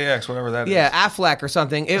ASAX, whatever that is. yeah, Affleck or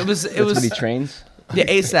something. It was. That's what he trains. Yeah,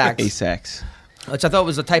 ASACs. ASACs. Which I thought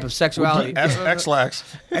was a type of sexuality. X-Lax.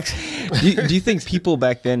 do you think people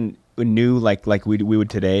back then knew like we would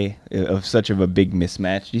today of such of a big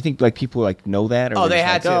mismatch? Do you think like people like know that? Or Oh, were they just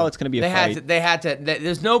had like, to. Oh, it's gonna be a fight. They had to.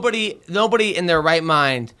 There's nobody in their right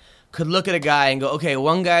mind could look at a guy and go, okay,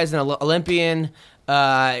 one guy's an Olympian.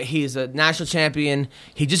 He's a national champion.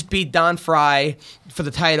 He just beat Don Fry for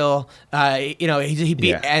the title. He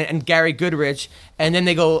beat and Gary Goodrich. And then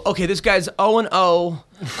they go, okay, this guy's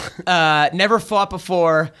 0-0. Never fought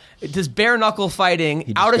before. Just bare knuckle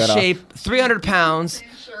fighting, out of shape, 300 pounds,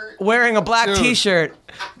 wearing a black T-shirt.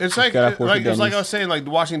 It's like I was saying, like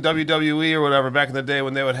watching WWE or whatever back in the day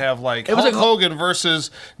when they would have like Hulk Hogan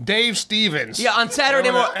versus Dave Stevens. Yeah, on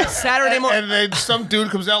Saturday morning. And then some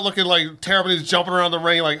dude comes out looking like terrible. He's jumping around the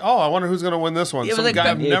ring like, oh, I wonder who's going to win this one. Yeah, some like,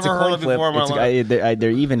 guy I've never heard of before in my life.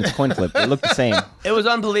 They're even. It's coin flip. They look the same. It was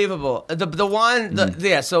unbelievable.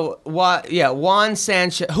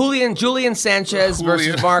 Julian Sanchez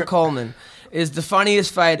versus Mark Coleman is the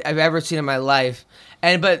funniest fight I've ever seen in my life.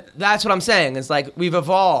 But that's what I'm saying. It's like we've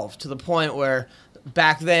evolved to the point where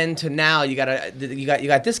back then to now you got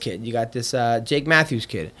this kid. You got this Jake Matthews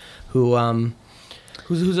kid who's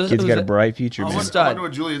got a bright future. I wonder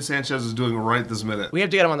what Julian Sanchez is doing right this minute. We have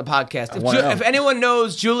to get him on the podcast. If anyone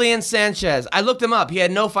knows Julian Sanchez, I looked him up. He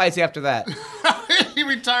had no fights after that. He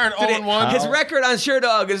retired 0-1. His record on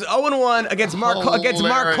SureDog is 0-1 against Mark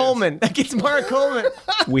Coleman. Against Mark Coleman.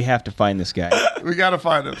 We have to find this guy. We got to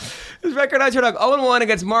find him. His record on SureDog 0-1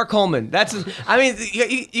 against Mark Coleman. You got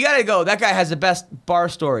to go. That guy has the best bar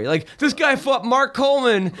story. Like this guy fought Mark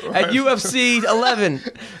Coleman at UFC 11. Was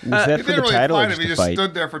that for the title or just he the just fight?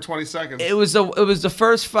 stood there for 20 seconds. It was the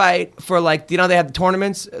first fight for they had the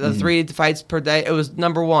tournaments, the 3 fights per day. It was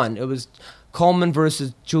number 1. It was Coleman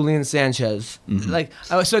versus Julian Sanchez.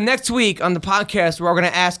 So next week on the podcast, we're going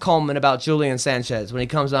to ask Coleman about Julian Sanchez when he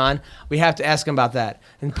comes on. We have to ask him about that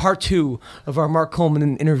in part 2 of our Mark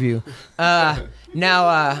Coleman interview. Now,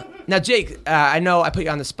 Jake, I know I put you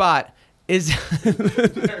on the spot. There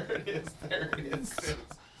it is.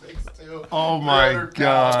 Oh my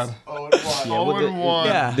God! 0-1.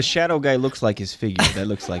 Yeah. The shadow guy looks like his figure. That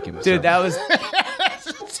looks like him. Dude, that was.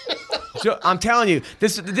 I'm telling you,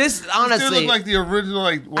 this honestly. This looked like the original.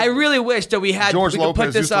 I really wish that we could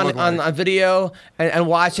put this on video and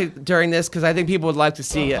watch it during this because I think people would like to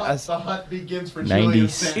see it. The hunt begins for 90s. Julian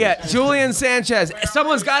Sanchez. Yeah, Julian Sanchez.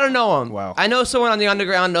 Someone's got to know him. Wow. I know someone on the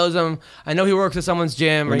underground knows him. I know he works at someone's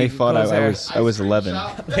gym. When they fought, I was 11.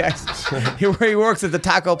 Yes. He works at the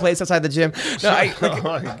taco place outside the gym. No, Oh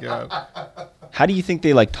my God! How do you think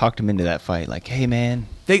they talked him into that fight? Like, hey man,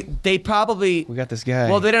 they probably. we got this guy.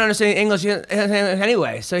 Well, they didn't understand English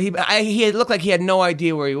anyway, so he looked like he had no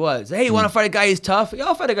idea where he was. Hey, you want to fight a guy who's tough? Yeah,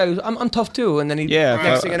 I'll fight a guy I'm tough too. And then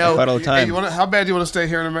next thing you know, fight all the time. Hey, how bad do you want to stay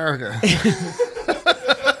here in America?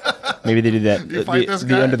 Maybe they did that. You fight this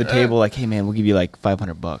guy? The under the table, like, hey man, we'll give you like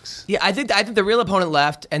 $500. Yeah, I think the real opponent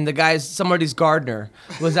left, and the guy's somebody's gardener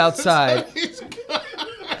was outside.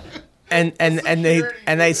 And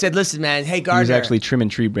they said, listen, man, hey, gardener. He was actually trimming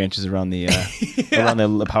tree branches around the around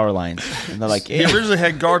the power lines. And they're like, He originally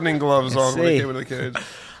had gardening gloves on when he came in the cage.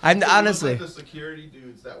 I'm honestly. The security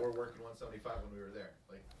dudes that were working 175 when we were there.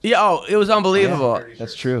 It was unbelievable. Yeah,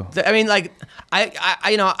 that's true. I mean,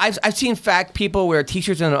 I've seen fat people wear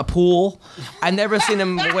t-shirts in a pool. I've never seen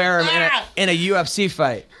them wear them in a UFC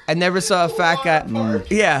fight. I never saw a fat guy.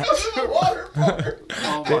 Yeah.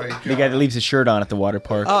 Oh my God. The guy that leaves his shirt on at the water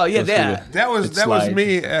park. Oh yeah, goes yeah. through That was slide.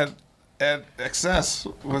 me at Excess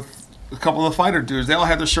with a couple of the fighter dudes. They all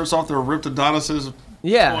had their shirts off. They were ripped Adonis's.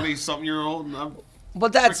 Yeah. 20-something-year-old. And I'm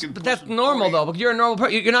But that's normal though. But you're a normal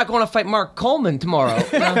person. You're not going to fight Mark Coleman tomorrow.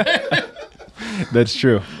 You know? That's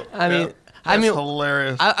true. That's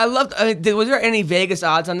hilarious. I loved. Was there any Vegas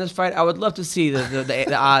odds on this fight? I would love to see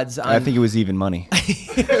the odds. I think it was even money.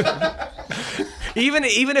 Even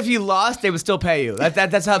if you lost, they would still pay you.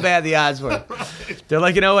 That's how bad the odds were. They're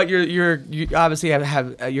like, you know what? You obviously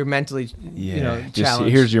have you're mentally Just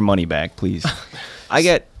challenged. here's your money back, please. I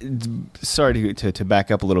got sorry to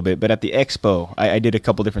back up a little bit, but at the expo, I did a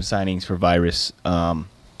couple different signings for Virus, and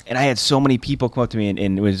I had so many people come up to me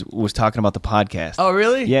and was talking about the podcast. Oh,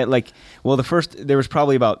 really? Yeah, there was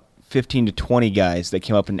probably about 15 to 20 guys that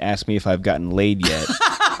came up and asked me if I've gotten laid yet.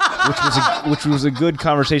 Which was a good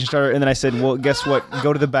conversation starter. And then I said, well, guess what?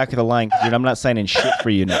 Go to the back of the line, dude. I'm not signing shit for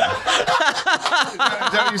you now. Is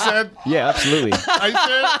that what you said? Yeah, absolutely. Are you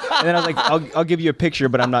serious? And then I was like, I'll give you a picture,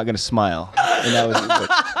 but I'm not going to smile. And that was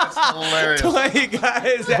That's hilarious. 20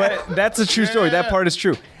 guys. But that's a true story. That part is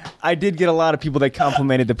true. I did get a lot of people that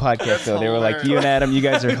complimented the podcast, though. They were like, you and Adam, you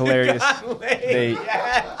guys are hilarious.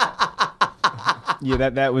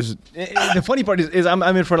 That was the funny part is I'm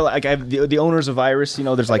in front of like I have the owners of Iris, you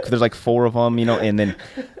know, there's like 4 of them, you know, and then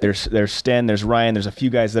there's Sten, there's Ryan, there's a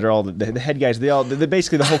few guys that are all the head guys. They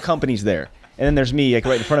basically the whole company's there, and then there's me like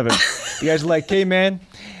right in front of him. You guys are like, hey man,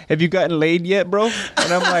 have you gotten laid yet, bro?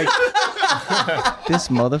 And I'm like, this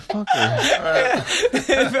motherfucker.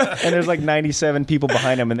 And there's like 97 people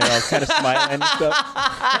behind him, and they're all kind of smiling and stuff.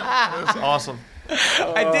 That's awesome.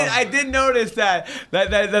 I did notice that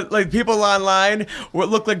like people online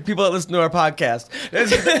look like people that listen to our podcast.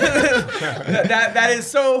 that is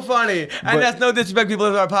so funny, and that's no disrespect to people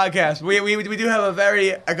that listen to our podcast. We do have a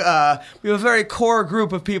very core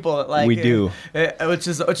group of people like we do, which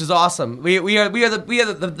is awesome. We are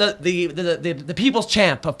the people's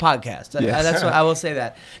champ of podcasts. Yes. That's what I will say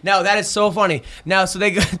that. Now that is so funny. Now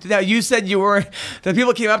you said you were the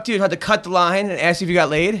people came up to you and had to cut the line and ask you if you got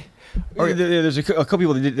laid. Or there's a couple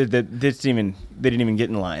people that didn't even get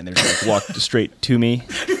in line. They just like walked straight to me.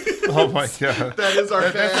 Oh my god, that's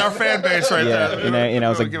our fan base right there. And I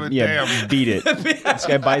was like, yeah, beat it. This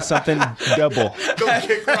guy buys something, double. Go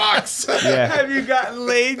kick rocks. Yeah. Have you gotten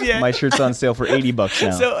laid yet? My shirt's on sale for $80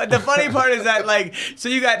 now. So the funny part is that so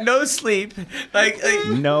you got no sleep,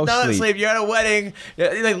 no sleep. You're at a wedding,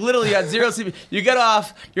 like literally you got zero sleep. You get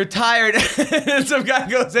off, you're tired, and some guy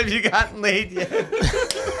goes, "Have you gotten laid yet?"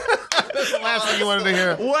 That's the last thing you wanted to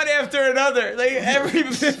hear. One after another, like every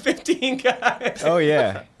 15 guys. Oh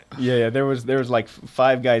yeah. Yeah, there was like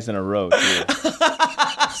 5 guys in a row too. So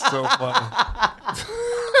funny.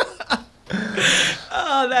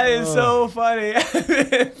 Oh, that is so funny.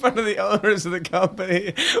 In front of the owners of the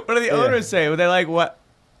company. What do the owners say? Were they like, what?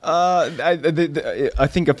 I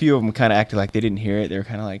think a few of them kind of acted like they didn't hear it. They were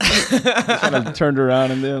kind of like, kind of turned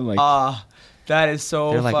around and then like. That is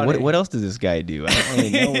so they're funny. like, what else does this guy do? I don't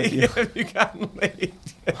really know what you... Have you gotten laid?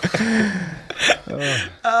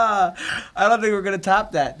 I don't think we're going to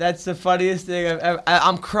top that. That's the funniest thing I've ever...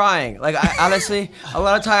 I'm crying. Like, honestly, a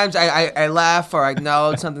lot of times I laugh or I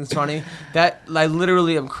acknowledge something's funny. That, I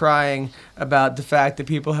literally am crying about the fact that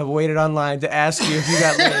people have waited online to ask you if you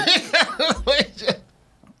got laid.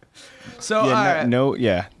 So,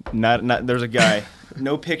 not there's a guy...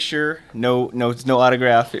 No picture, no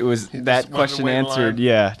autograph. It was that question answered,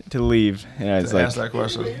 to leave. And I was like, ask that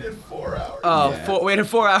question. Waited 4 hours. Waited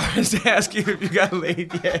 4 hours to ask you if you got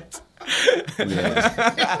laid yet.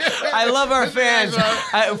 I love our fans.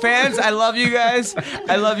 Fans, I love you guys.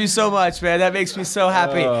 I love you so much, man. That makes me so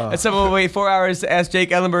happy. That someone will wait 4 hours to ask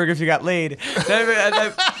Jake Ellenberg if you got laid.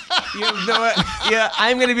 You know what? Yeah,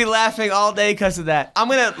 I'm gonna be laughing all day because of that. I'm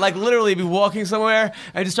gonna literally be walking somewhere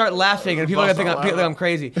and just start laughing, and people are gonna think I'm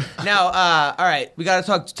crazy. Now, all right, we gotta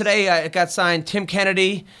talk. Today, it got signed. Tim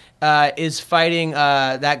Kennedy is fighting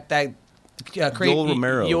that crazy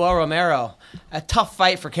Yoel Romero. A tough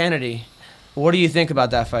fight for Kennedy. What do you think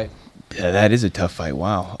about that fight? Yeah, that is a tough fight.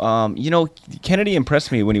 Wow. Kennedy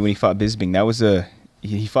impressed me when he fought Bisping. That was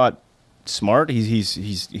he fought smart.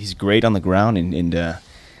 He's great on the ground, and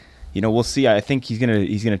we'll see. I think he's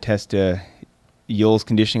gonna test Yoel's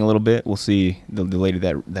conditioning a little bit. We'll see the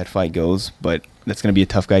later that fight goes, but that's gonna be a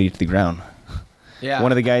tough guy to get to the ground. Yeah.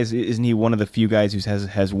 One of the guys, isn't he one of the few guys who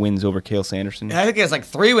has wins over Cael Sanderson? I think he has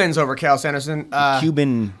 3 wins over Cael Sanderson.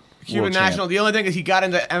 Cuban national. The only thing is he got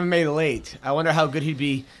into MMA late. I wonder how good he'd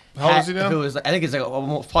be. How old is he now? I think it's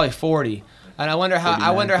probably 40. And I wonder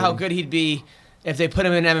how good he'd be if they put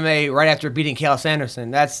him in MMA right after beating Cael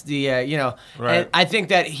Sanderson. That's the Right. And I think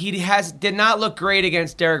that he did not look great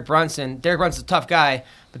against Derek Brunson. Derek Brunson's a tough guy,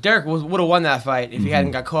 but Derek would have won that fight if he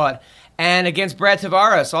hadn't got caught. And against Brad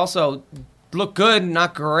Tavares also looked good,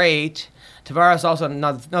 not great. Tavares also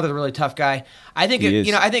another really tough guy. I think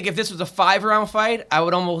I think if this was a 5-round fight, I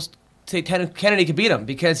would almost say Kennedy could beat him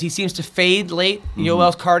because he seems to fade late.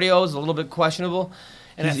 Yoel's cardio is a little bit questionable.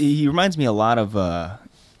 And he reminds me a lot of the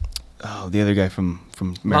other guy from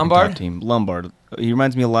American Lombard? Top Team, Lombard. He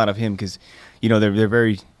reminds me a lot of him because they're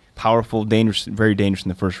very powerful, dangerous, very dangerous in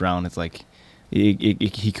the first round. It's like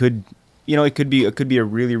he could. It could be a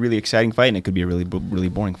really, really exciting fight, and it could be a really, really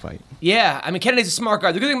boring fight. Yeah, I mean, Kennedy's a smart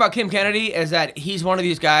guy. The good thing about Kim Kennedy is that he's one of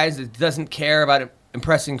these guys that doesn't care about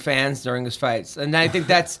impressing fans during his fights, and I think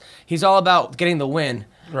he's all about getting the win.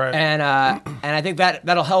 Right. And I think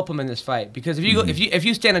that'll help him in this fight because if you go, if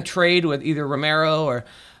you stand a trade with either Romero or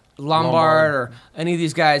Lombard or any of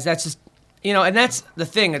these guys, that's just and that's the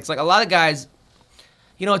thing. It's like a lot of guys.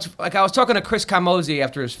 It's like I was talking to Chris Camozzi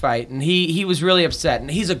after his fight, and he was really upset.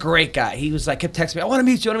 And he's a great guy. He was like kept texting me, "I want to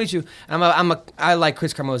meet you. And I like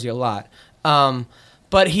Chris Camozzi a lot.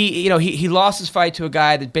 But he lost his fight to a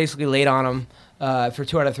guy that basically laid on him for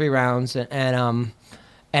 2 out of 3 rounds, and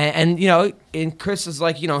Chris is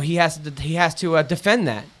like he has to defend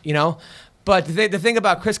that. But the thing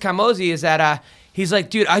about Chris Camozzi is that he's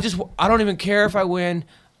like, dude, I don't even care if I win.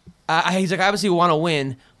 He's like, I obviously want to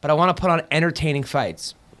win, but I want to put on entertaining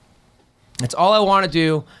fights. That's all I want to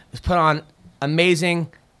do is put on amazing,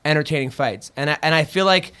 entertaining fights. And I feel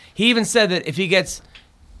like he even said that if he gets,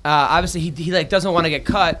 obviously he like doesn't want to get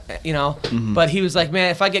cut, but he was like, man,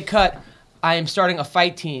 if I get cut, I am starting a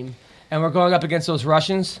fight team, and we're going up against those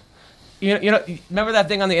Russians. Remember that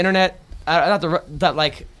thing on the internet? That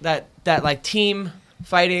team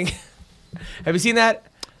fighting. Have you seen that?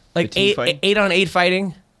 Like 8-on-8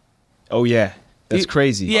 fighting. Oh yeah, that's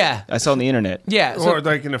crazy. Yeah, I saw on the internet. Yeah, or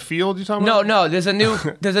like in a field. You talking about? No. There's a new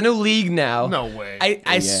league now. No way.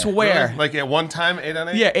 I swear. Really? Like at one time,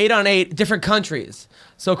 8-on-8. Yeah, 8-on-8, different countries.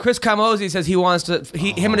 So Chris Camozzi says he wants to.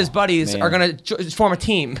 Him and his buddies are gonna form a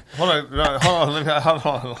team. Hold on.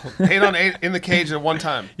 8-on-8 in the cage at one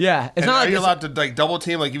time. Yeah, it's not. Are you allowed to like double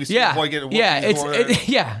team? Like if you see a boy getting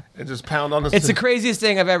and just pound on the. It's the craziest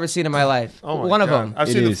thing I've ever seen in my life. Oh my One God. of them. I've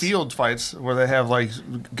seen the field fights where they have like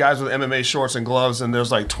guys with MMA shorts and gloves, and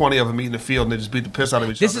there's like 20 of them eating the field, and they just beat the piss out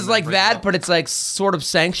of each other. This is like that, but it's like sort of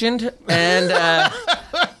sanctioned and.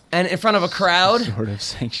 And in front of a crowd. Sort of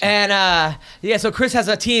sanctioned. And, so Chris has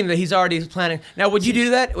a team that he's already planning. Now, would you do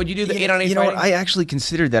that? Would you do the 8-on-8 fighting? You know what? I actually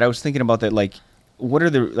considered that. I was thinking about that. Like, what are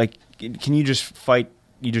the, like, can you just fight,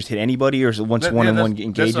 you just hit anybody? Or is it once one-on-one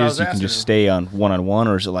engages, you can just stay on one-on-one?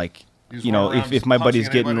 Or is it like, if my buddy's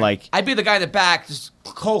getting like... I'd be the guy in the back just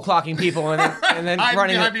cold clocking people and then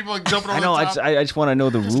running... behind people and jumping over I know, the top. I just want to know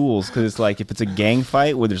the rules because it's like if it's a gang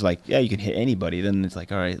fight where there's like, yeah, you can hit anybody, then it's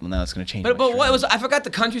like, all right, well now it's going to change. But what was I forgot the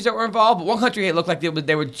countries that were involved, but one country it looked like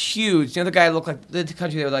they were huge. The other guy looked like the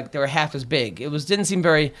country they were half as big. It didn't seem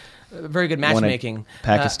very good matchmaking.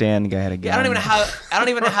 Pakistan guy had a gun. Yeah, I don't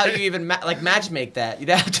even know how you even match make that. You'd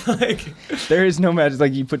have to like. There is no match.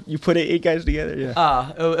 Like you put 8 guys together.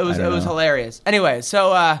 Yeah. It was hilarious. Anyway,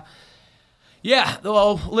 so yeah.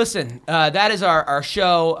 Well, listen, that is our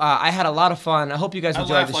show. I had a lot of fun. I hope you guys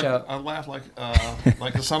enjoyed the show. I laughed like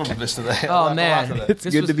the son of a bitch today. Oh man, it's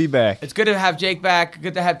good to be back. It's good to have Jake back.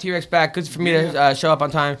 Good to have T-Rex back. Good for me to show up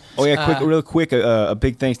on time. Oh yeah, real quick. A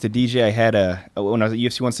big thanks to DJ. I had when I was at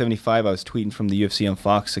UFC 175, I was tweeting from the UFC on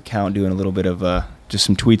Fox account, doing a little bit of just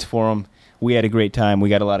some tweets for him. We had a great time. We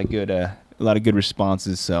got a lot of good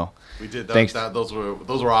responses. So. We did. Thanks. Those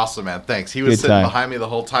were awesome, man. Thanks. He was sitting behind me the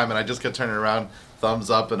whole time, and I just kept turning around, thumbs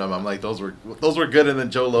up, and I'm like, those were good. And then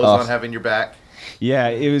Joe Lozon having your back. Yeah,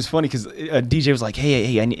 it was funny because DJ was like,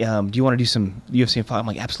 hey, do you want to do some UFC and fight? I'm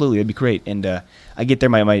like, absolutely, that'd be great. And I get there,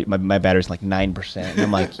 my battery's like 9%, and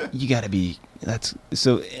I'm like, you gotta be. That's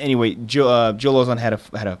so. Anyway, Joe Lozon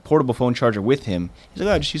had a portable phone charger with him. He's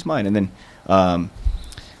like, oh, just use mine. And then I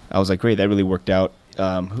was like, great, that really worked out.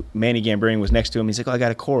 Manny Gambrine was next to him. He's like, oh, I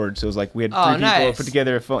got a cord. So it was like we had 3 people put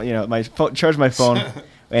together a phone, my phone, charged my phone.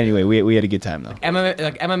 Anyway, we had a good time though. MMA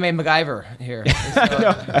MacGyver here.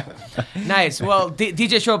 Nice. Well,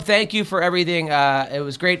 DJ Schroep, thank you for everything. It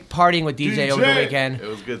was great partying with DJ over the weekend. It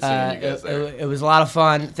was good seeing you guys there. It was a lot of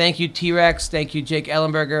fun. Thank you, T-Rex. Thank you, Jake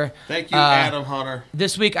Ellenberger. Thank you, Adam Hunter.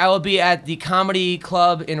 This week I will be at the Comedy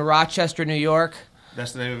Club in Rochester, New York.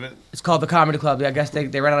 That's the name of it? It's called the Comedy Club. I guess they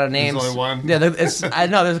ran out of names. There's only one? Yeah, I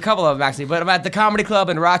know there's a couple of them actually. But I'm at the Comedy Club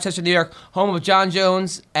in Rochester, New York, home of John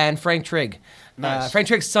Jones and Frank Trigg. Nice. Frank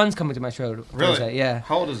Trigg's son's coming to my show Thursday. Really? Yeah.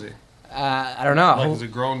 How old is he? I don't know. Like, is he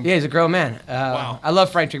grown? Yeah, he's a grown man. Wow. I love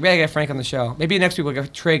Frank Trigg. Maybe I get Frank on the show. Maybe next week we'll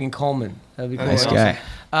get Trigg and Coleman. That'd be cool. Nice guy.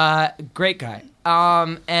 Great guy.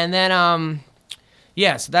 And then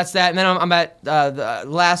yeah, so that's that. And then I'm at the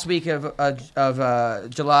last week of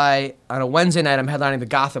July on a Wednesday night. I'm headlining the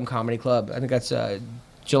Gotham Comedy Club. I think that's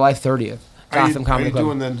July 30th. Gotham Comedy Club. Are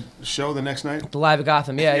you doing the show the next night? The Live at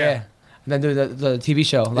Gotham, yeah. And then do the TV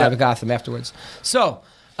show Live at Gotham afterwards. So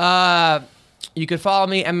you could follow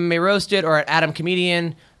me MMA Roasted or at Adam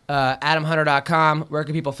Comedian, AdamHunter.com. Where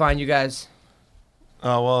can people find you guys?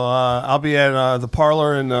 I'll be at the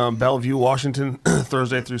Parlor in Bellevue, Washington,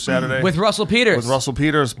 Thursday through Saturday. With Russell Peters. With Russell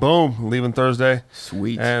Peters. Boom. Leaving Thursday.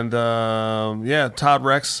 Sweet. And, Todd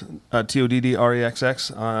Rex,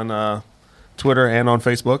 TODDREXX on Twitter and on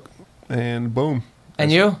Facebook. And boom.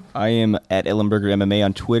 And you? I am at Ellenberger MMA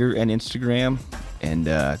on Twitter and Instagram. And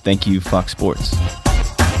thank you, Fox Sports.